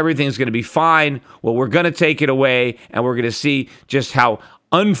and everything's going to be fine. Well, we're going to take it away and we're going to see just how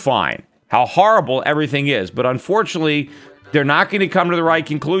unfine, how horrible everything is. But unfortunately, they're not going to come to the right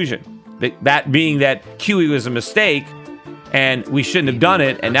conclusion. That being that QE was a mistake and we shouldn't have done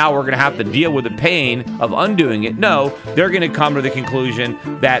it, and now we're going to have to deal with the pain of undoing it. No, they're going to come to the conclusion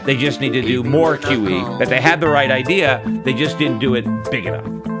that they just need to do more QE, that they had the right idea, they just didn't do it big enough.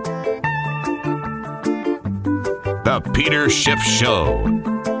 The Peter Schiff Show.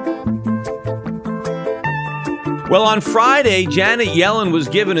 Well, on Friday, Janet Yellen was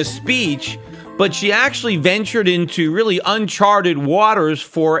given a speech, but she actually ventured into really uncharted waters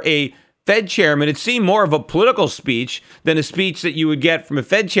for a Fed chairman. It seemed more of a political speech than a speech that you would get from a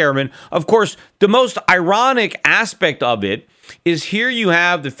Fed chairman. Of course, the most ironic aspect of it is here you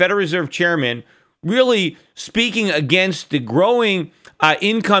have the Federal Reserve chairman really speaking against the growing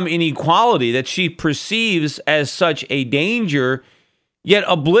income inequality that she perceives as such a danger, yet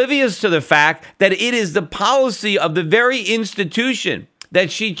oblivious to the fact that it is the policy of the very institution that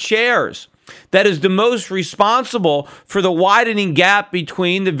she chairs that is the most responsible for the widening gap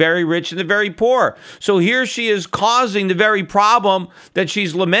between the very rich and the very poor. So here she is causing the very problem that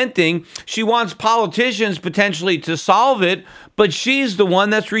she's lamenting. She wants politicians potentially to solve it, but she's the one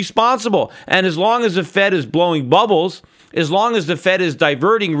that's responsible. And as long as the Fed is blowing bubbles, as long as the Fed is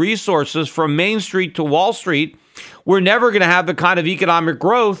diverting resources from Main Street to Wall Street, we're never going to have the kind of economic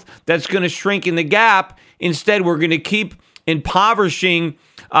growth that's going to shrink in the gap. Instead, we're going to keep impoverishing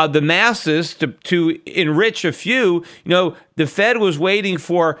the masses to enrich a few. The Fed was waiting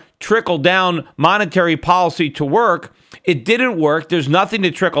for trickle-down monetary policy to work. It didn't work. There's nothing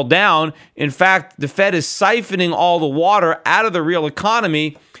to trickle down. In fact, the Fed is siphoning all the water out of the real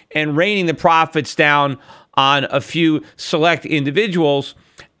economy and raining the profits down on a few select individuals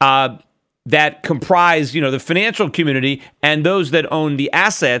that comprise, the financial community and those that own the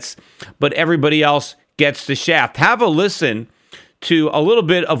assets, but everybody else gets the shaft. Have a listen to a little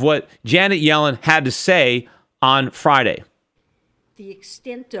bit of what Janet Yellen had to say on Friday. The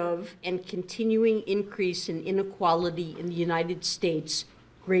extent of and continuing increase in inequality in the United States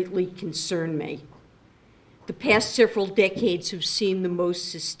greatly concern me. The past several decades have seen the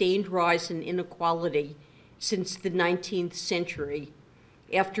most sustained rise in inequality since the 19th century,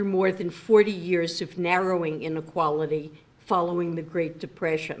 after more than 40 years of narrowing inequality following the Great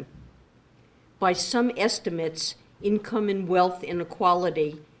Depression. By some estimates, income and wealth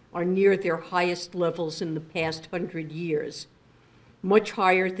inequality are near their highest levels in the past 100 years, much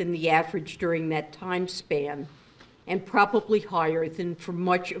higher than the average during that time span, and probably higher than for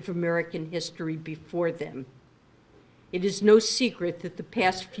much of American history before then. It is no secret that the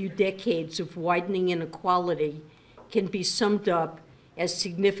past few decades of widening inequality can be summed up as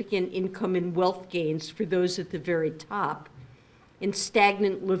significant income and wealth gains for those at the very top and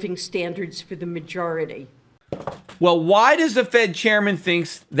stagnant living standards for the majority. Well, why does the Fed chairman think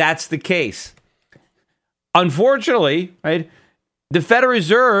that's the case? Unfortunately, right, the Federal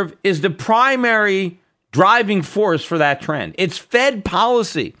Reserve is the primary driving force for that trend. It's Fed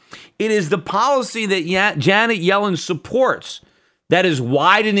policy. It is the policy that Janet Yellen supports that is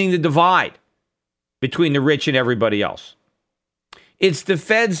widening the divide between the rich and everybody else. It's the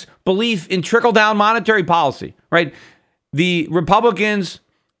Fed's belief in trickle-down monetary policy, right? The Republicans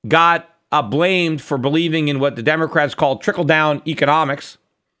got blamed for believing in what the Democrats call trickle-down economics.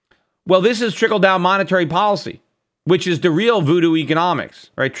 Well, this is trickle-down monetary policy, which is the real voodoo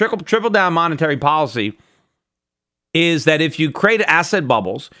economics, right? Trickle-down monetary policy is that if you create asset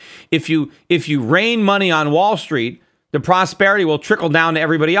bubbles, if you rain money on Wall Street, the prosperity will trickle down to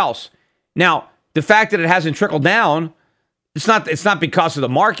everybody else. Now, the fact that it hasn't trickled down, it's not because of the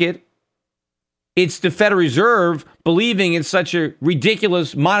market. It's the Federal Reserve believing in such a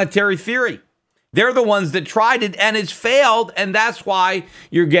ridiculous monetary theory. They're the ones that tried it and it's failed, and that's why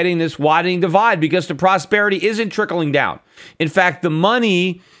you're getting this widening divide, because the prosperity isn't trickling down. In fact, the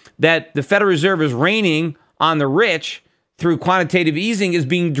money that the Federal Reserve is raining on the rich through quantitative easing is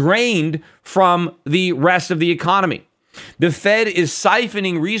being drained from the rest of the economy. The Fed is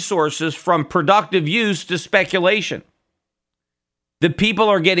siphoning resources from productive use to speculation. The people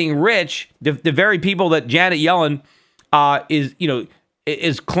are getting rich, the very people that Janet Yellen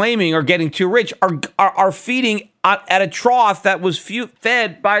is claiming are getting too rich, are feeding at a trough that was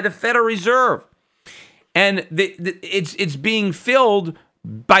fed by the Federal Reserve. And it's being filled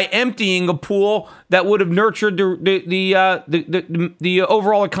by emptying a pool that would have nurtured the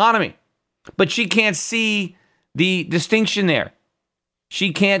overall economy. But she can't see the distinction there.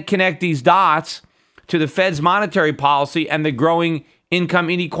 She can't connect these dots to the Fed's monetary policy and the growing income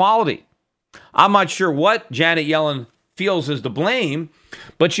inequality. I'm not sure what Janet Yellen feels is the blame,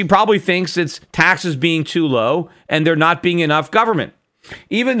 but she probably thinks it's taxes being too low and there not being enough government.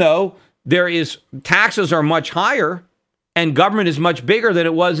 Even though taxes are much higher and government is much bigger than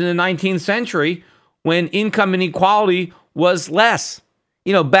it was in the 19th century when income inequality was less.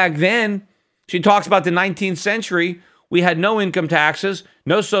 Back then, she talks about the 19th century, we had no income taxes,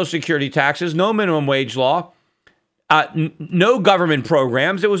 no Social Security taxes, no minimum wage law, no government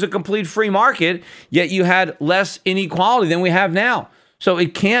programs. It was a complete free market, yet you had less inequality than we have now. So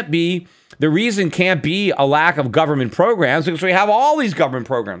the reason can't be a lack of government programs, because we have all these government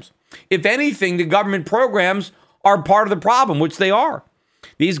programs. If anything, the government programs are part of the problem, which they are.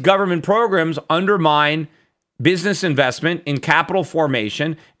 These government programs undermine business investment in capital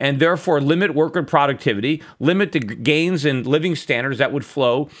formation and therefore limit worker productivity, limit the gains in living standards that would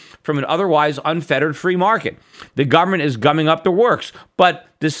flow from an otherwise unfettered free market. The government is gumming up the works. But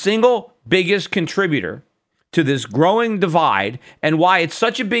the single biggest contributor to this growing divide and why it's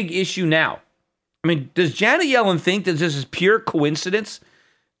such a big issue now, does Janet Yellen think that this is pure coincidence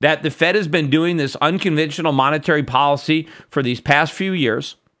that the Fed has been doing this unconventional monetary policy for these past few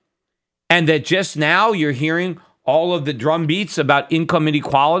years, and that just now you're hearing all of the drumbeats about income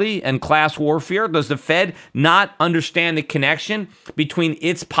inequality and class warfare? Does the Fed not understand the connection between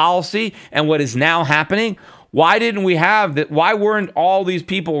its policy and what is now happening? Why didn't we have that? Why weren't all these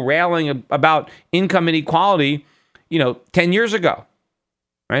people railing about income inequality, 10 years ago?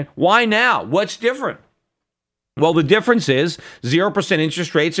 Right? Why now? What's different? Well, the difference is 0%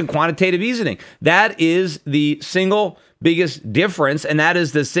 interest rates and quantitative easing. That is the single biggest difference, and that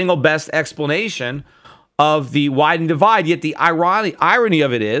is the single best explanation of the widening divide. Yet the irony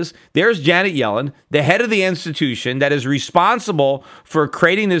of it is, there's Janet Yellen, the head of the institution that is responsible for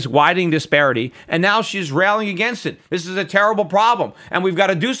creating this widening disparity, and now she's railing against it. This is a terrible problem, and we've got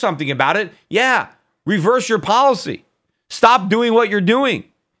to do something about it. Yeah, reverse your policy. Stop doing what you're doing,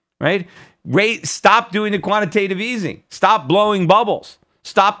 right? Stop doing the quantitative easing. Stop blowing bubbles.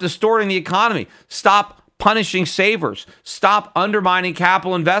 Stop distorting the economy. Stop punishing savers. Stop undermining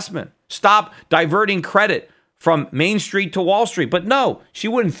capital investment. Stop diverting credit from Main Street to Wall Street. But no, she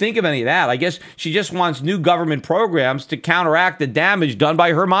wouldn't think of any of that. I guess she just wants new government programs to counteract the damage done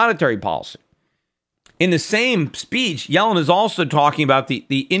by her monetary policy. In the same speech, Yellen is also talking about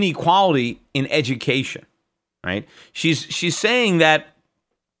the inequality in education, right? She's saying that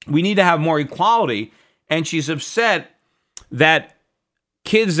we need to have more equality, and she's upset that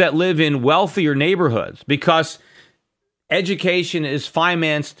kids that live in wealthier neighborhoods, because education is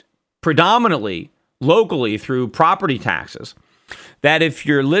financed predominantly locally through property taxes, that if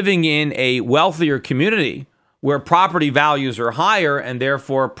you're living in a wealthier community where property values are higher and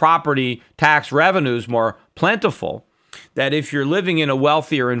therefore property tax revenues more plentiful, that if you're living in a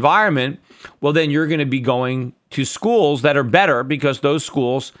wealthier environment, well, then you're going to be going to schools that are better because those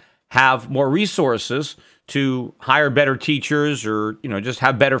schools have more resources to hire better teachers, or, just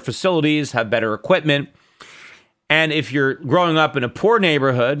have better facilities, have better equipment. And if you're growing up in a poor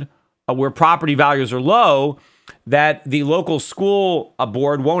neighborhood where property values are low, that the local school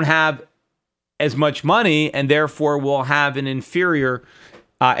board won't have as much money and therefore will have an inferior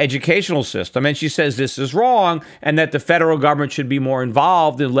educational system. And she says this is wrong, and that the federal government should be more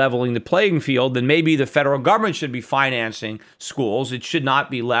involved in leveling the playing field. Then maybe the federal government should be financing schools. It should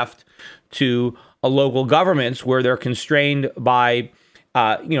not be left to local governments where they're constrained by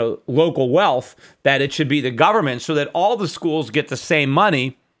local wealth, that it should be the government, so that all the schools get the same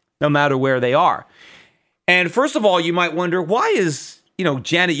money no matter where they are. And first of all, you might wonder, why is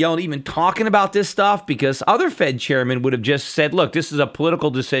Janet Yellen even talking about this stuff? Because other Fed chairmen would have just said, look, this is a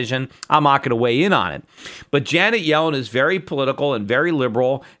political decision. I'm not going to weigh in on it. But Janet Yellen is very political and very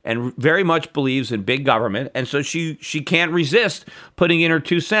liberal and very much believes in big government. And so she can't resist putting in her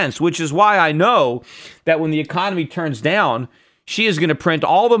 2 cents, which is why I know that when the economy turns down, she is going to print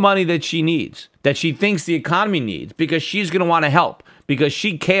all the money that she needs, that she thinks the economy needs, because she's going to want to help, because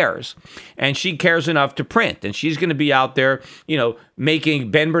she cares, and she cares enough to print. And she's going to be out there,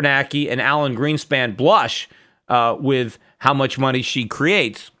 making Ben Bernanke and Alan Greenspan blush with how much money she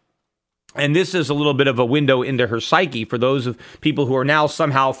creates. And this is a little bit of a window into her psyche for those of people who are now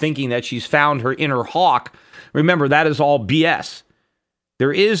somehow thinking that she's found her inner hawk. Remember, that is all BS.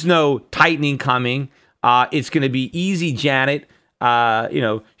 There is no tightening coming. It's going to be easy, Janet.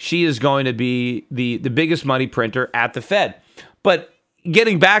 She is going to be the biggest money printer at the Fed. But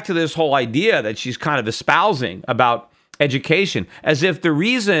getting back to this whole idea that she's kind of espousing about education, as if the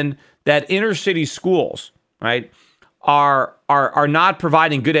reason that inner city schools, right, are not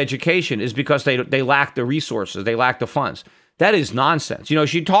providing good education is because they lack the resources, they lack the funds. That is nonsense.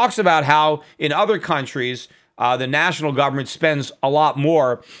 She talks about how in other countries, the national government spends a lot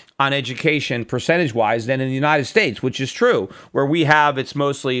more on education percentage-wise than in the United States, which is true, where it's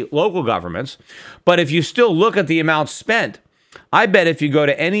mostly local governments. But if you still look at the amount spent, I bet if you go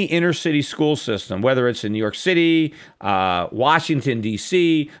to any inner city school system, whether it's in New York City, Washington,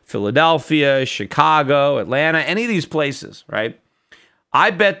 D.C., Philadelphia, Chicago, Atlanta, any of these places, right?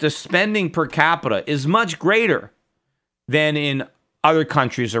 I bet the spending per capita is much greater than in other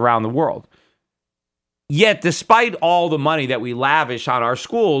countries around the world. Yet, despite all the money that we lavish on our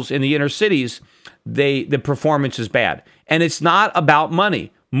schools in the inner cities, the performance is bad. And it's not about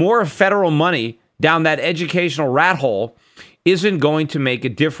money. More federal money down that educational rat hole isn't going to make a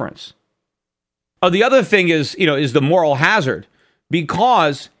difference. Oh, the other thing is the moral hazard,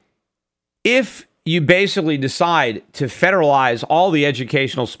 because if you basically decide to federalize all the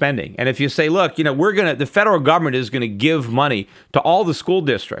educational spending, and if you say, look, the federal government is going to give money to all the school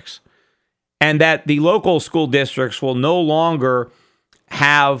districts, and that the local school districts will no longer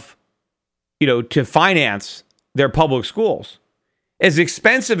have, to finance their public schools. As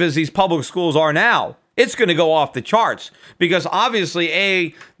expensive as these public schools are now, it's going to go off the charts, because obviously,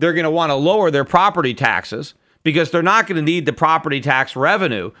 they're going to want to lower their property taxes, because they're not going to need the property tax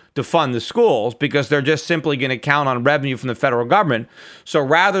revenue to fund the schools, because they're just simply going to count on revenue from the federal government. So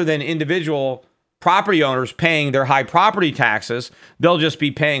rather than individual property owners paying their high property taxes, they'll just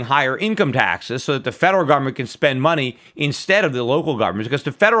be paying higher income taxes so that the federal government can spend money instead of the local governments, because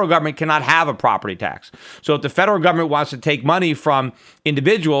the federal government cannot have a property tax. So if the federal government wants to take money from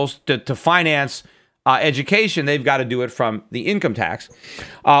individuals to finance education, they've got to do it from the income tax.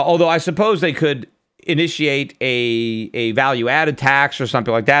 Although I suppose they could initiate a value-added tax or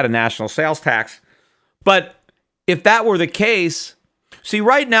something like that, a national sales tax. But if that were the case, see,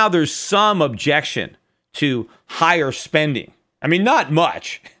 right now there's some objection to higher spending. I mean, not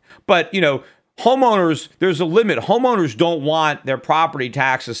much, but, homeowners, there's a limit. Homeowners don't want their property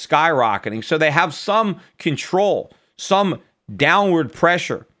taxes skyrocketing, so they have some control, some downward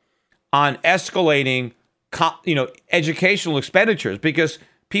pressure on escalating, educational expenditures, because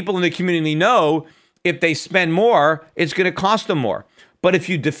people in the community know if they spend more, it's going to cost them more. But if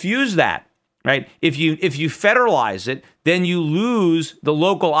you diffuse that, right? If you federalize it, then you lose the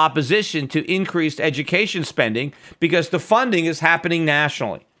local opposition to increased education spending because the funding is happening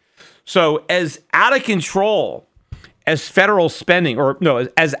nationally. So as out of control as federal spending,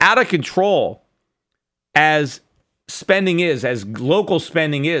 as out of control as spending is, as local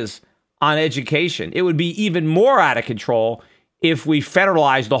spending is on education, it would be even more out of control if we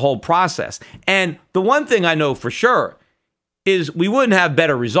federalize the whole process. And the one thing I know for sure is we wouldn't have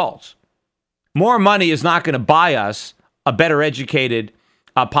better results. More money is not going to buy us a better educated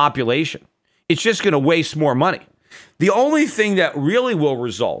population. It's just going to waste more money. The only thing that really will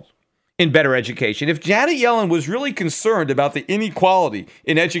result in better education, if Janet Yellen was really concerned about the inequality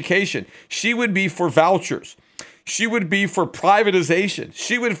in education, she would be for vouchers. She would be for privatization.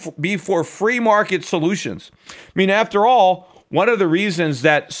 She would be for free market solutions. I mean, after all, one of the reasons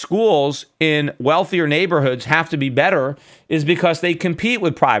that schools in wealthier neighborhoods have to be better is because they compete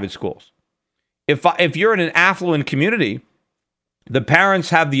with private schools. If you're in an affluent community, the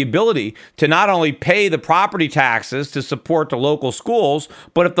parents have the ability to not only pay the property taxes to support the local schools,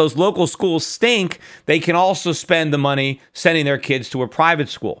 but if those local schools stink, they can also spend the money sending their kids to a private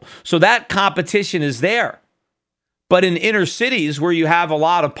school. So that competition is there. But in inner cities where you have a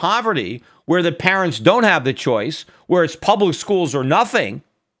lot of poverty, where the parents don't have the choice, where it's public schools or nothing,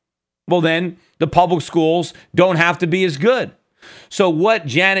 well, then the public schools don't have to be as good. So what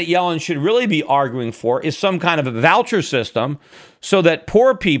Janet Yellen should really be arguing for is some kind of a voucher system so that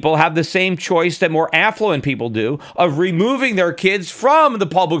poor people have the same choice that more affluent people do of removing their kids from the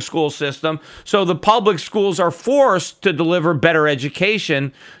public school system, so the public schools are forced to deliver better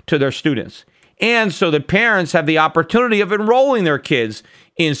education to their students. And so the parents have the opportunity of enrolling their kids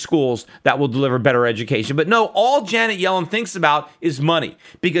in schools that will deliver better education. But no, all Janet Yellen thinks about is money,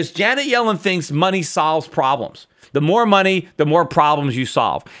 because Janet Yellen thinks money solves problems. The more money, the more problems you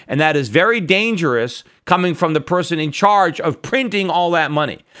solve. And that is very dangerous coming from the person in charge of printing all that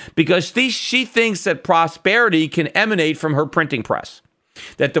money, because she thinks that prosperity can emanate from her printing press.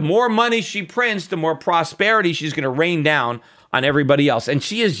 That the more money she prints, the more prosperity she's going to rain down on everybody else. And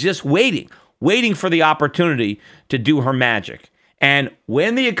she is just waiting for the opportunity to do her magic. And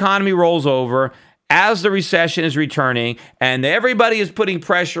when the economy rolls over, as the recession is returning and everybody is putting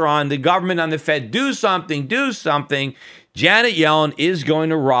pressure on the government, on the Fed, do something, Janet Yellen is going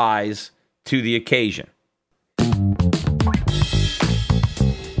to rise to the occasion.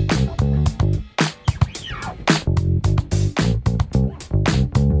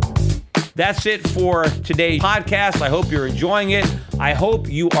 That's it for today's podcast. I hope you're enjoying it. I hope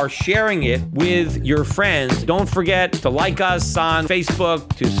you are sharing it with your friends. Don't forget to like us on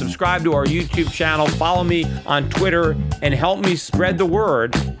Facebook, to subscribe to our YouTube channel, follow me on Twitter, and help me spread the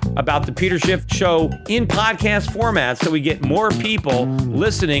word about the Peter Schiff Show in podcast format so we get more people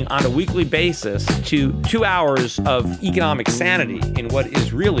listening on a weekly basis to 2 hours of economic sanity in what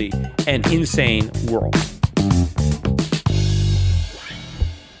is really an insane world.